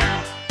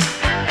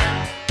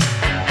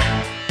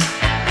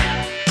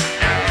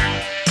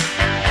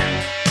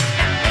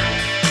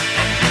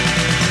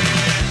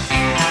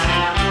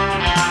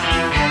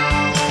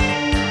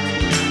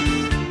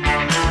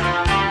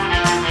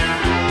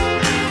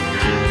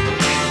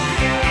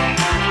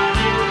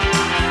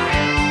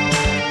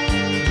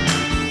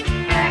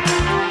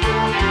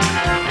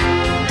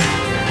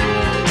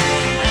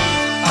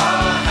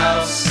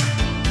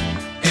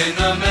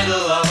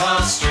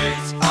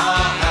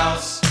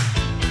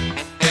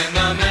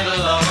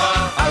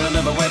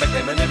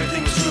 And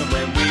everything was true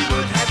when we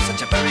would have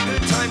such a very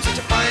good time, such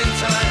a fine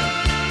time,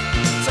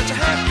 such a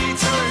happy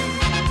time.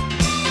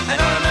 And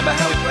I remember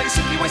how we'd play,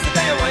 simply waste the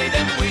day away.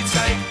 Then we'd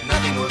say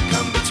nothing would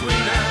come between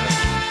us,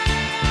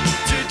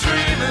 two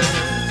dreamers.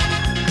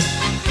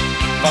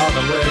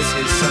 Father wears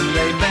his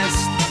Sunday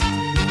best.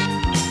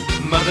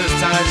 Mother's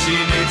tired, she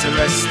needs a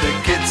rest. The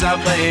kids are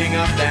playing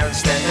up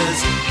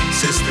downstairs.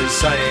 Sister's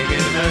sighing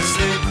in her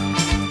sleep.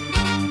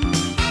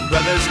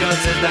 Brother's got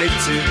a date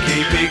to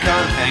keep, he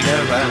can't hang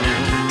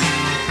around.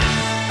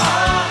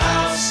 Our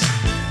house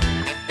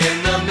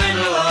in the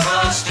middle of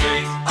our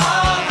street.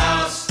 Our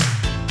house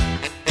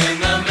in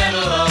the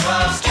middle of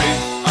our street.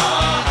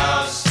 Our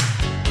house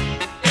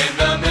in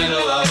the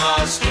middle of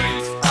our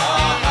street.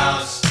 Our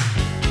house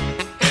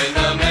in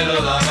the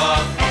middle of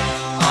our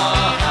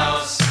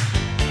house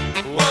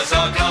was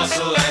our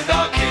castle and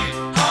our keep.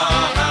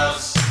 Our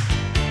house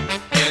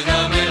in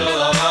the middle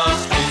of our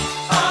street.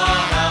 Our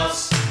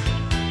house,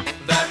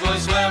 that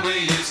was where we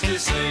used to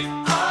sleep.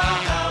 Our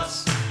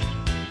house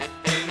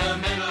in the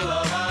middle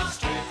of our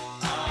street.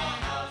 Our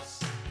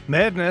house.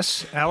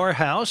 Madness, Our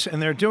House,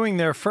 and they're doing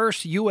their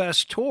first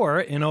U.S. tour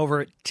in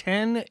over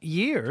 10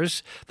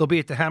 years. They'll be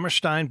at the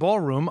Hammerstein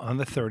Ballroom on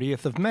the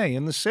 30th of May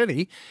in the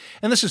city.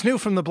 And this is new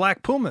from the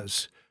Black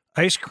Pumas,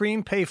 Ice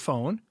Cream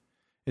Payphone.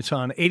 It's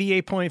on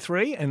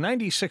 88.3 and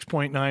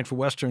 96.9 for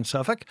Western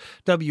Suffolk,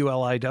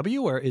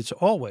 WLIW, where it's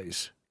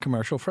always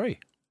commercial free.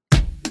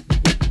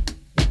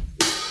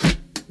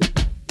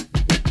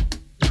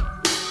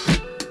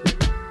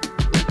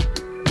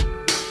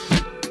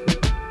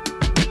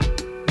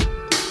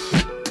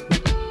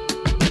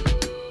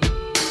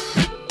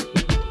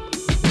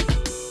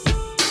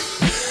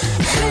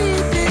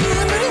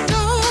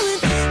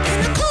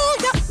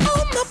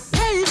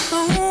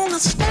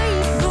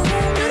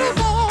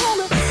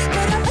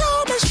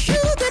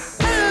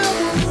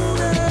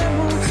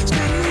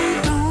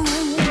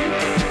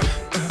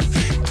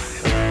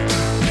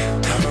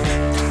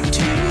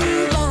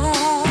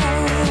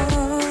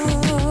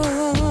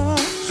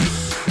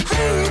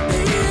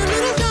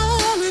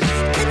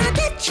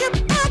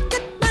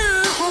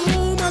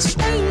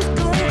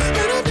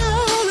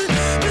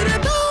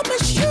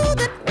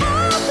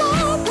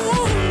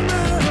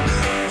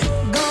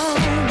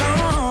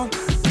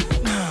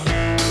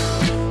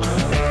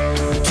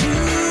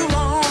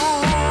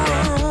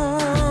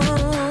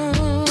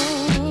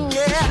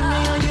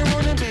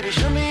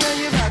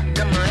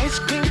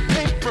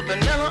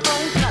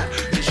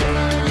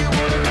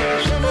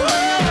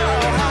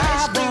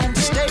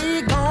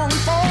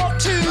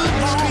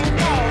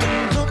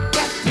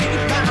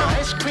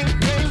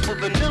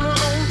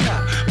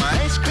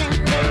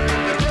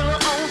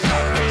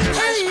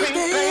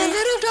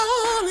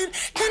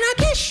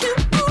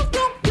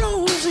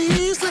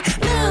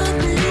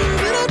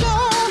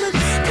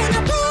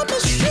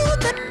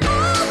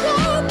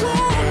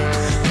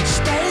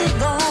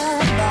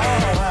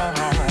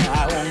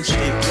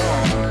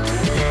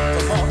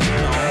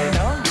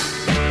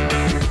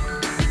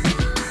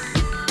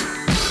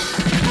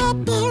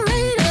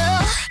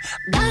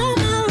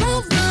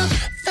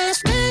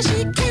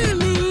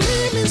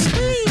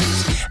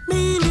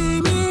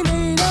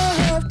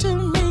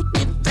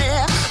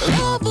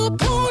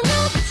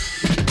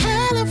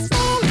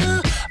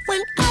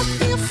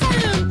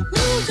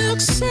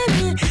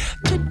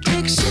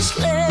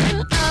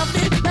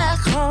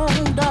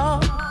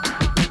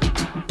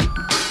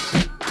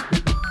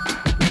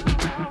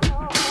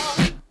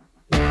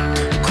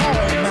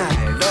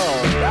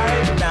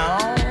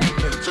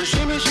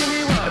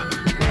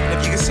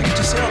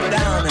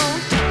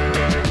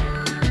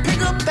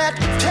 that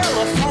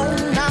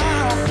telephone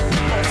now.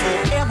 I'll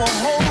forever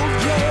hold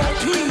your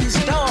peace,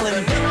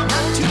 darling.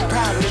 Not too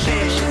proud to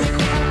beg.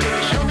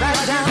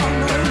 Right down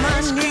on my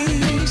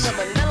knees.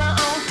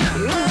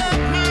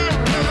 Love my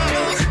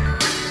love.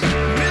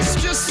 Miss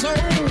your soul.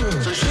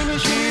 So shimmy,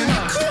 shimmy.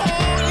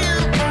 Call you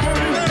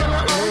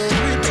on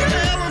the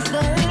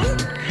telephone.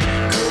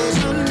 'Cause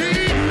I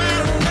need my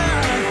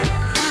love.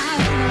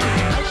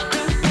 Ice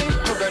cream cake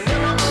with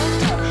vanilla on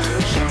top.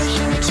 Shimmy,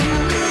 shimmy, too.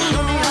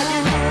 Show me how you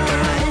want the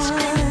ice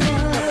cream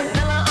cake with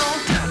vanilla on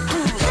top.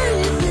 Hey,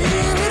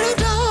 little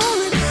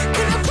darling,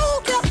 can I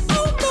poke you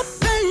on the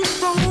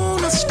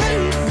payphone or stay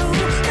low?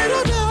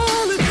 Little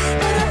darling,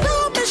 but I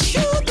promise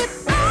you that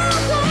I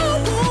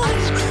won't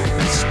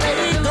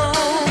stay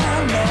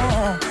gone, no.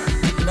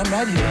 And I'm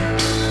right here.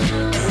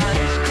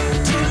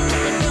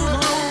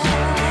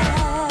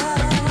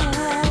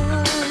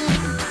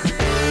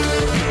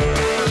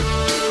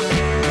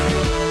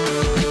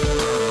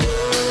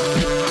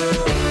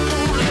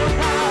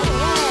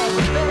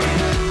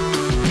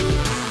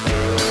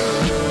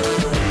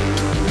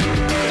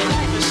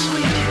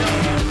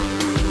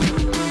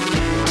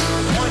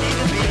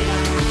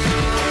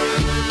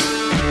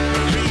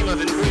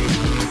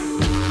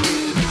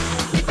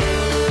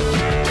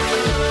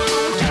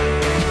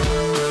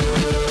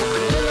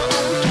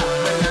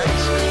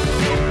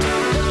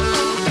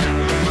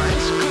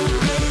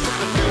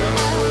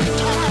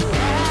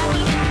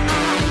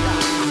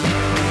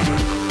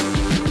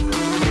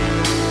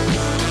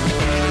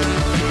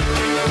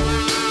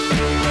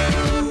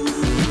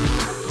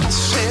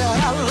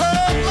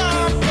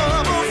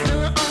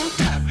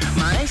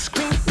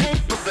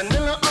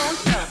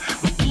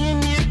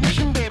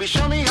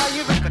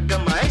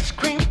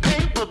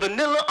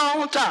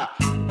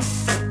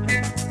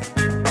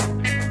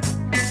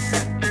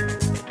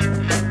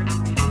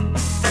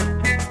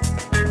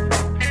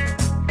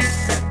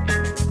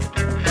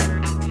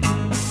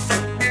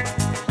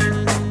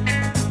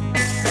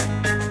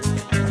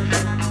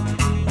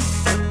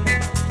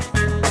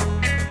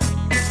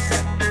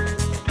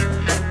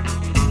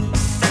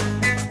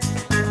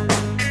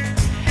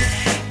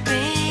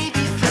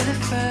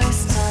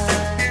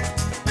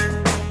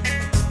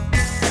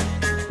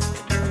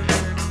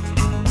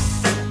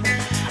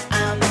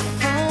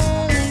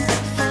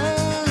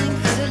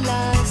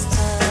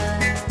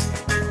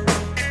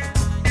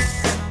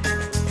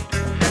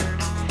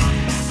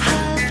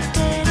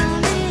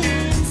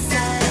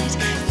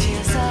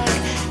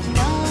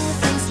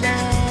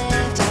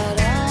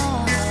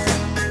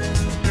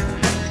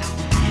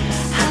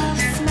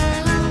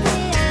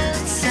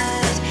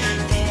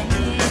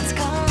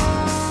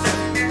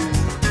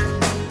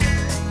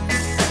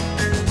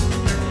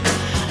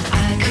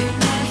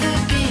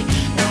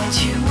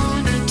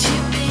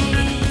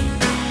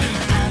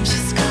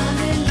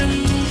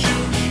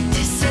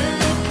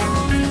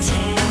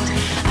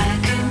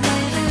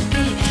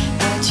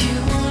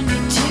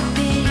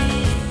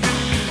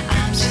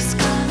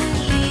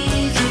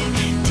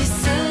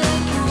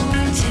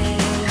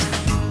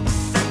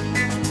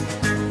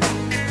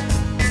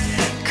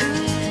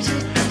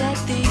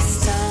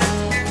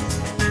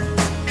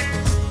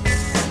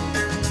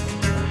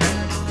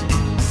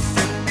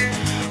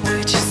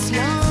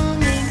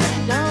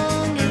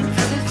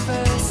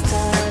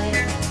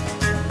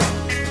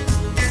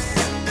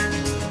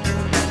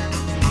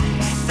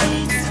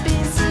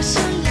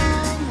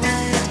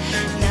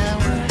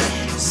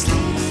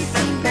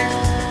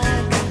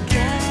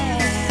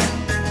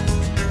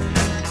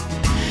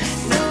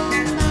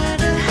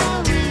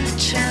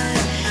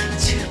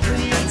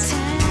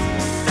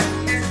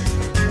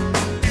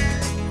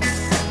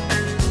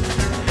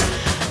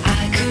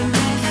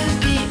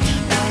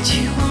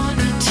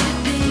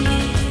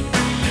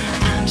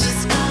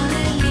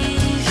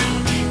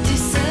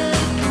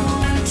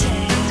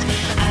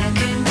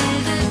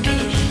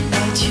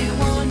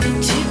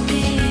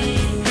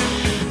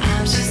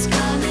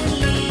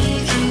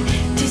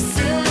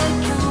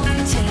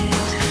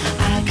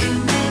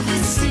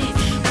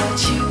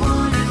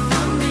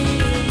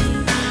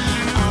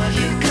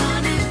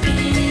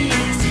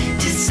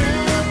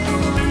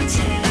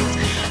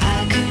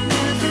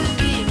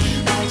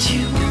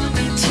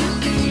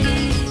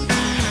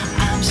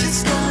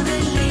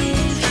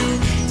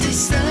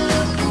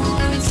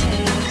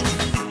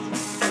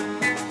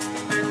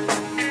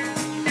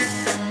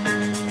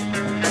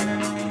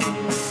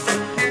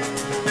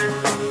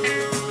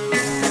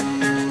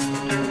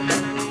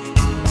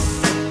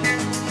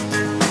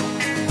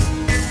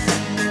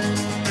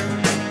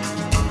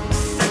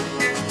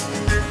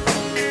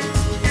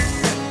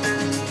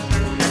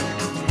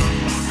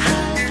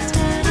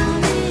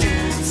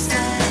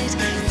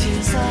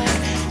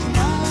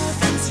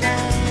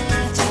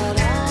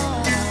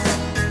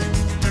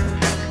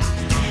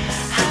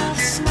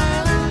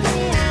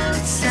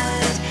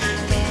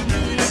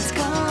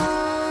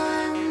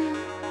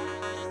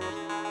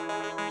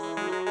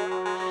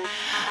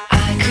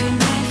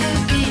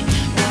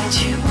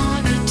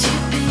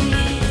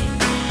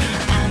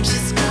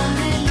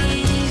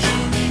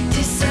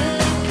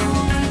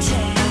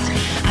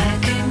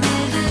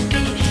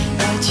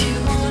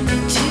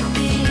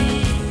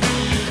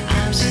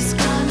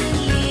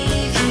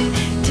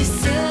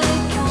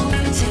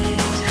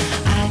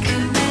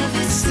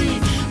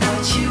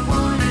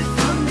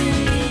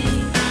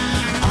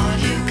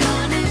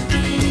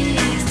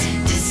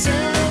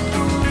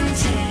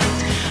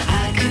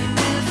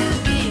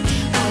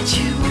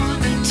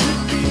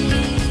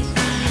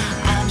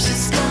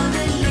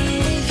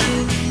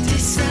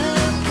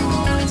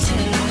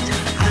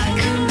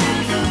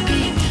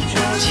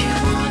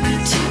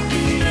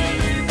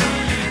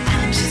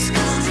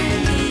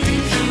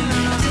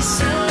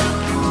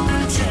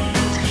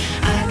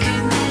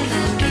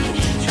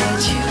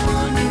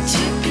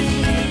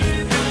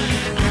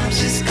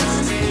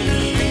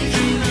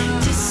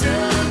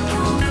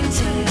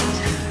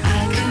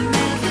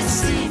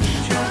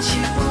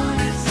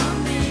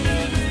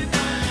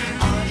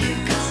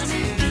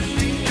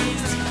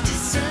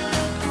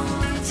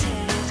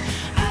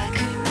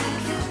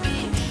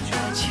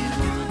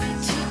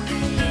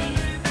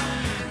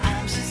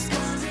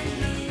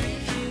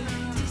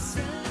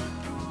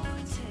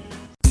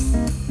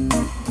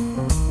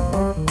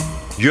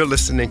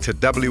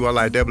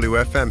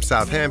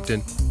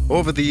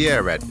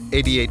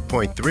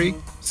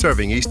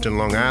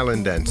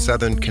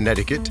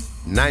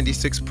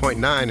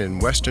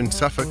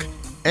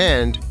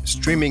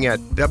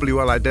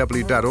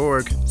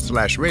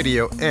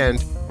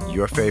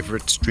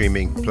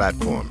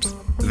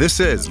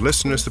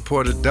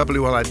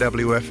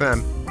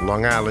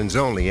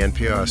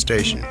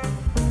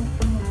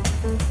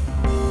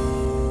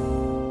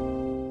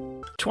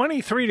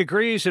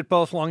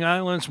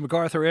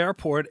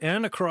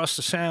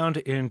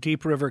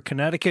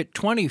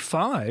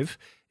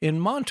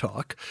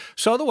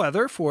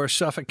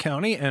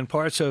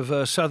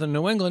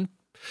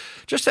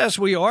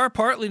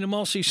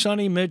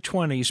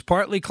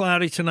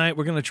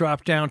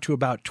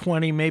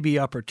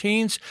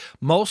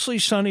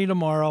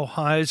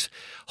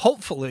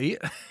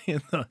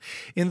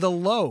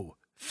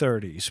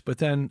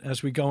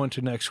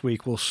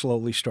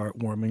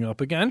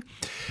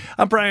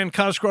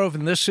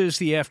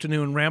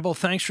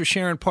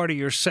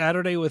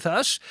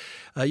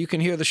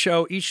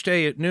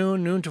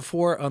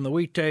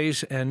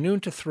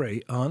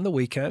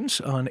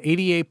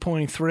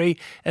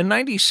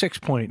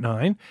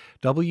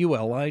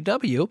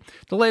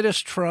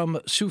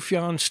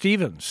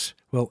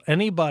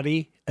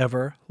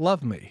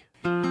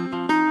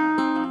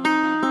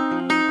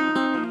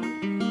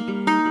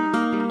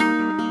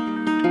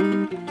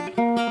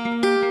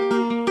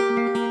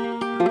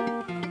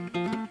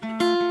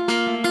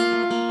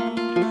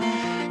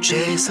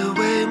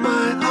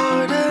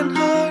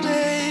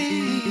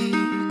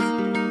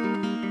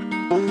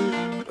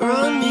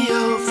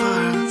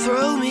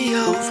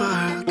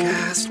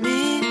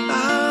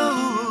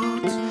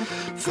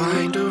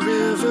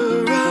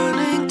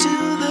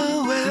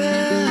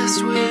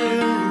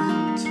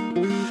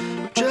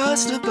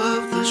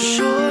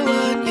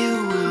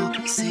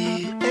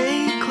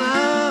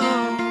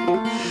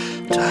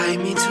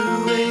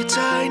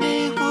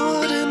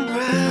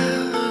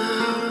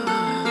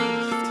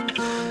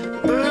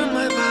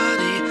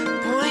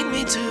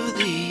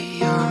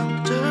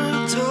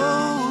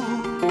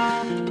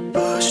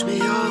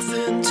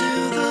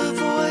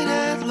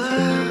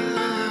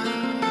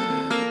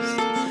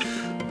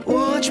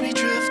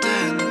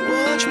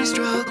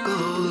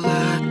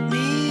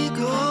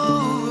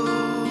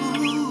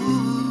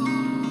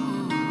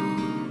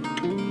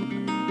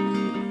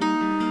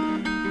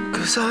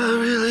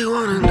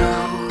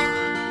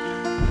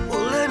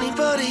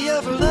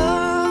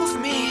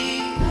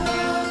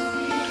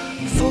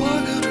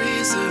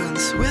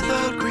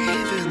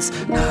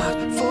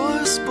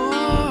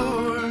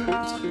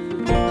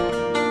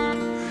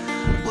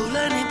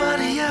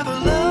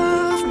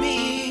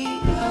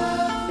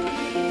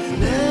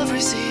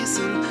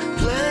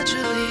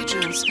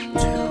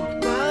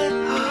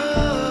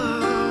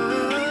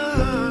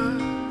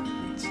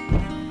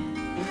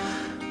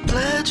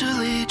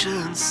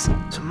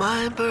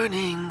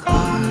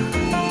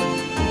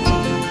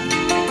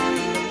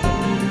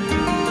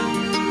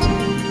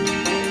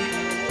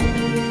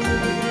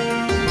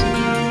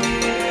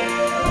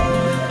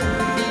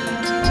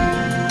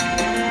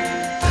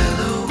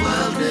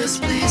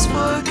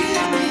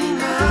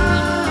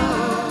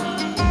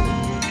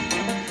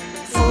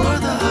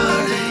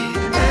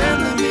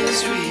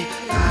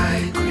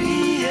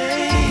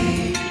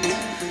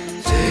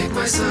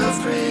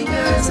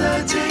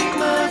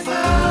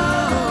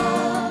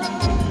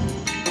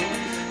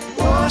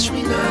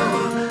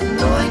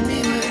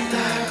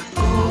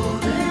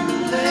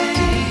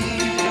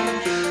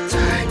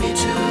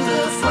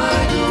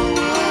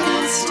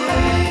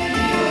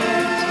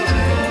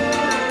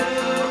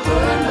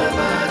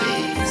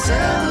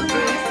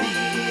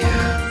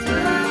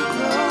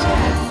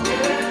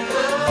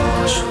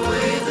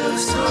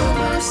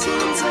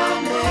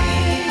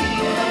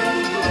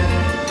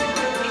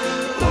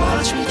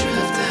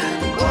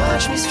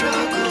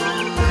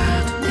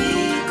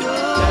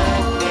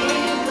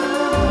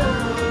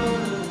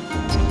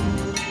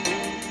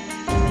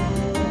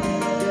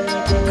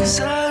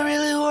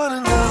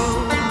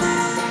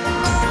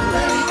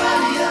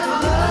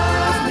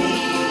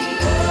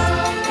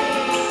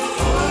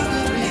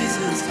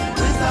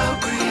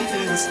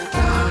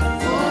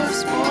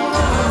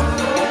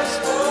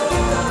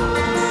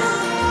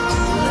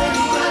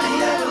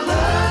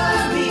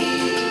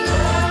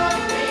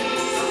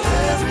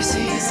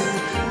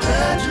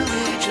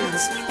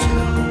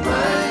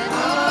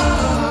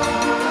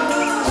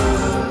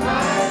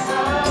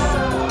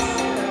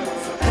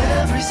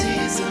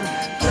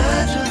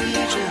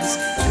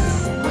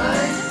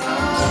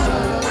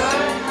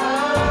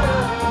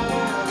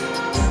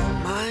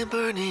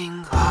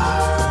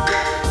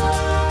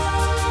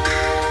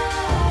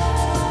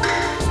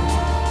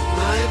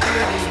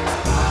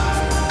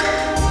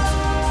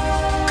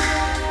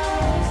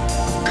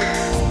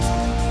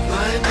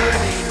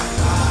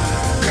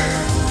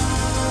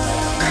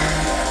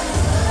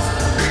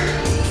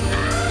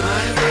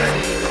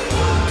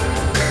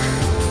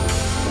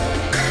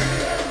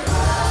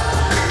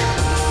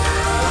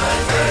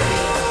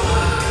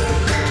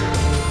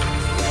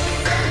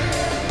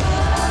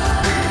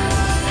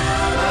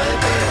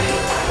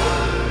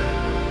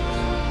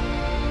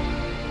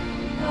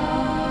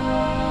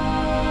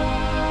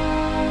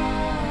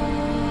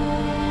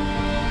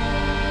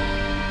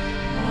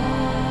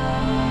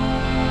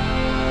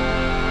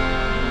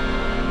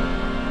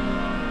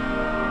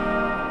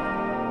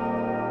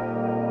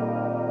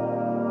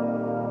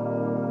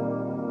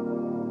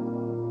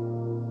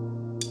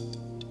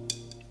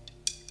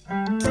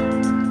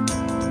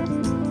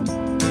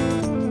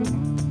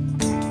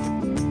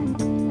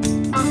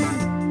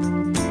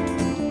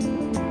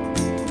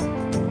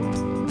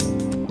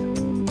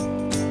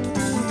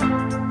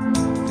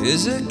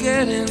 Is it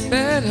getting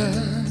better?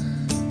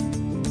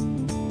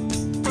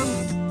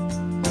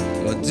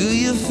 Or do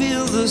you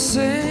feel the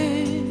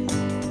same?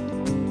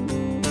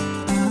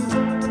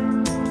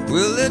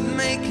 Will it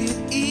make it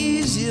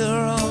easier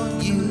on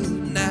you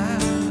now?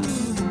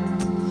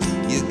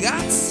 You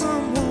got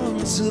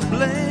someone to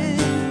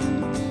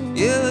blame.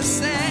 You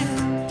said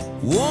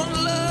one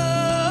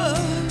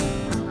love,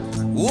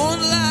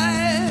 one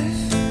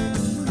life.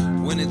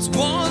 When it's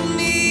one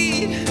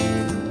need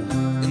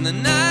in the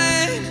night,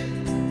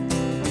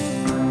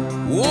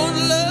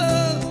 one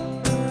love,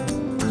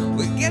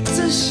 we get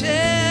to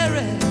share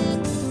it.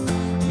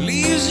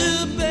 Leaves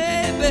you,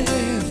 baby,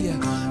 if you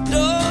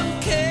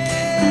don't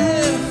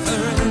care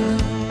for it.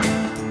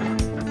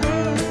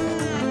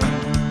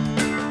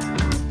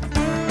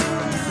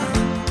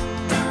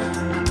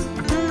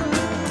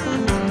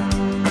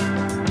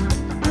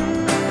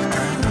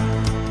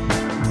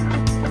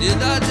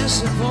 Did I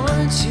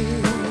disappoint you?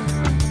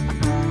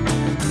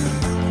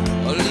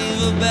 Or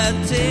leave a bad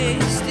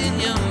taste in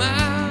your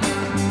mouth?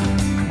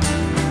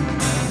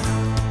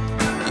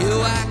 You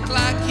act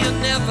like you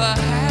never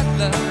had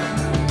love,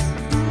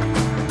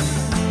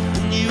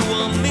 and you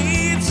want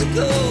me to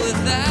go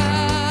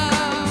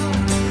without.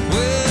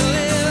 Well,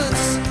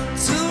 it's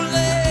too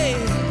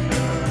late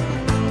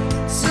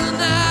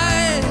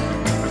tonight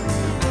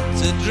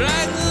to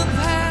drag the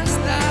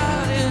past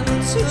out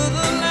into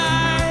the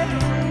light.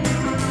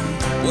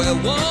 We're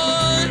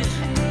one,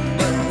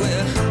 but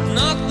we're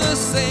not the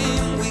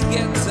same. We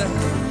get to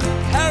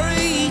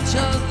carry each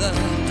other,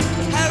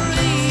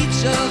 carry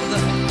each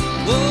other.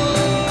 Whoa.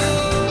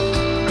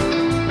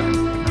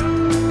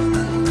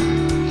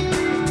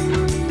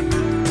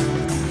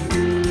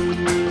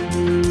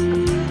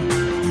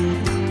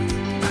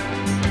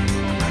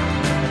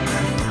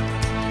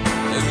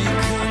 Have you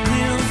come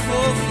here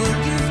for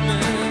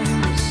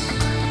forgiveness?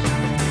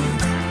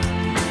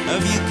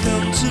 Have you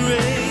come to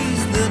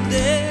raise the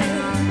dead?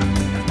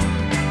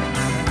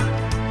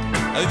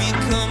 Have you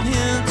come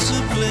here to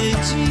play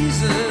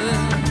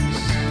Jesus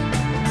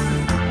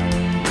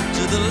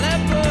to the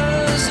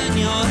lepers in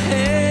your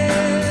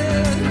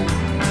head?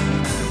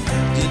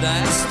 Did I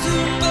ask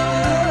too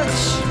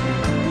much,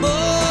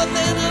 more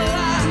than a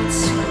lot?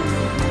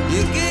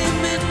 You gave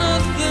me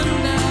nothing,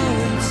 now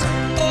it's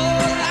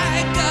all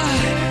I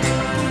got.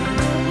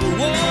 We're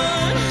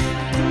one,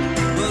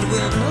 but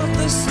we're not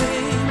the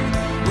same.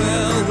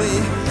 Well, we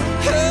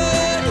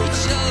hurt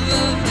each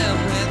other, now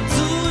we're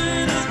doing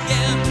it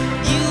again.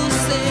 You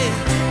say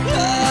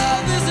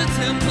love is a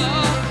temper,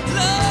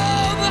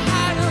 love a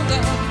higher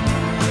love.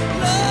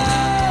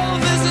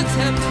 Love is a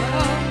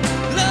temper,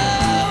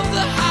 love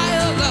the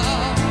higher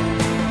love.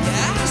 You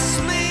asked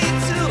me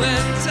to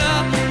enter,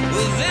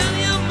 well then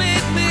you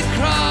made me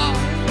crawl,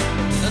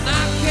 and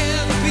I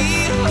can't be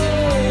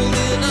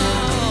holding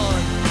on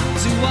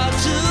to what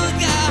you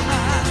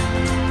got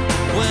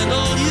when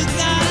all you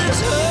got is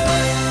hurt.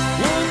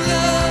 One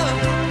love,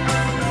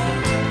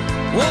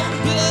 one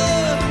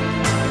blood,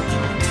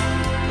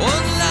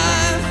 one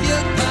life. You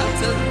got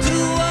to do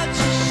what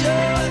you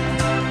should.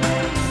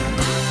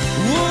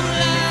 One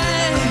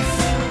life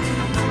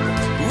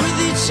with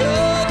each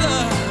other,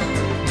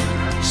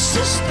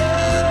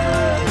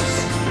 sisters,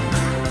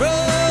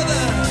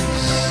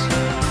 brothers.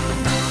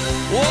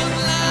 One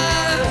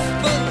life,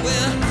 but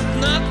we're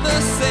not the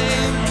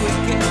same. We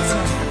get to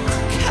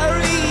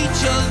carry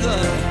each other,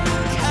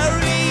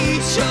 carry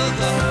each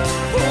other.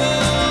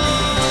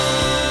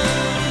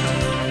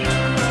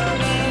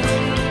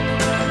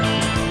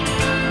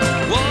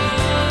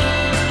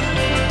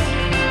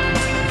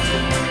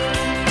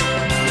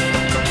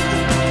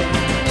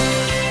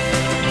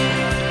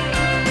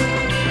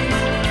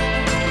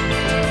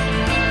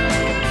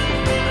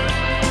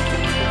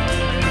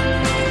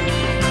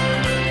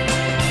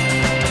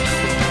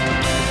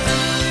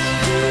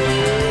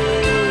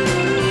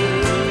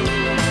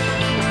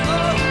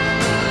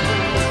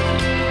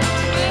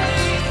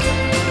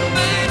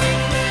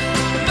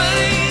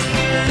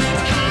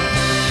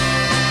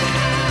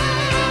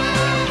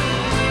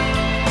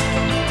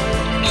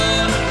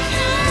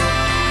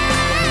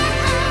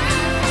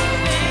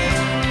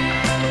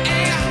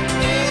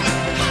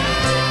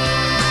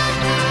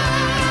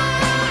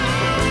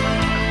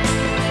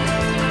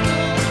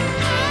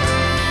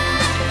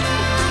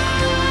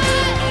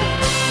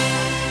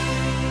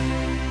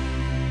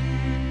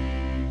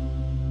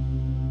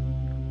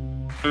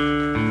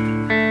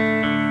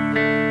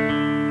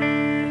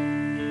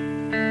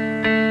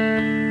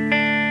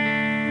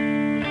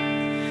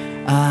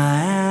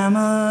 I am a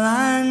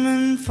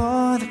lineman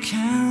for the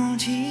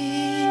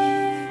county,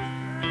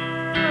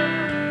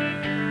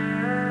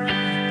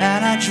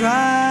 and I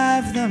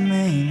drive the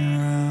main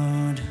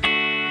road,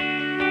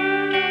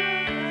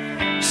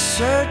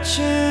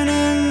 searching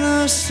in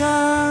the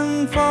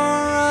sun for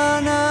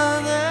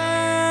another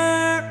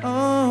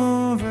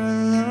overload.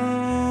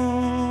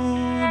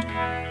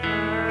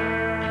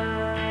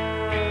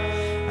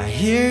 I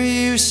hear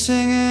you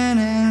singing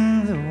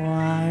in the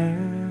wires,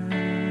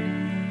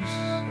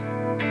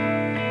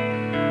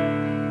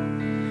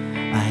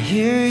 I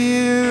hear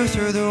you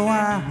through for the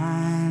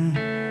wine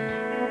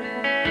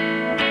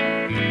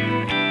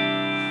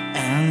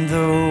and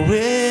the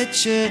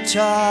Wichita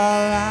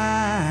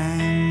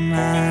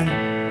lineman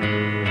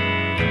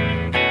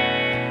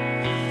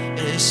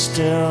is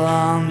still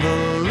on the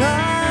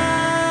line.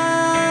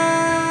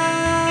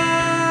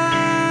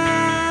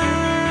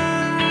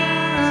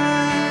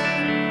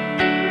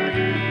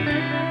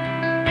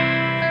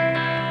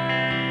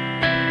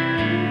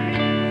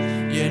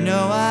 You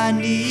know I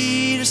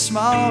need a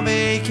small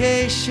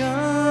vacation,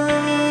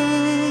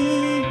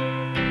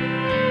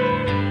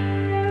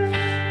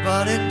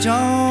 but it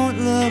don't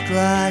look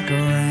like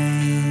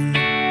rain.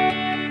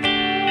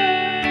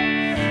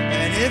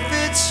 And if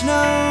it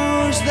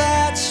snows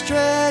that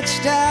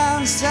stretch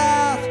down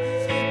south,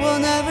 we'll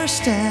never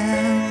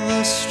stand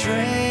the strain.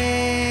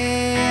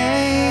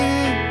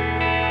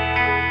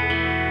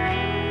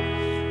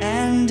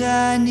 And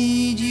I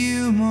need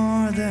you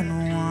more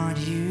than want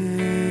you.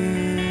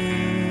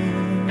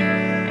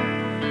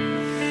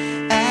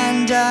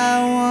 And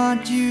I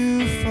want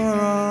you for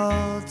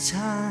all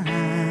time.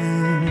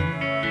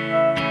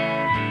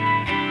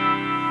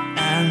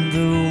 And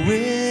the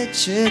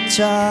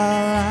Wichita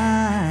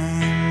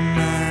lineman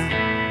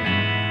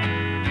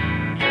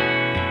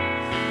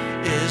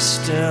is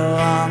still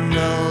on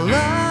the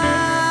line.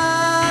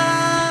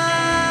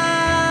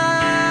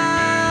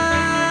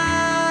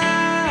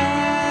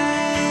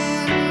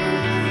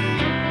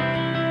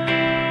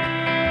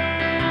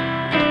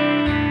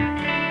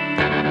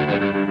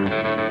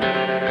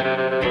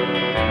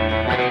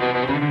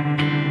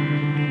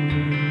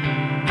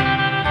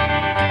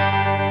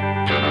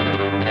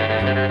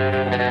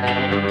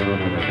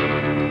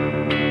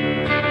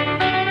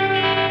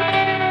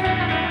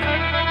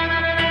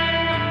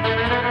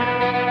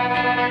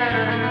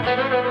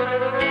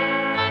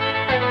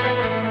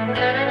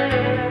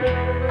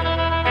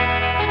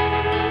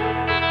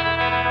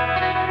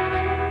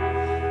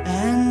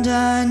 And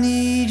I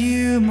need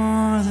you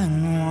more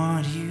than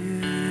want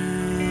you.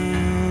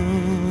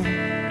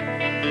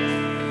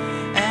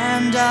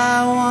 And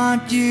I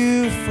want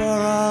you for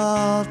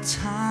all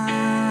time.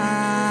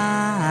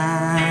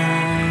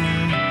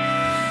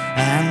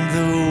 And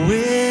the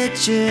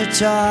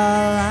Wichita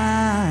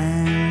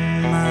lineman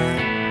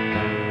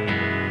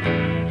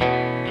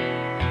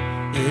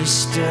is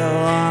still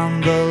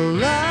on the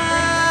line.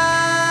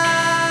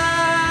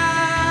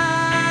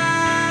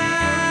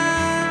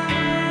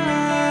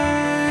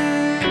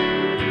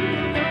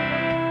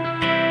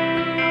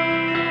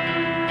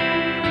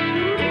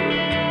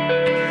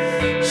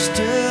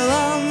 Still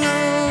on the line.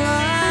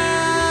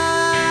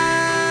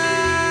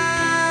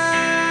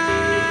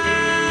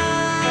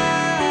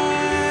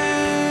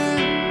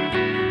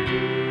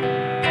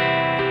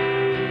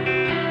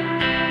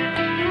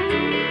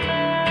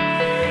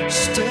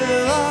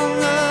 Still on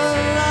the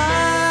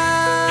line.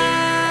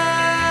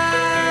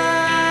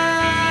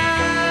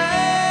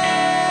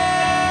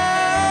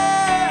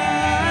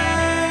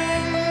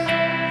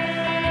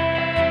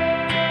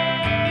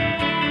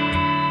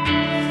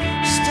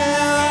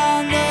 Still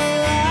on the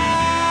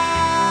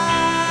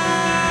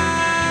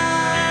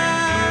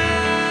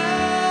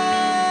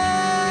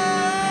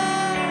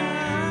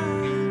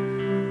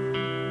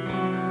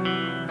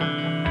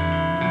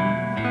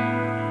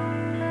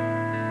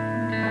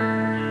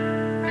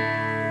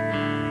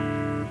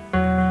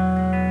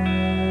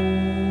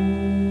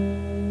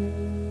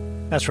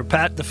That's for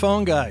Pat the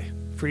Phone Guy,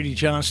 Freedy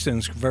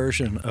Johnston's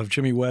version of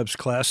Jimmy Webb's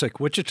classic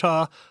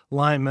Wichita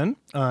Lineman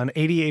on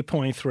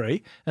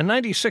 88.3 and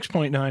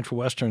 96.9 for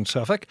Western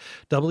Suffolk,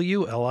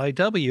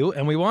 WLIW.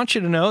 And we want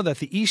you to know that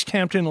the East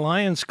Hampton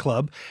Lions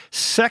Club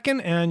second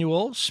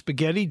annual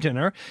spaghetti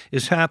dinner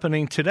is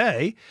happening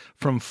today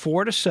from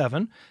 4 to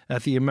 7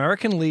 at the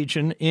American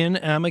Legion in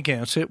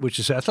Amagansett, which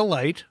is at the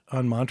Light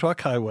on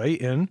Montauk Highway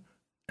in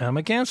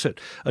Amagansett.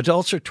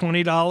 Adults are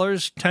 $20,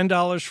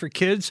 $10 for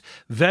kids.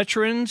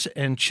 Veterans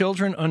and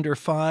children under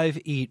 5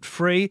 eat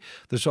free.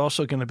 There's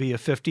also going to be a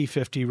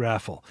 50-50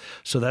 raffle.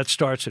 So that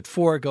starts at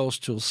 4, goes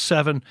till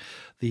 7.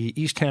 The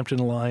East Hampton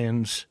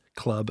Lions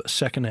Club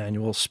second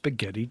annual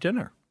spaghetti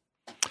dinner.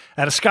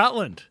 Out of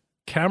Scotland,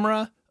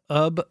 Camera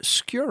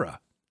Obscura,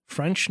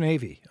 French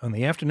Navy on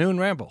the Afternoon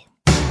Ramble.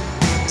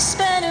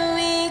 Spent a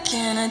week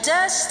in a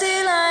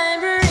dusty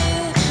library,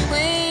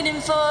 waiting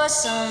for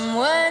some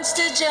words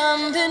to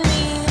jump in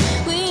me.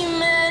 We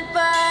met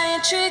by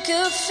a trick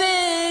of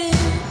fate.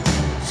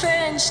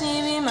 French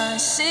Navy, my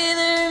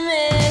sailor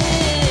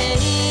maid.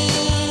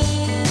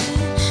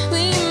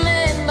 We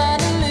met by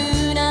the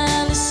moon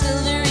and the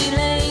silvery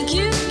lake.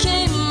 You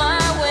came my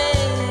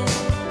way,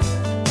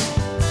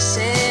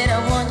 said I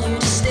want you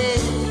to stay.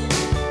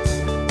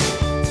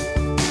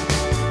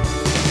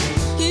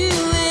 You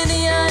with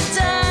your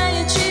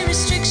dietary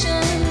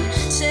restriction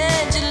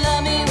said you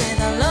love me with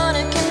a lot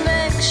of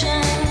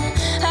conviction.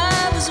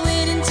 I was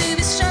waiting to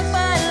be struck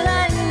by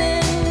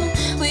lightning,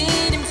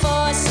 waiting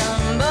for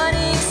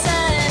somebody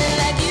excited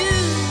like you.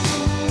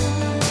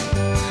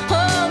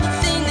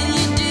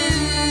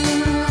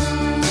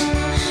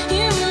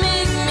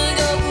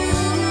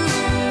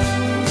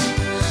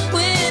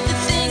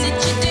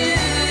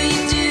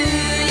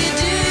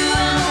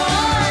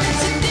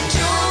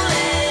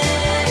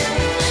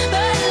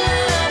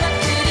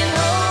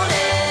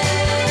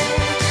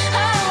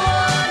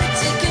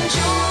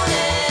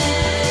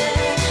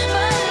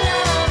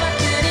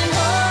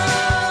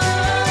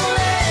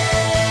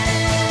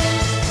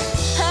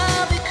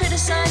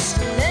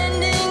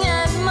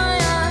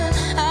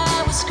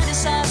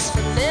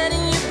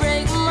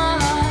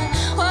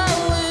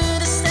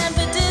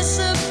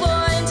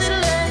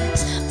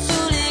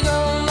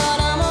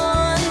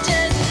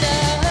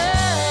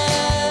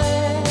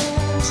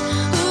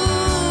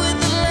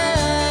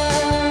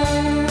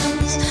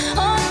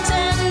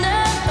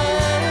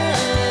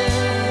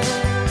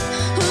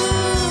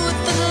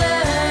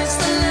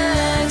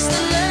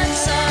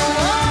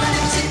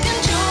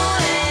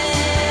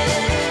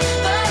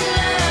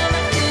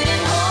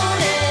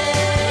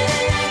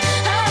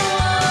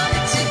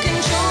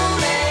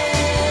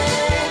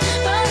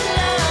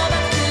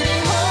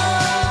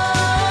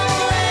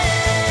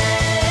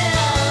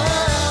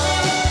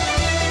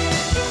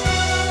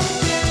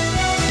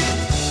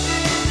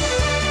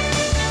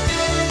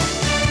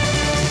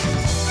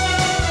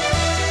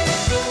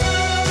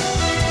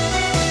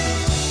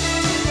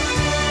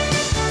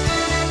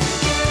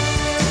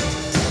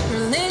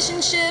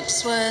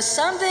 was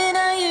something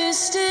I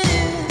used to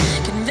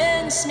do.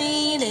 Convince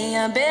me they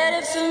are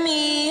better for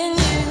me and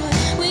you.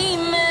 We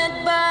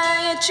met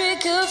by a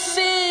trick of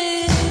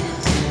fate.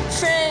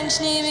 French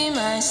Navy,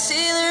 my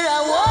sailor,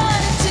 I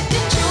wanted to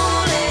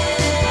control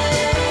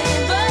it,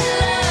 but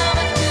love,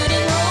 I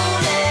couldn't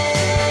hold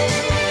it.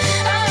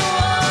 I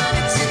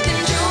wanted to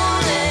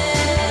control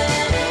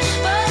it,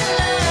 but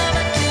love,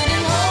 I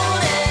couldn't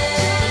hold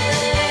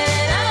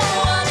it. I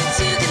wanted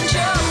to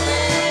control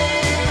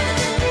it,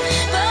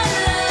 but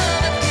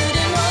love, I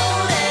couldn't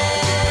hold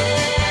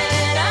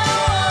it. I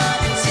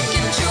wanted to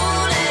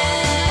control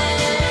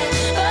it,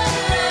 but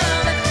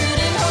love, I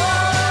couldn't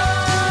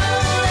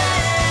hold it.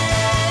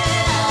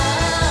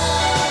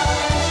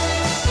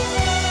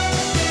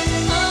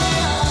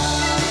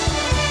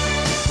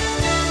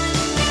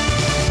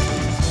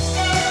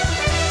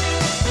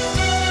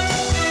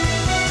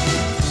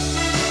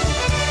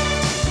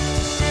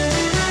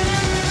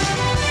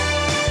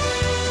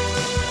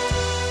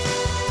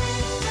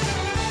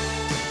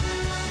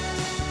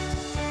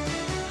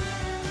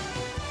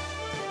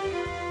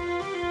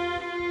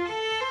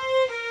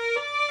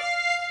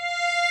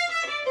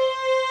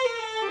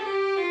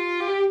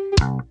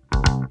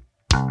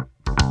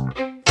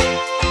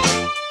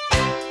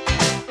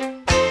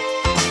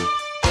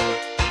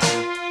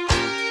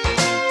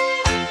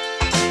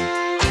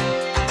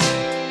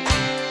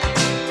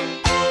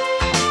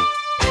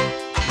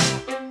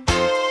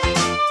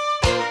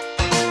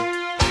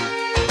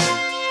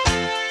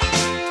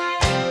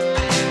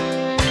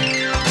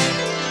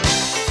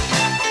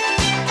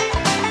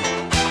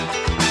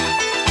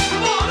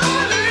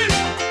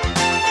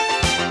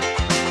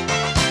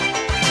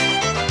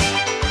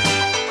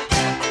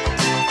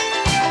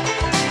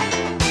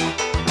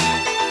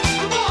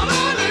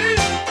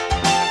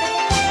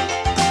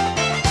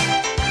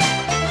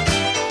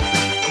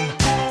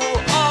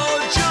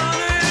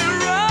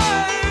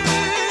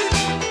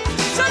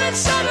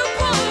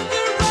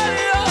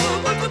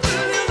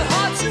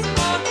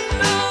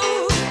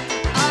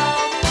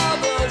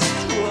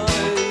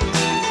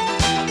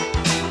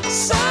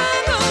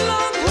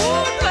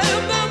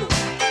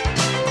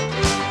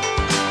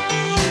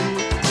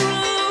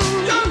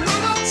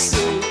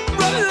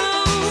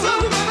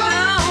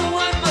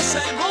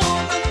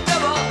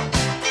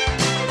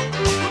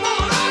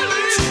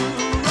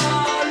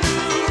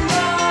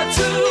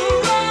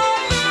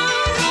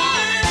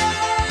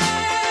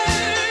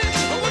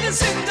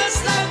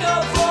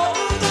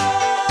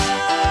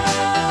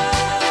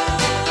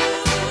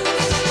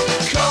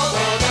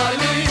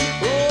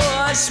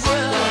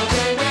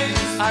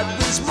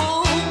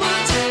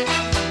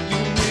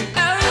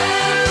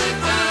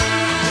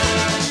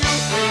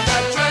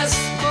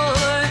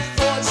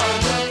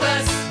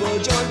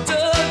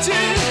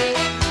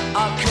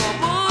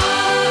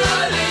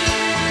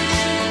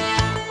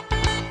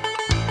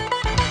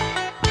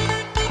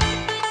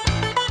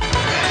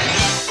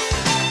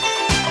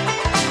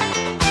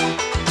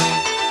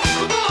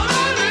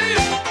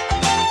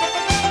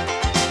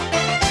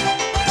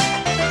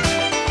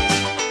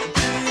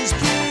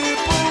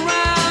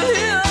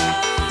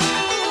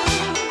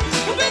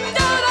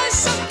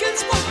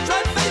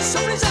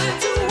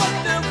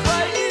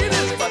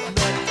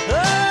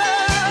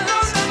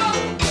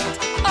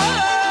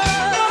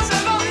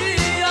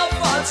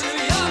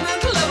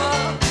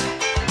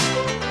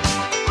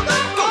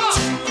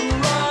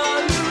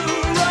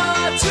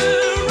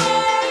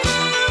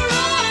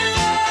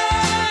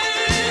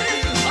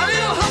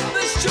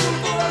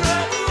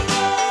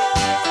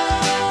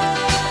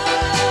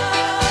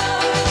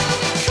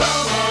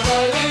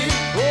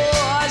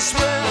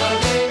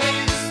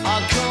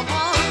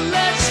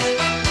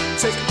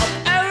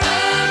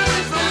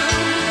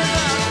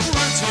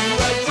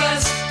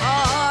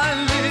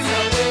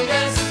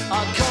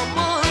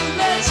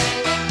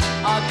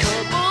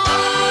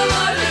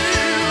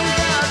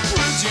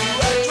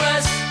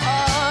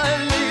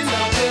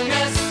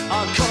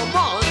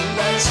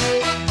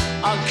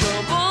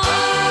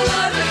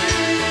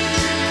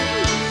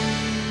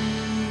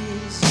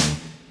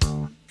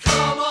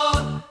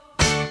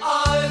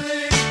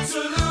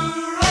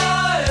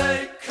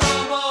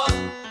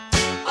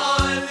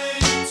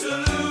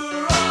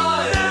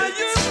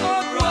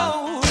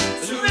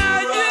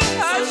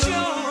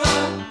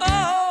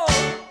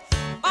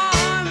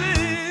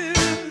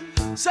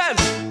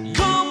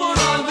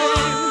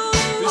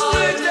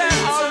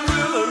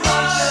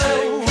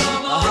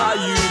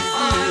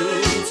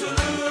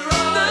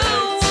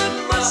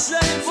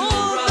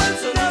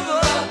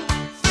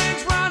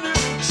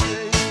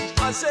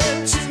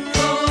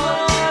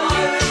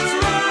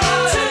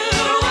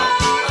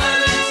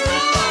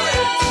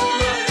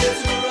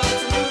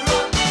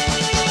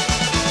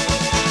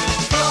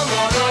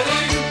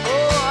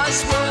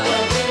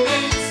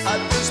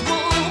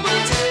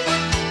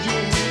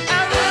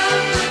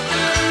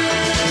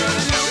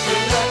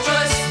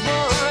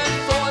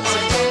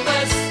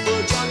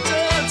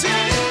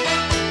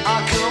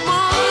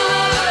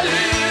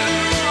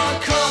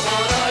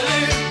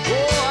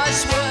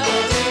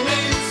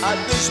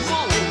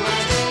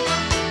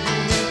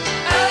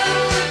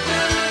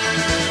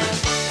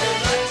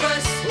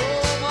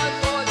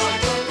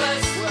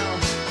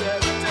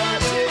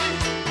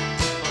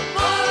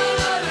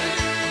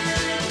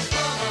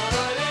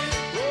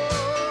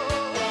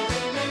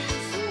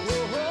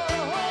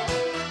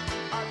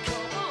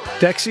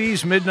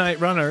 Dexy's Midnight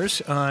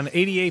Runners on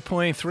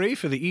 88.3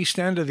 for the east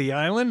end of the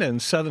island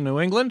and southern New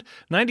England,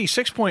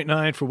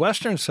 96.9 for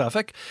western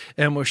Suffolk,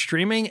 and we're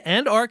streaming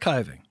and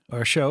archiving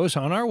our shows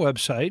on our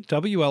website,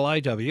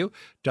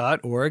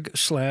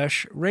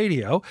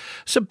 WLIW.org/radio.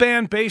 It's a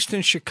band based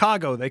in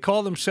Chicago. They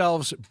call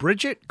themselves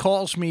Bridget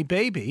Calls Me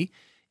Baby,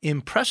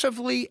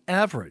 Impressively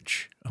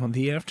Average on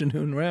the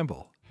Afternoon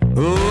Ramble. Oh, don't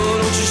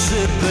you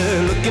sit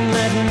there looking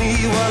at me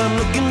while I'm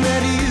looking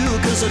at you,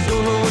 'cause I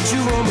don't know what you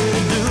want me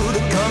to do. The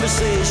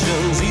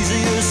conversation's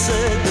easier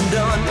said than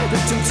done. The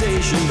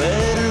temptation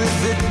better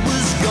if it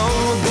was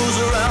gone. What goes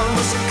around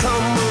must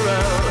come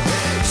around.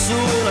 So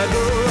when I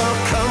go,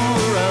 I'll come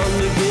around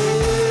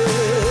again.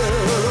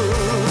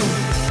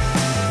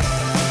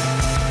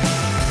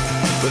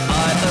 But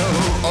I am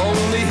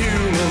only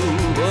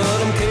human, but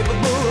I'm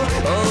capable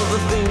of the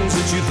things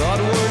that you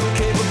thought weren't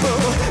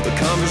capable. The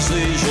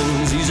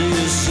conversation's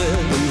easier said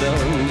than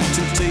done. The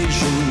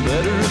temptation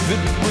better if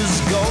it was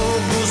gone.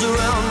 What goes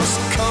around must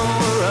come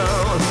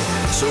around.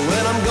 So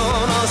when I'm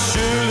gone, I'll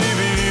surely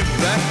be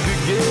back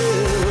again.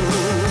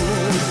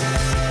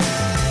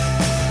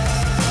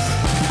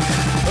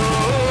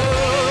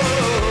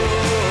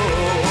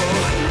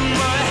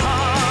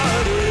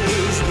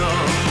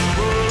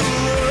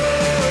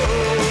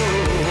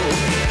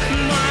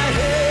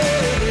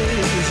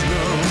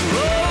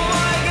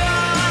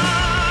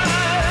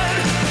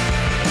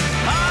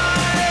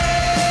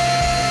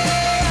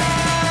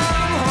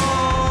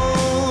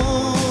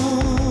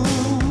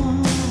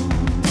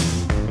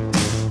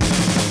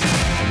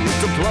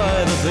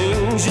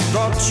 You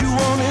thought you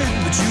wanted,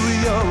 but you were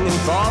young and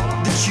thought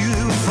that you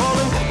were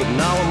falling. But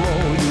now I'm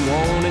all you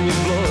want and your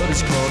blood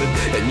is clouded,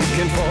 and you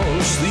can't fall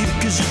asleep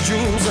 'cause your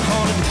dreams are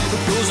haunted.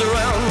 What goes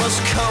around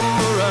must come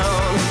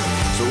around.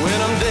 So when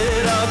I'm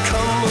dead, I'll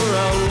come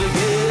around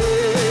again.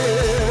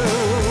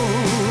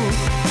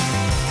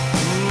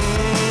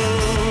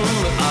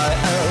 I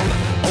am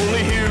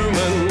only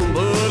human,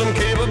 but I'm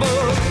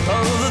capable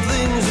of the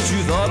things that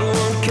you thought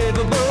weren't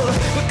capable.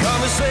 The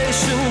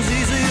conversation's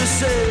easier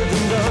said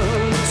than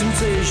done.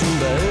 Temptation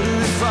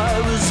better if I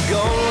was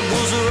gone. What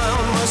goes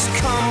around must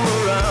come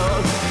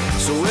around.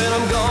 So when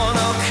I'm gone,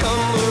 I'll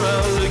come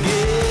around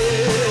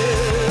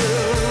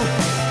again.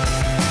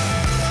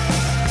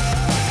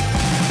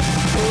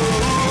 Oh,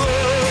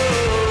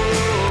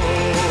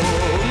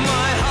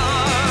 my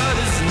heart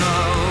is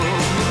numb.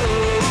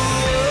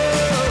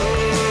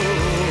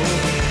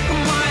 Oh,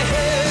 my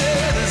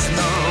head is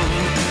numb.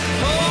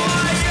 Oh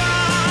my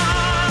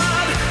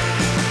God,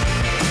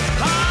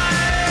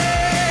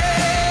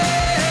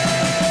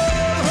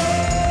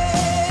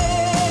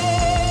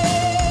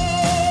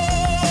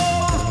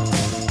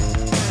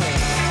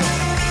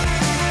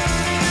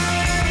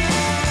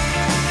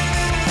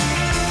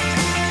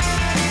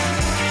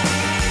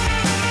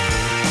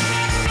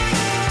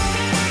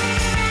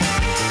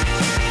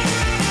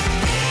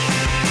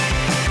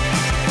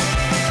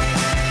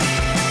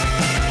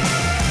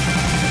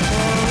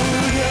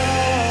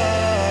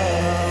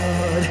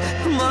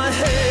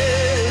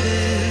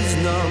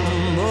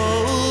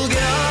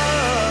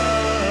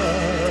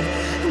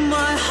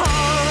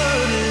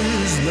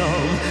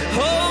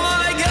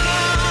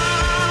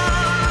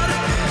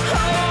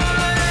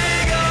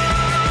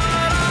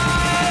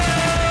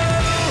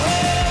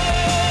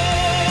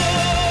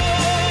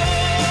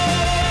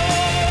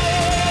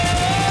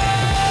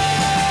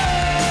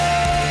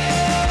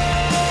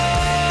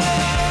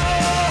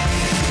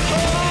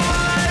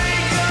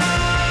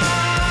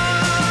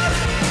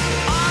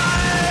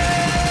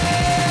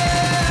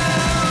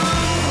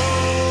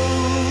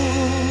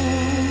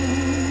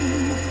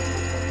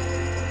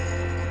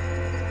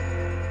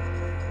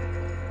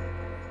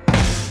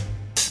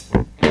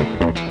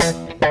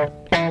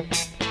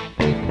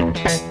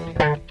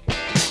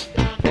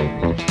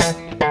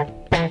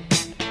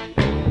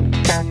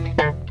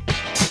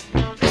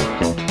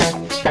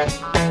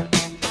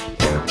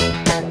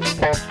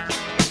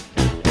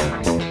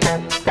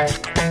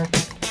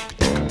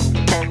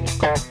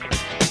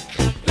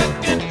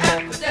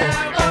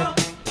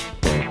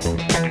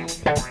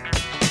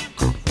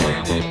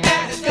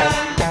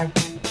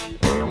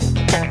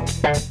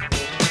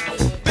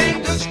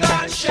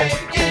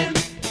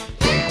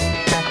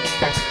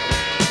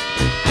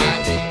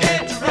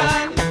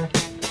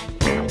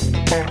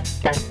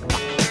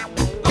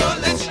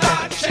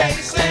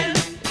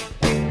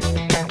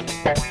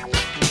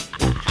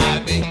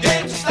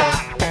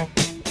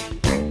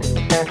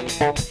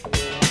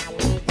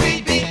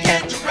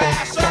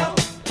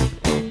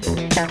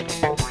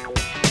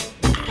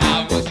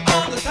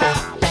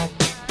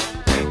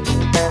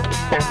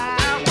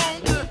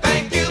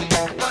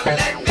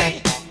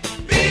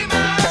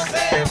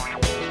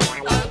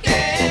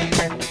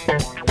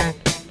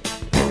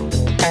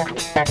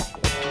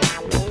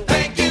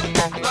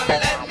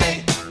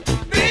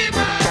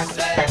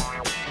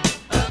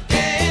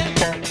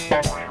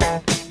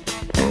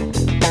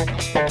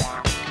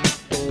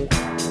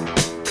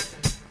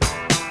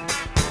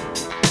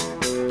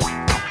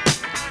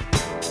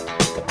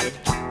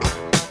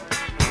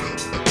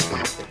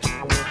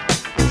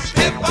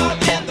 Step on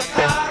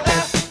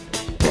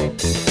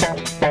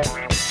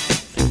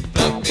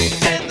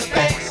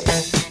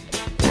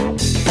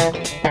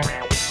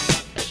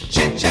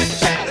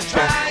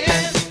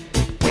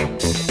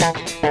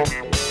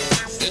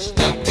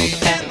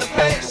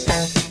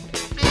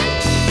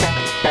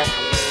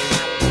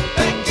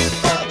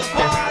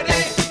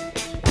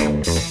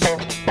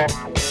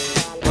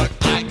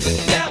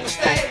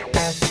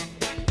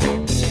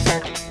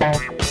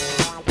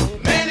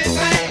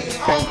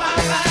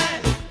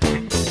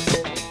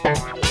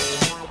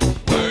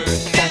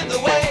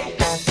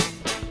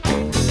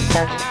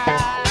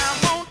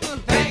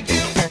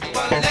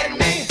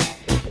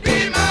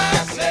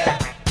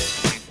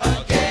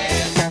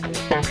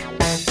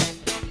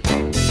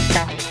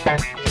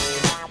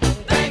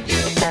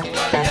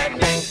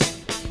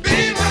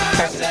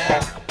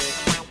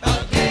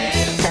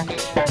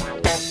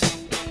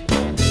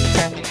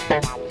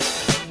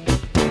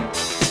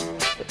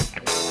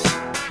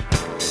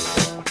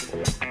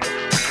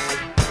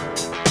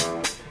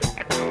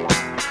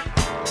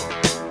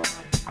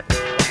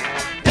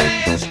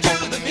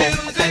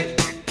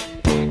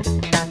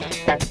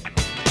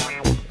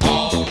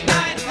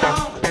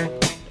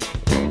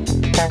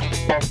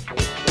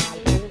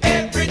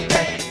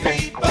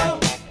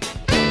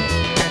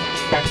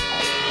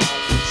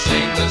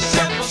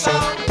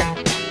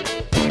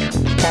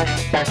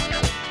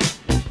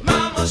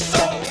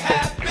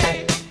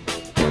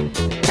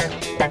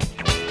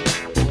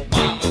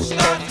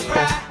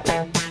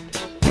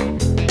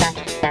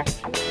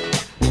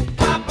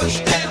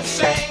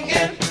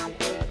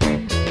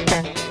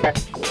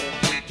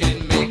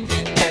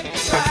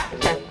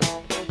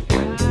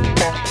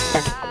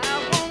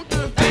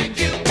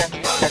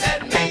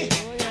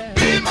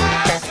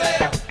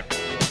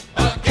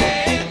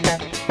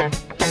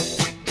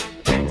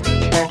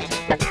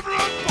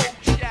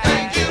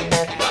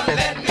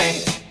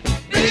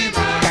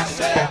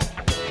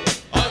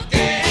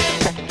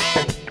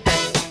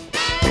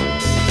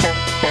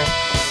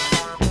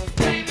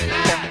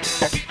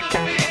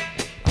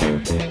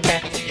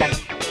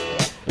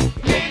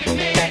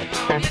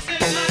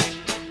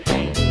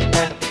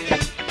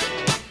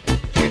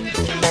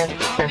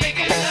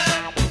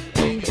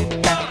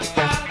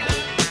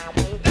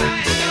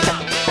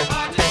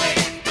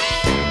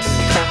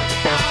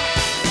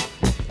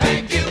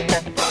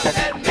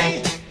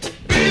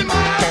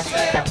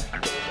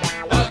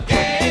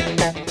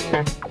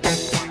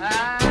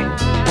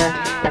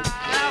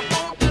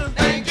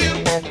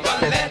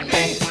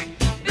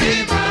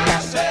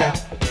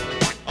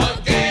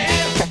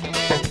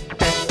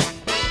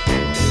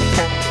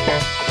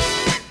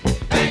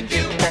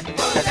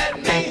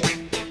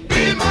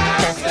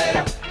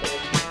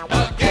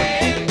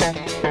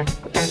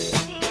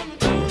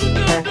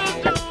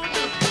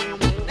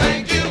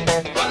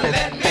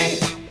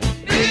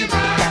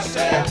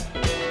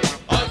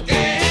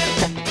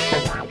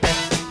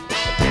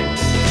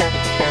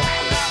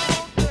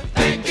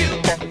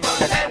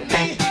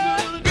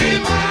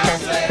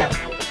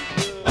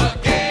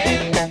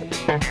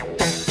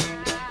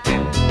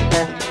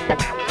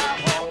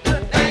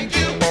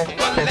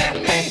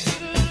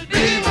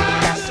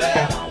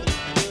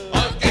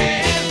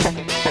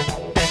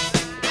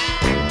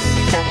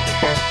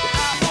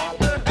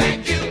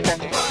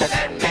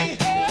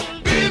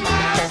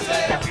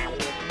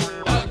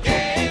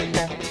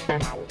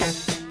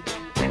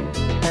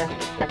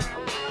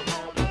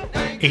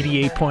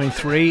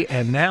 88.3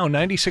 and now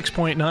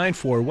 96.9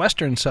 for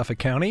Western Suffolk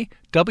County,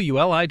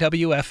 WLIW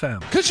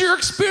FM. Because your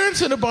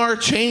experience in a bar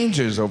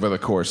changes over the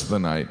course of the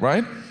night,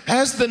 right?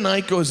 As the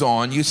night goes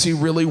on, you see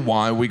really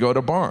why we go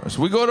to bars.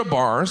 We go to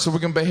bars so we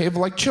can behave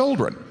like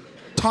children.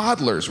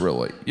 Toddlers,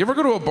 really. You ever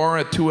go to a bar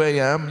at 2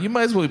 a.m.? You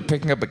might as well be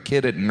picking up a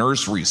kid at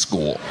nursery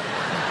school.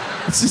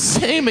 It's the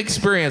same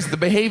experience. The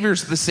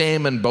behavior's the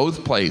same in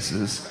both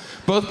places.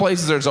 Both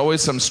places, there's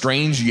always some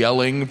strange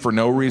yelling for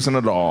no reason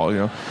at all, you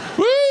know.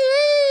 Woo!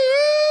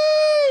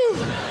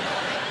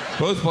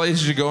 Both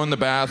places you go in the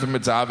bathroom,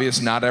 it's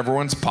obvious not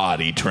everyone's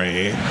potty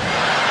trained.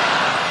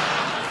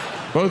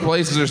 Both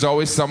places there's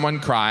always someone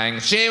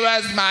crying, she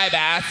was my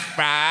best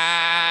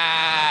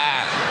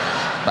friend,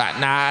 but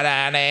not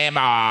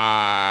anymore.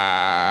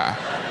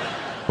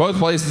 Both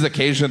places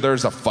occasionally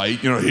there's a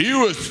fight, you know, he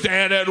was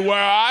standing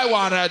where I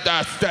wanted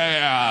to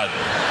stand.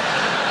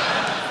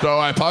 So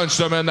I punched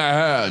him in the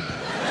head.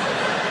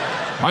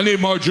 I need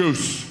more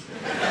juice.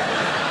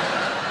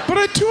 But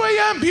at 2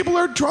 a.m., people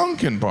are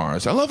drunk in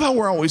bars. I love how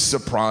we're always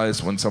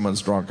surprised when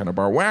someone's drunk in a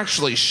bar. We're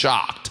actually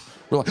shocked.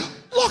 We're like,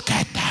 look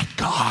at that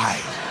guy.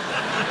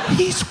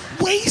 He's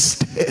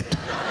wasted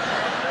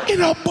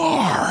in a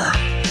bar.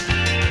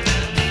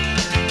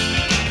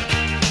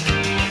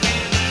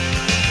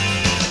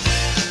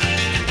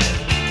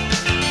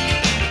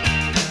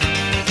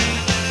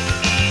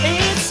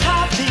 It's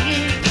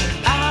happy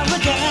hour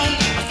again.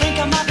 I think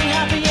I might be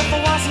happy if I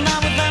wasn't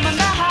out with them and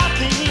they're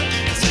happy.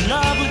 It's a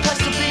lovely place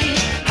to be.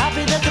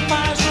 Happy that the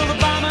fire's full of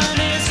bombing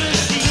is a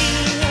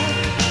shield.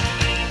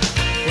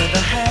 With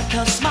a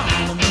haircut,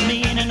 smile, and the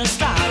meaning of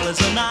style is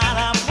a night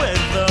out with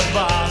the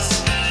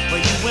boss.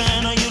 Where you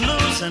win or you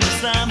lose, and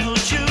it's them who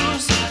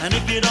choose. And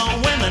if you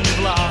don't win, then you've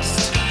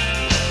lost.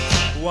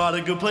 What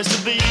a good place to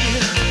be.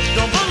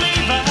 Don't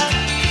believe it.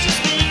 'Cause you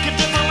speak a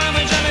different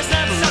language and it's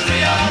never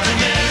really happened to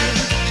me.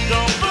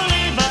 Don't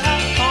believe it.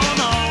 Oh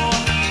no.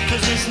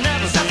 'Cause it's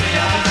never really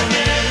happened to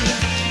me.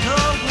 No.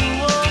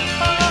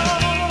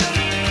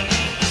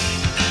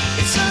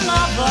 It's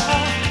another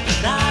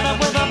night out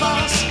with a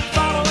boss.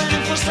 Following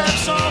in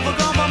footsteps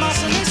overgrown by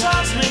moss and these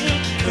odds me.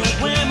 Good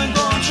women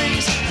go on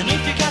trees. And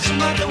if you catch them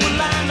right, they will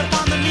land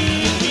upon the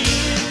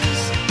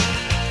knees.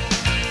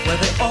 Where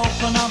they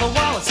open all the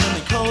wallets and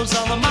they close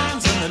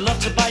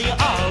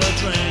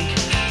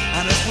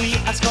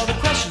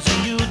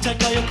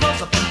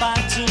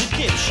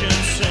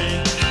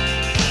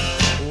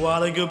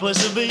a good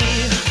place to be.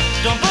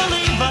 Don't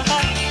believe I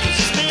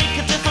speak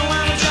a different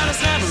language and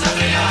it's never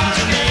really happened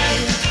to me.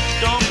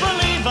 Don't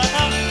believe I,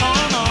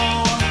 oh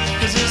no,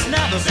 'cause it's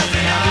never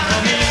been happy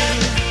for me.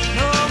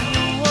 No,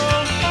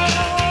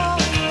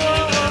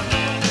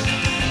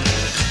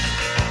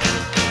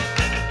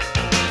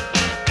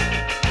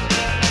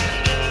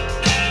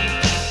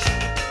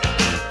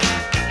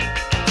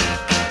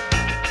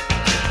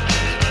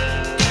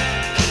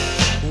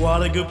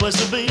 what a good place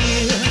to be.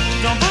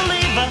 Don't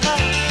believe I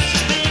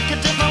speak a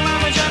different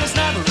language and it's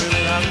never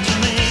really happened to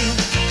me.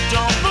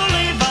 Don't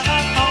believe I,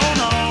 oh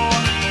no,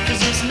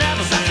 'cause it's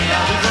never been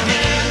happy for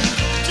me.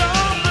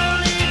 Don't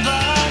believe I,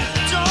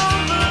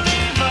 don't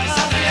believe I,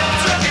 don't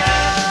believe I.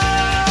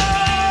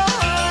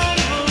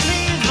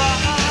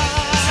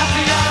 It's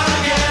happier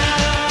again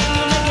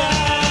and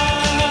again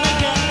and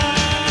again.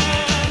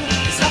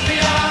 It's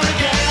happier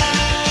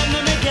again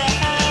and again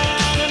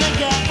and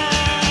again.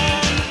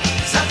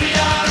 It's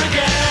happier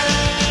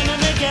again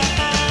and again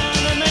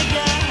and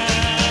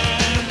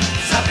again.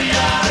 It's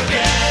happier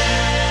again.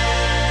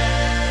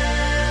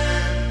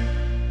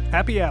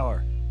 Happy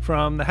Hour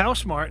from the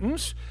House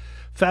Martins,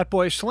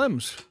 Fatboy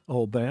Slim's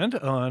old band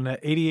on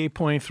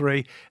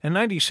 88.3 and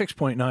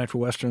 96.9 for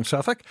Western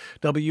Suffolk,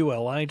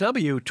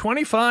 WLIW.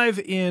 25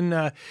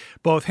 in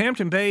both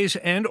Hampton Bays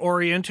and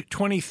Orient,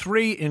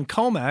 23 in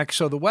Comac.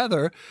 So the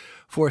weather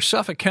for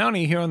Suffolk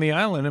County here on the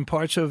island and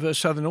parts of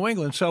southern New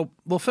England. So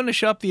we'll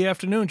finish up the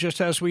afternoon just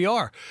as we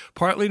are.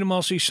 Partly to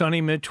mostly sunny,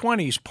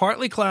 mid-20s.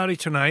 Partly cloudy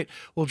tonight.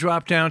 We'll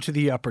drop down to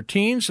the upper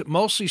teens.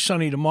 Mostly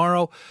sunny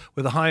tomorrow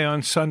with a high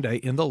on Sunday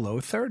in the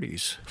low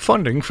 30s.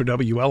 Funding for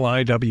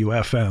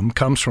WLIW-FM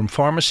comes from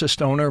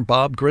pharmacist owner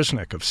Bob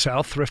Grisnick of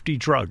South Thrifty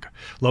Drug,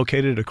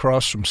 located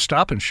across from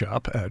Stop and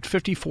Shop at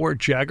 54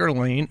 Jagger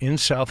Lane in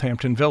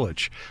Southampton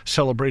Village,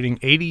 celebrating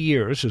 80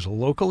 years as a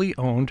locally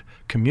owned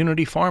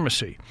community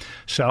pharmacy.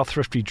 South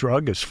Thrifty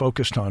Drug is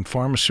focused on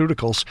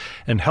pharmaceuticals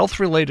and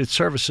health-related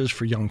services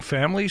for young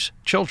families,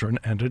 children,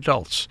 and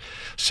adults.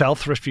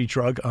 South Thrifty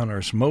Drug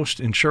honors most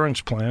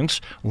insurance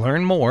plans.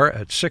 Learn more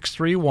at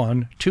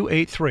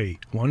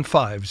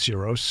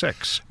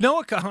 631-283-1506.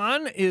 Noah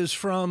Kahan is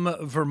from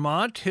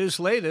Vermont. His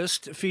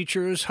latest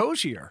features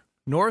Hosier,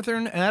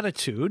 Northern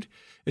Attitude.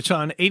 It's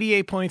on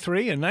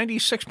 88.3 and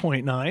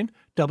 96.9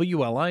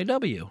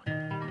 WLIW.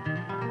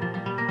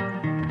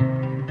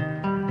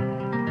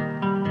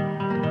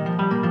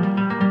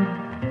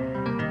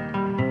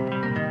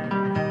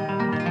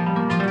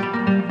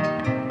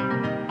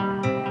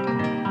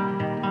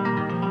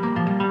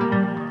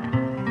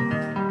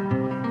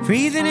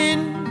 Breathing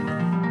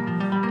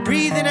in,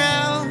 breathing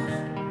out.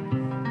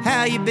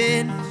 How you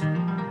been?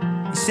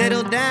 You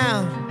settled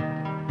down.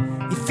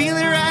 You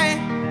feeling right?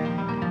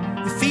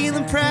 You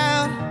feeling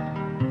proud?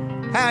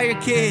 How are your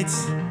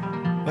kids?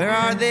 Where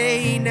are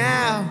they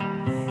now?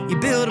 You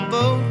build a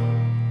boat.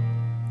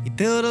 You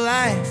build a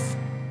life.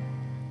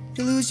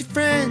 You lose your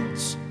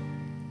friends.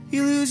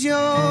 You lose your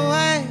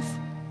wife.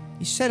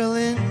 You settle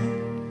in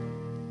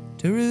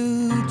to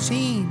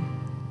routine.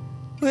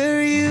 Where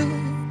are you?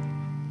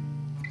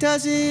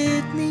 Does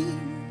it mean?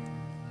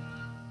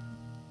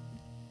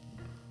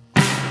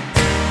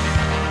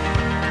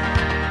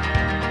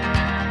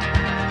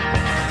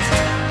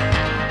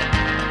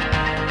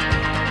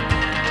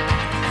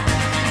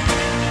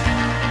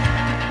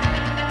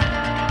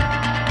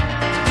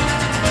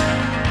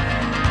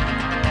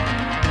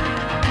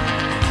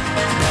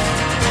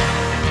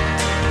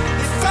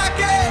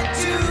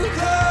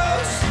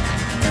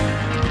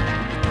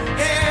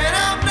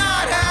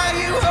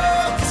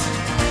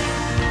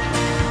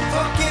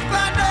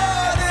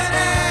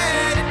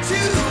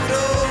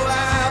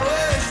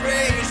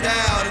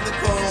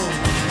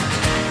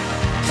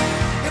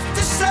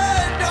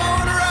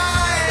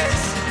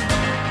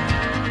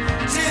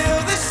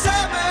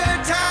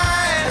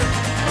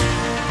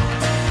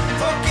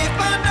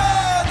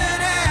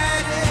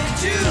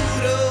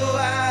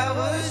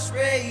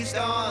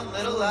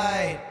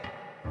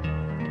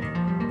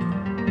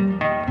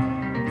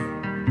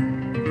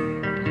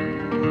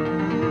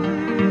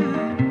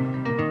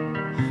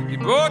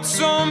 Bought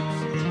some,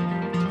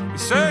 you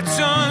search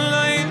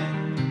online,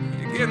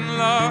 you're getting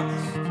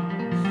lost,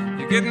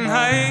 you're getting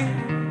high,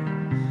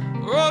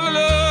 all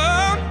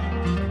alone,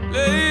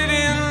 late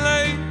in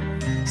life,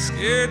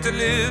 scared to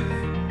live,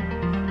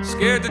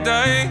 scared to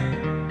die.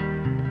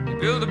 You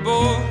build a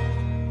boat,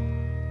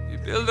 you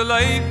build a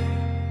life,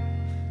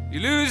 you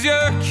lose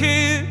your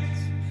kids,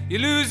 you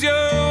lose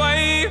your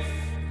wife,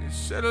 you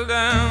settle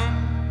down,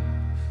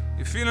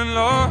 you're feeling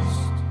lost,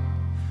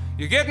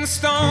 you're getting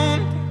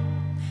stoned,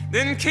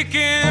 then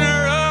kicking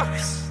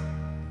rocks.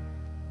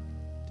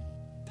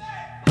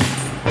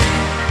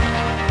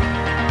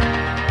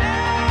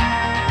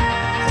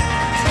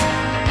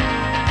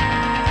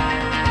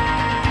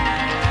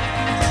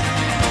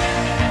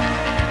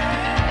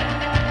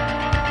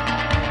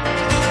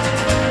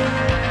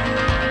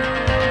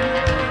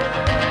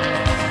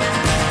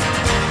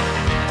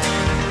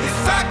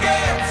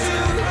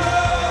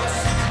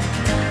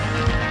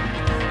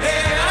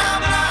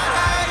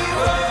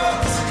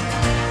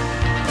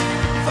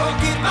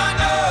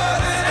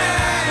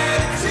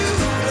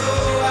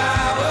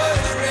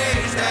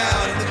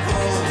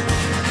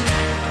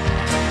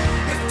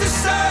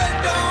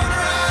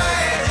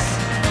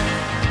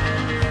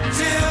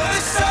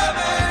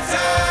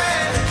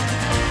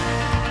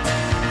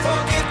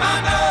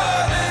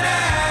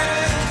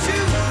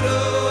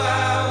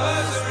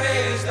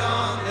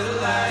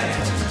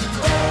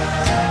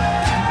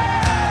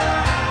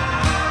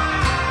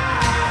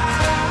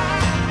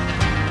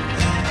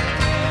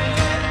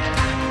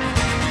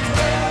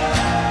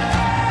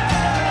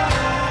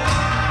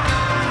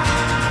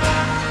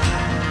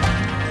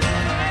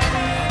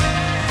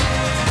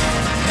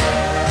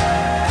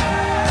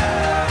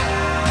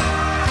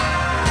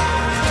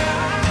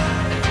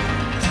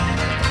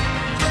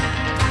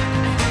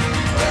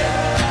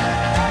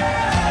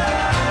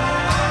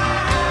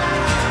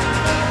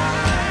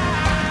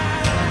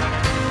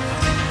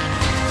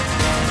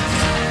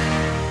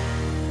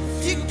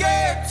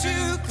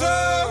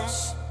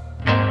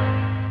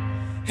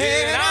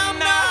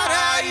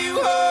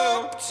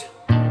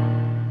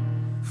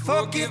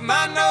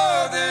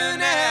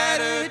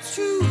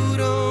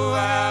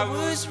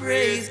 was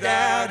raised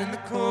out in the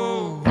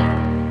cold.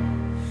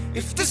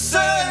 If the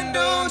sun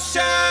don't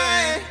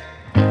shine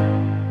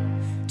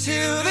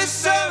till the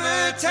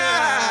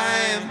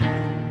summertime,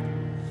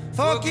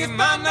 forgive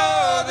my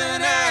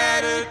northern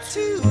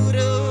attitude.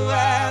 Oh,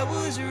 I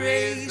was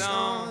raised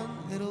on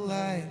little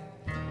light.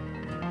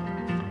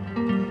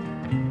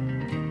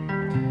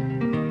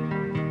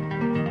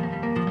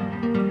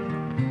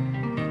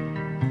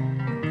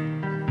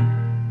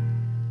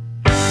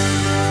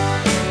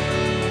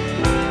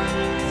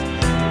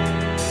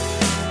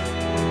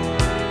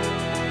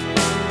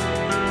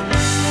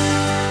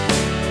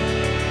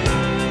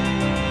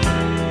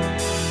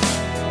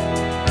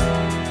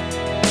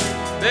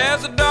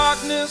 There's a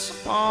darkness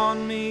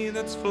upon me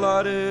that's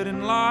flooded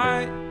in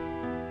light.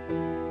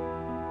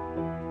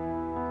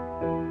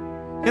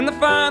 In the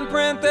fine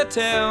print that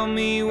tell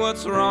me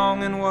what's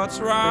wrong and what's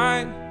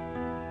right.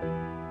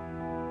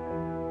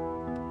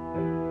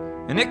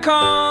 And it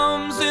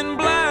comes in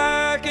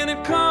black and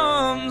it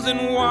comes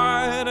in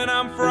white, and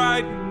I'm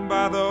frightened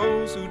by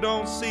those who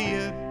don't see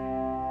it.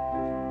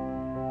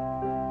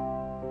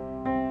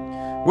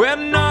 Where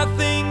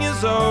nothing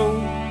is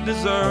owed,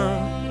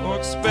 deserved, or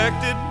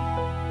expected.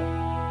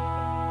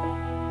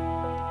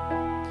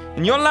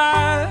 And your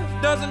life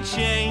doesn't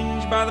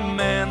change by the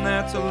man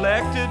that's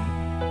elected.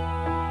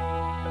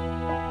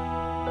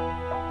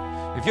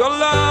 If you're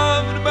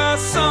loved by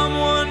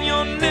someone,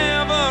 you're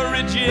never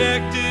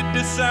rejected.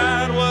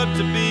 Decide what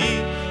to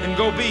be and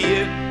go be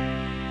it.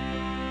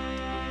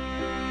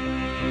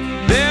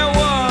 There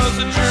was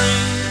a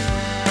dream,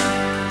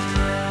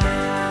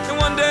 and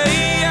one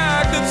day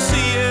I could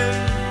see it.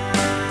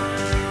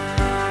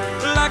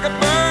 Like a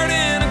bird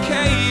in a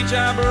cage,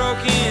 I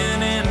broke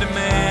in and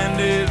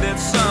demanded that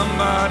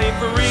somebody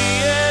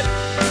free it.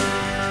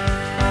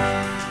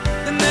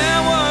 And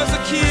there was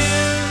a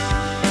kid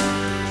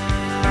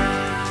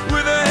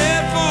with a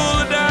head full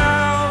of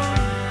doubt.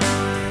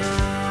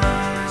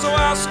 So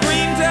I'll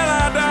scream till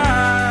I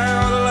die,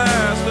 or the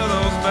last of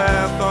those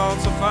bad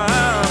thoughts will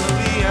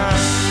finally out.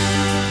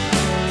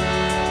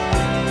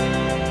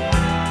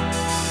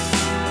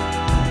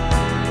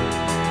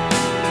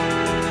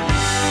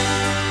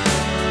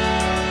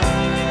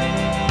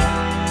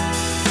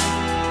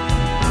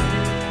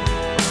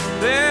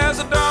 There's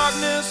a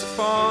darkness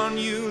upon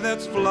you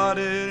that's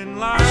flooded in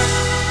light.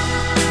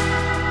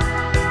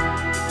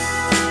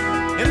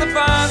 In the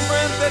fine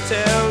print that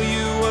tell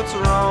you what's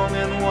wrong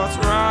and what's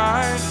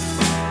right.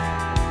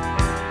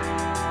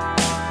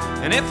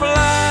 And it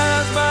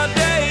flies by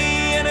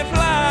day and it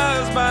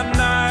flies by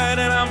night,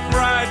 and I'm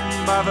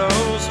frightened by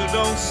those who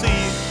don't see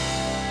it.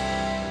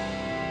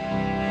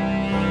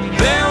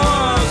 There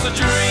was a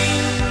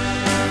dream,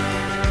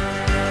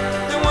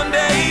 and one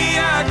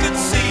day I could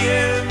see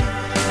it.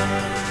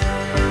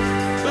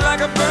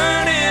 Like a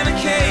bird in a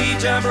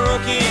cage, I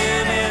broke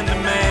in and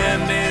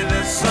demanded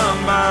that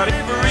somebody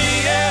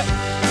free it.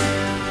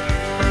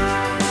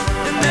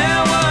 And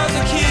there was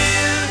a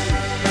kid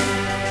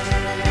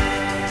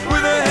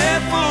with a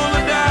head full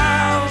of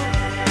doubt.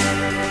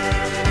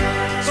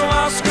 So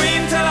I'll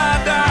scream till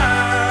I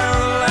die,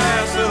 the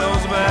last of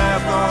those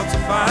bad thoughts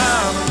are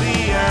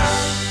finally out.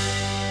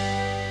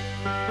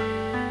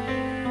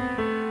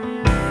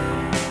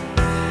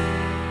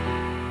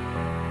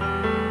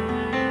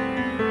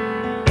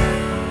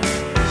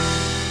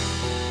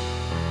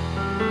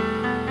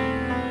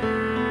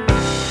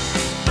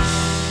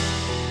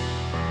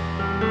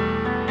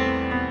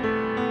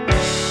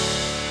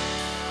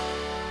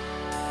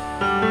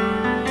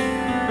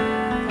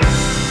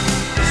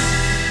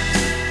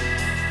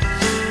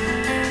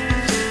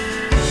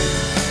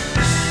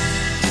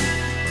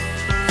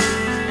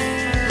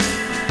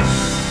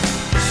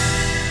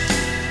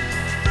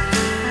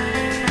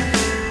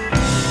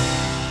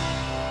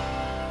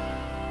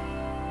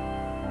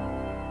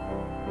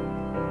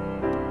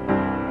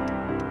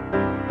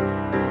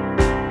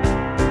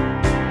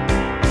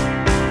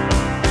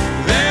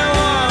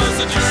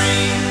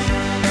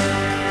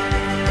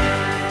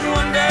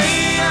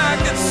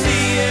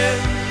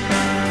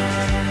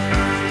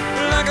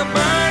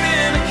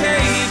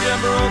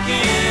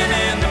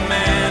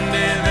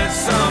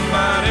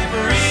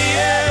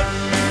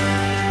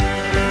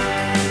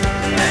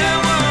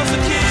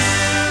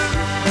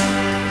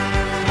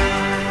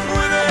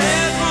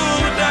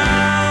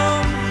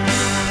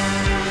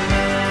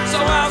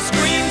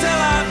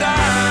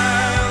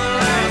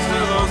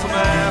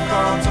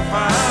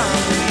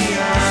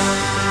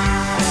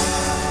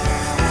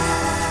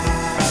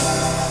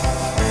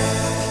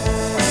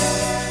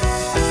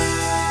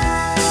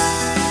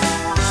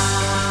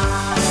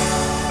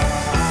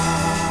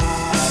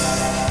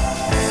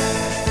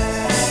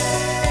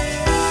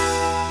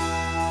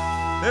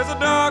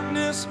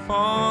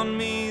 Upon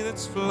me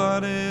that's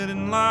flooded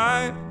in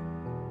light.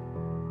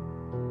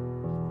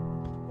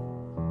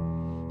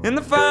 In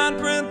the fine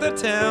print that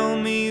tell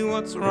me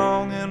what's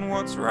wrong and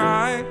what's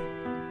right.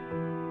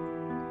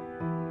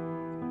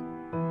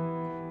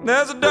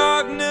 There's a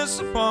darkness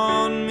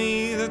upon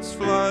me that's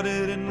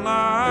flooded in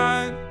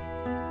light.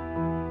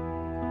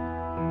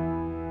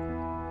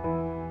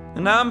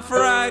 and I'm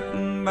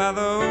frightened by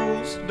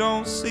those who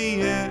don't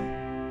see it.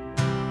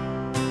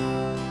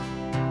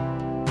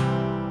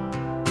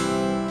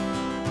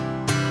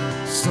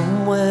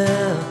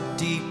 Somewhere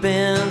deep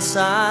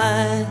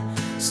inside,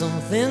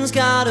 something's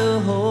got a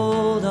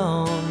hold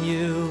on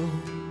you,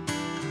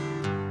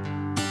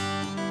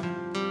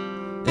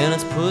 and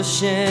it's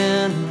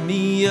pushing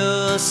me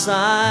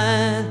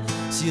aside.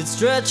 See it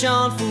stretch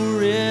on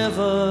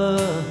forever,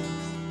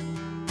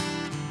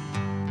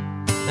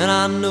 and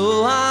I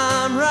know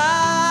I'm right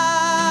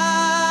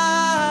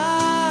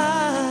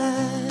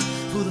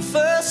for the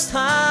first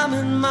time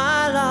in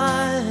my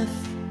life.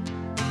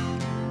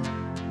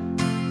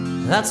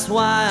 That's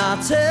why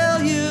I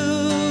tell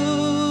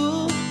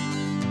you,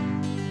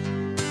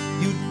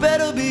 you'd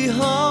better be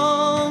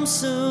home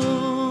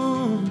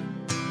soon.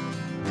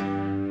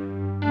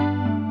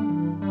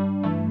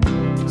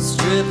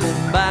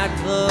 Stripping back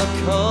the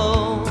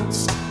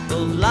coats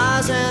of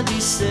lies and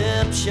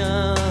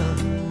deception,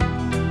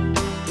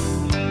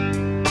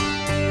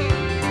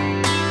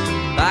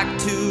 back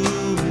to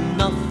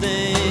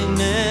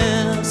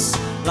nothingness,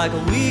 like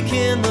a week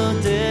in the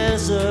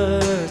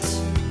desert.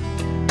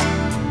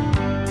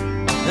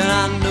 And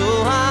I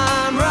know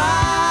I'm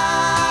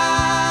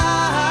right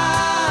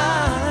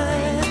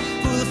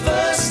for the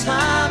first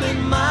time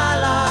in my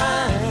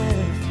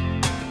life.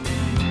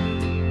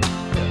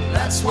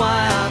 That's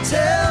why I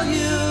tell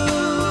you,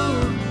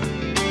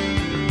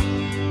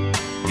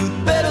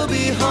 you'd better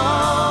be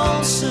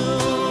home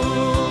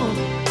soon.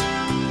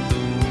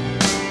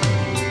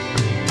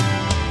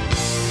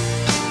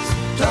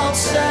 Don't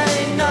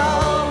say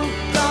no,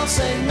 don't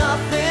say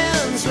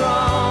nothing's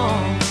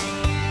wrong.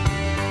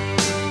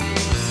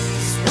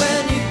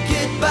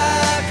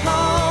 Back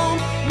home,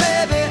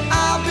 maybe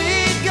I'll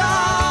be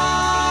gone.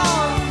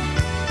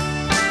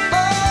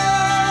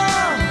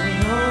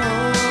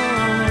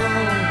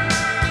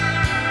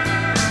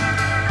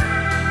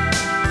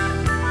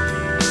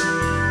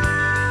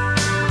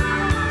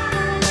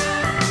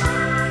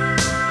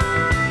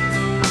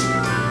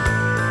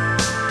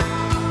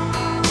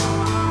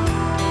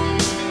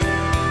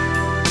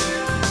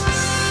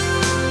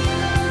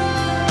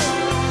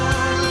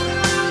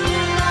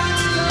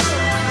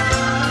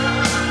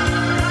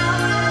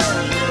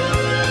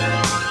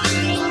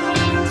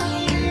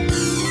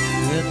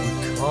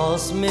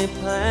 Me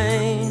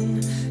pain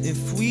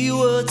if we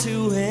were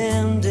to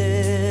end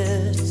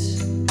it,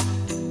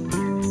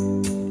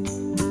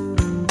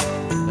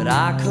 but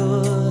I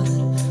could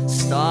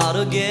start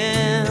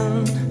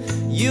again.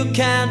 You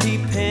can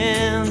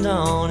depend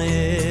on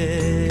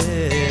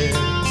it,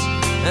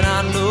 and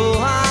I know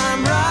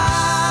I'm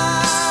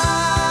right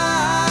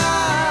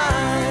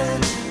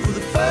for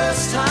the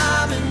first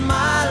time in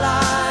my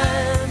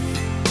life.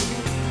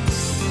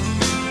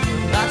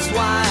 That's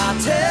why I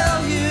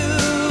tell you,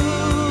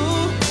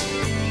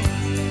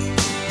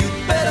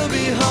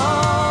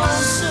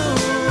 home soon.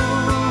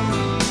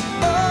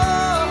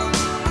 Oh,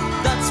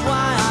 that's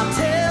why I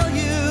tell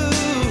you,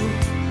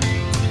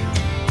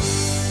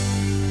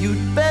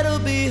 you'd better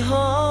be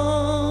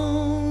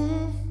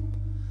home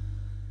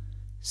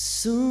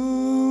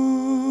soon.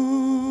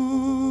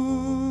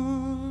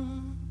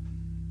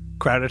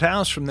 Crowded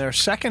House from their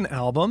second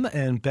album,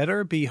 and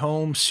Better Be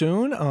Home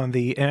Soon, on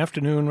the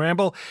Afternoon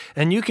Ramble.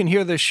 And you can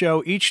hear this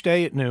show each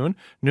day at noon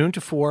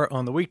to 4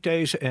 on the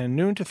weekdays, and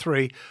noon to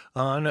 3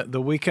 on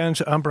the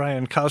weekends. I'm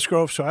Brian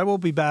Cosgrove, so I will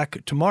be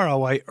back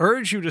tomorrow. I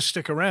urge you to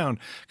stick around,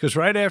 because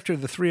right after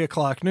the 3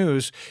 o'clock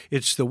news,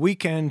 it's the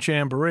Weekend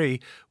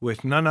Jamboree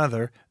with none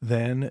other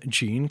than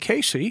Gene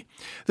Casey.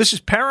 This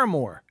is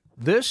Paramore.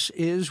 This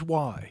is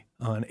Why,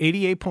 on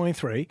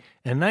 88.3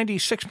 and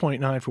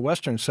 96.9 for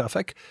Western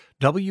Suffolk,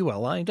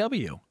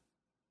 WLIW.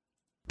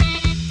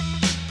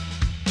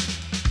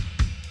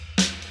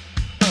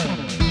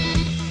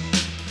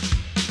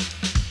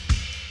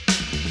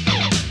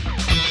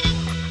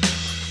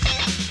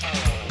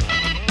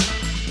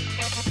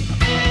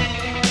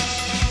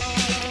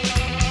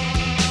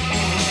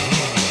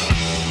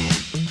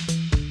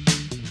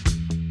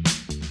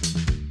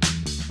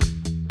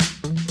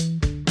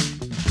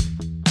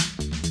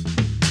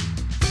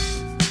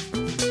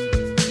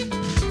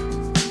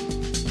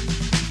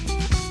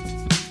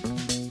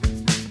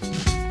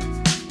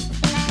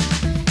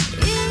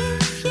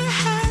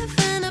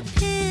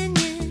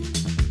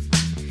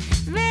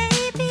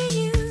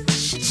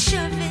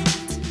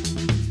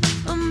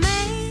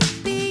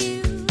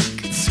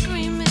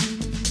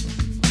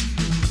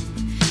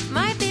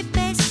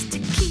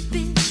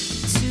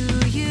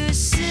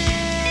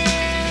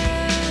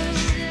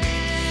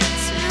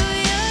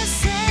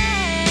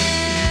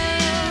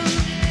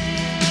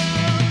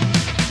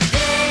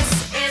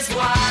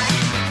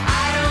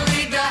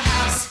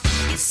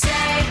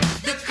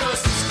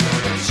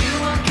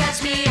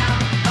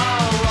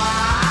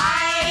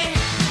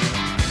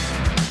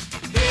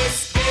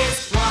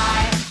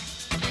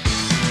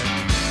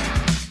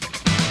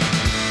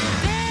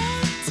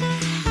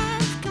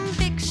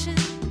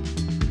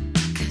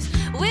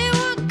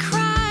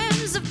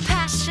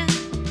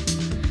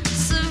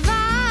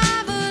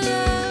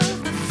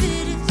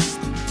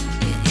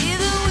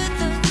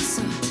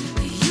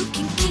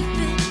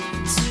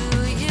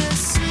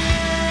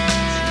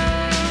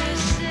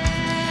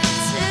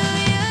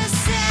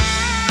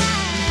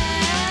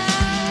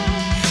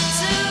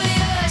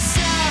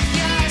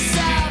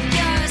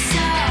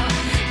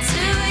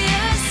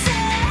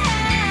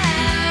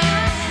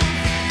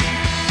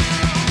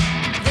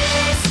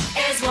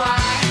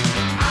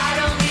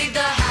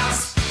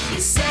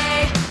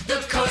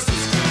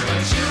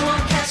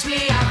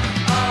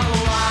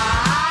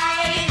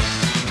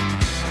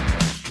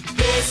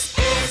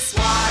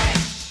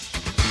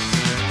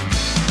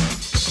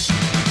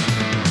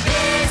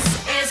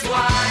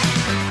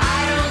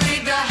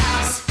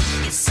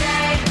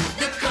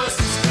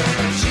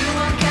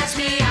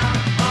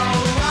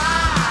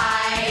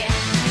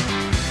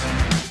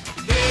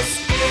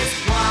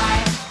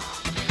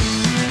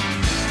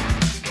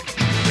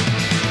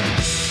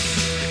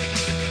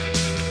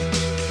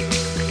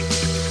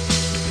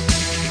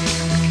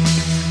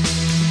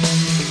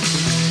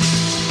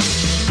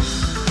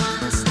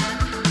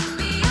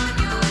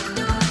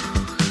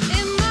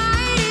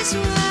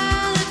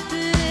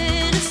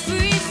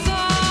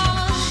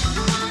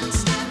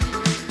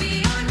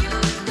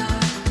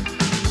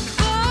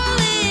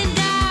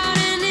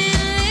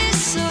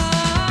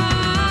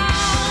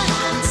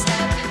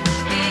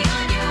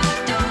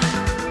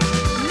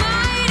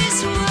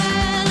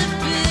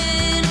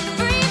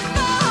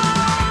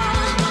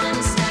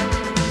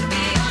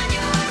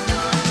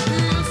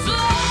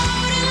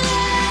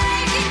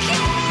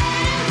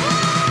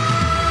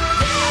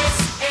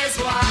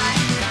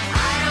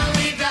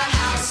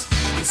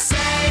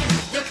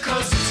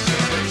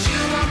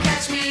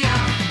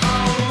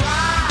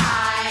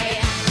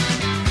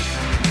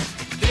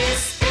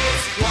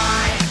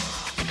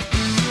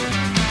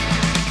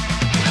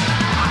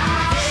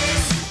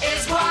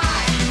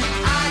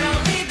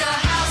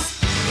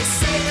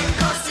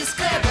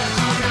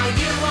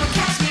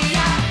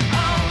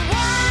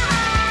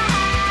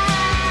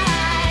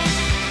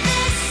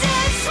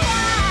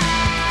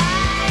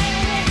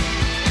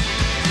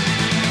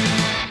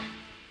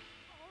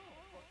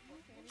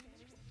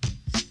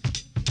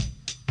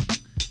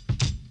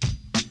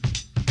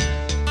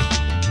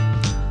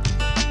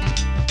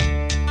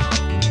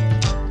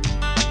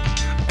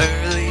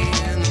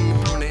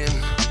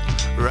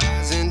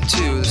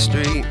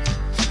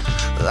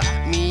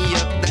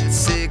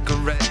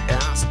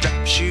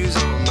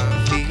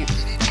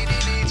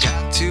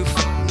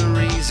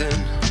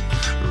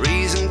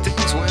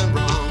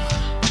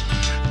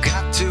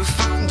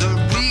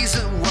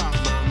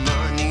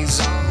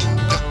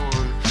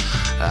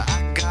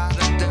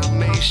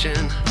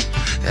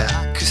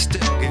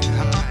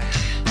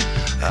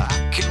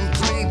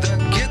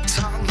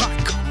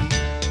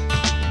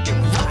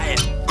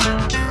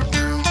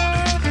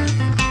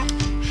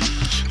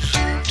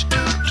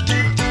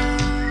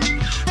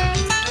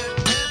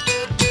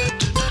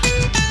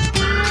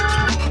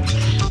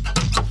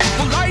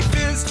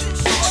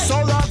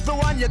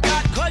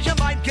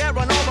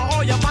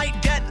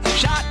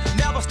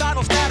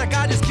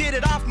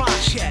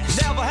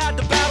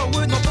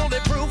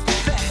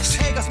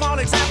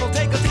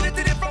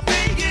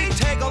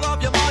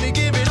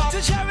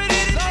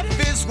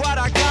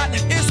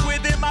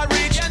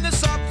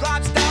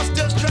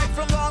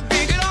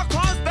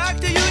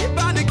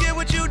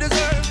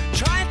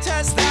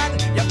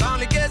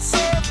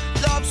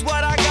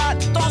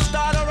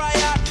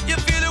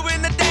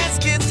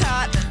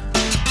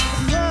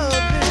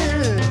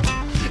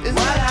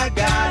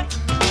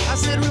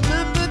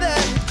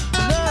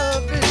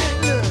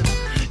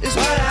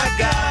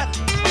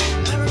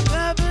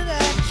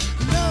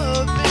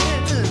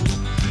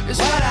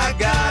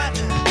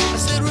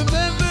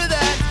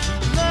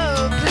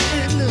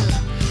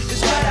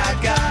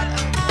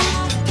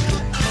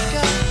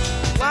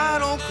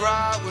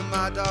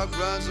 my dog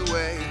runs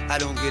away. I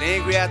don't get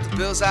angry at the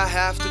bills I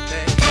have to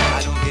pay.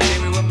 I don't get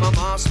angry when my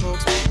mom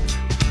smokes weed,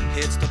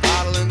 hits the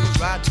bottle and goes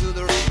right to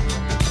the room.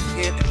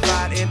 And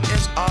fighting,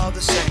 it's all the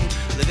same.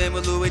 Living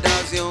with Louis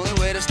Dog's the only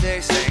way to stay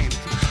sane.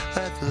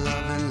 Let the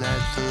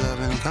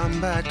loving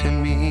come back to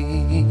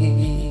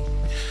me.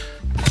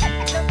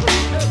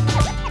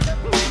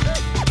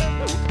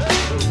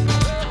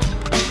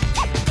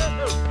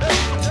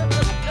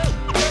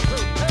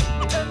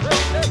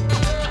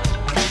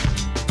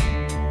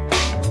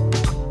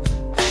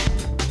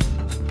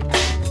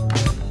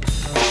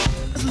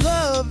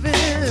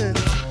 Loving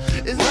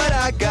is what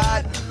I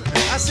got.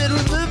 I said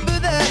remember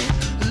that.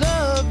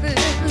 Loving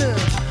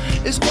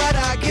is what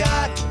I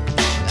got.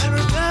 I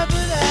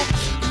remember that.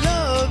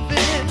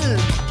 Loving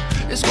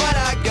is what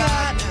I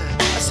got.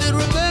 I said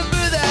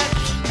remember that.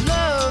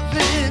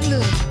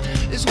 Loving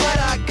is what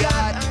I got.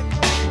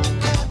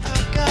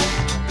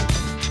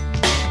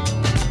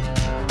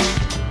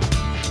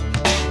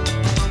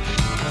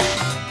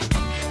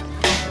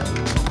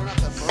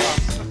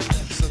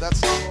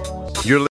 You're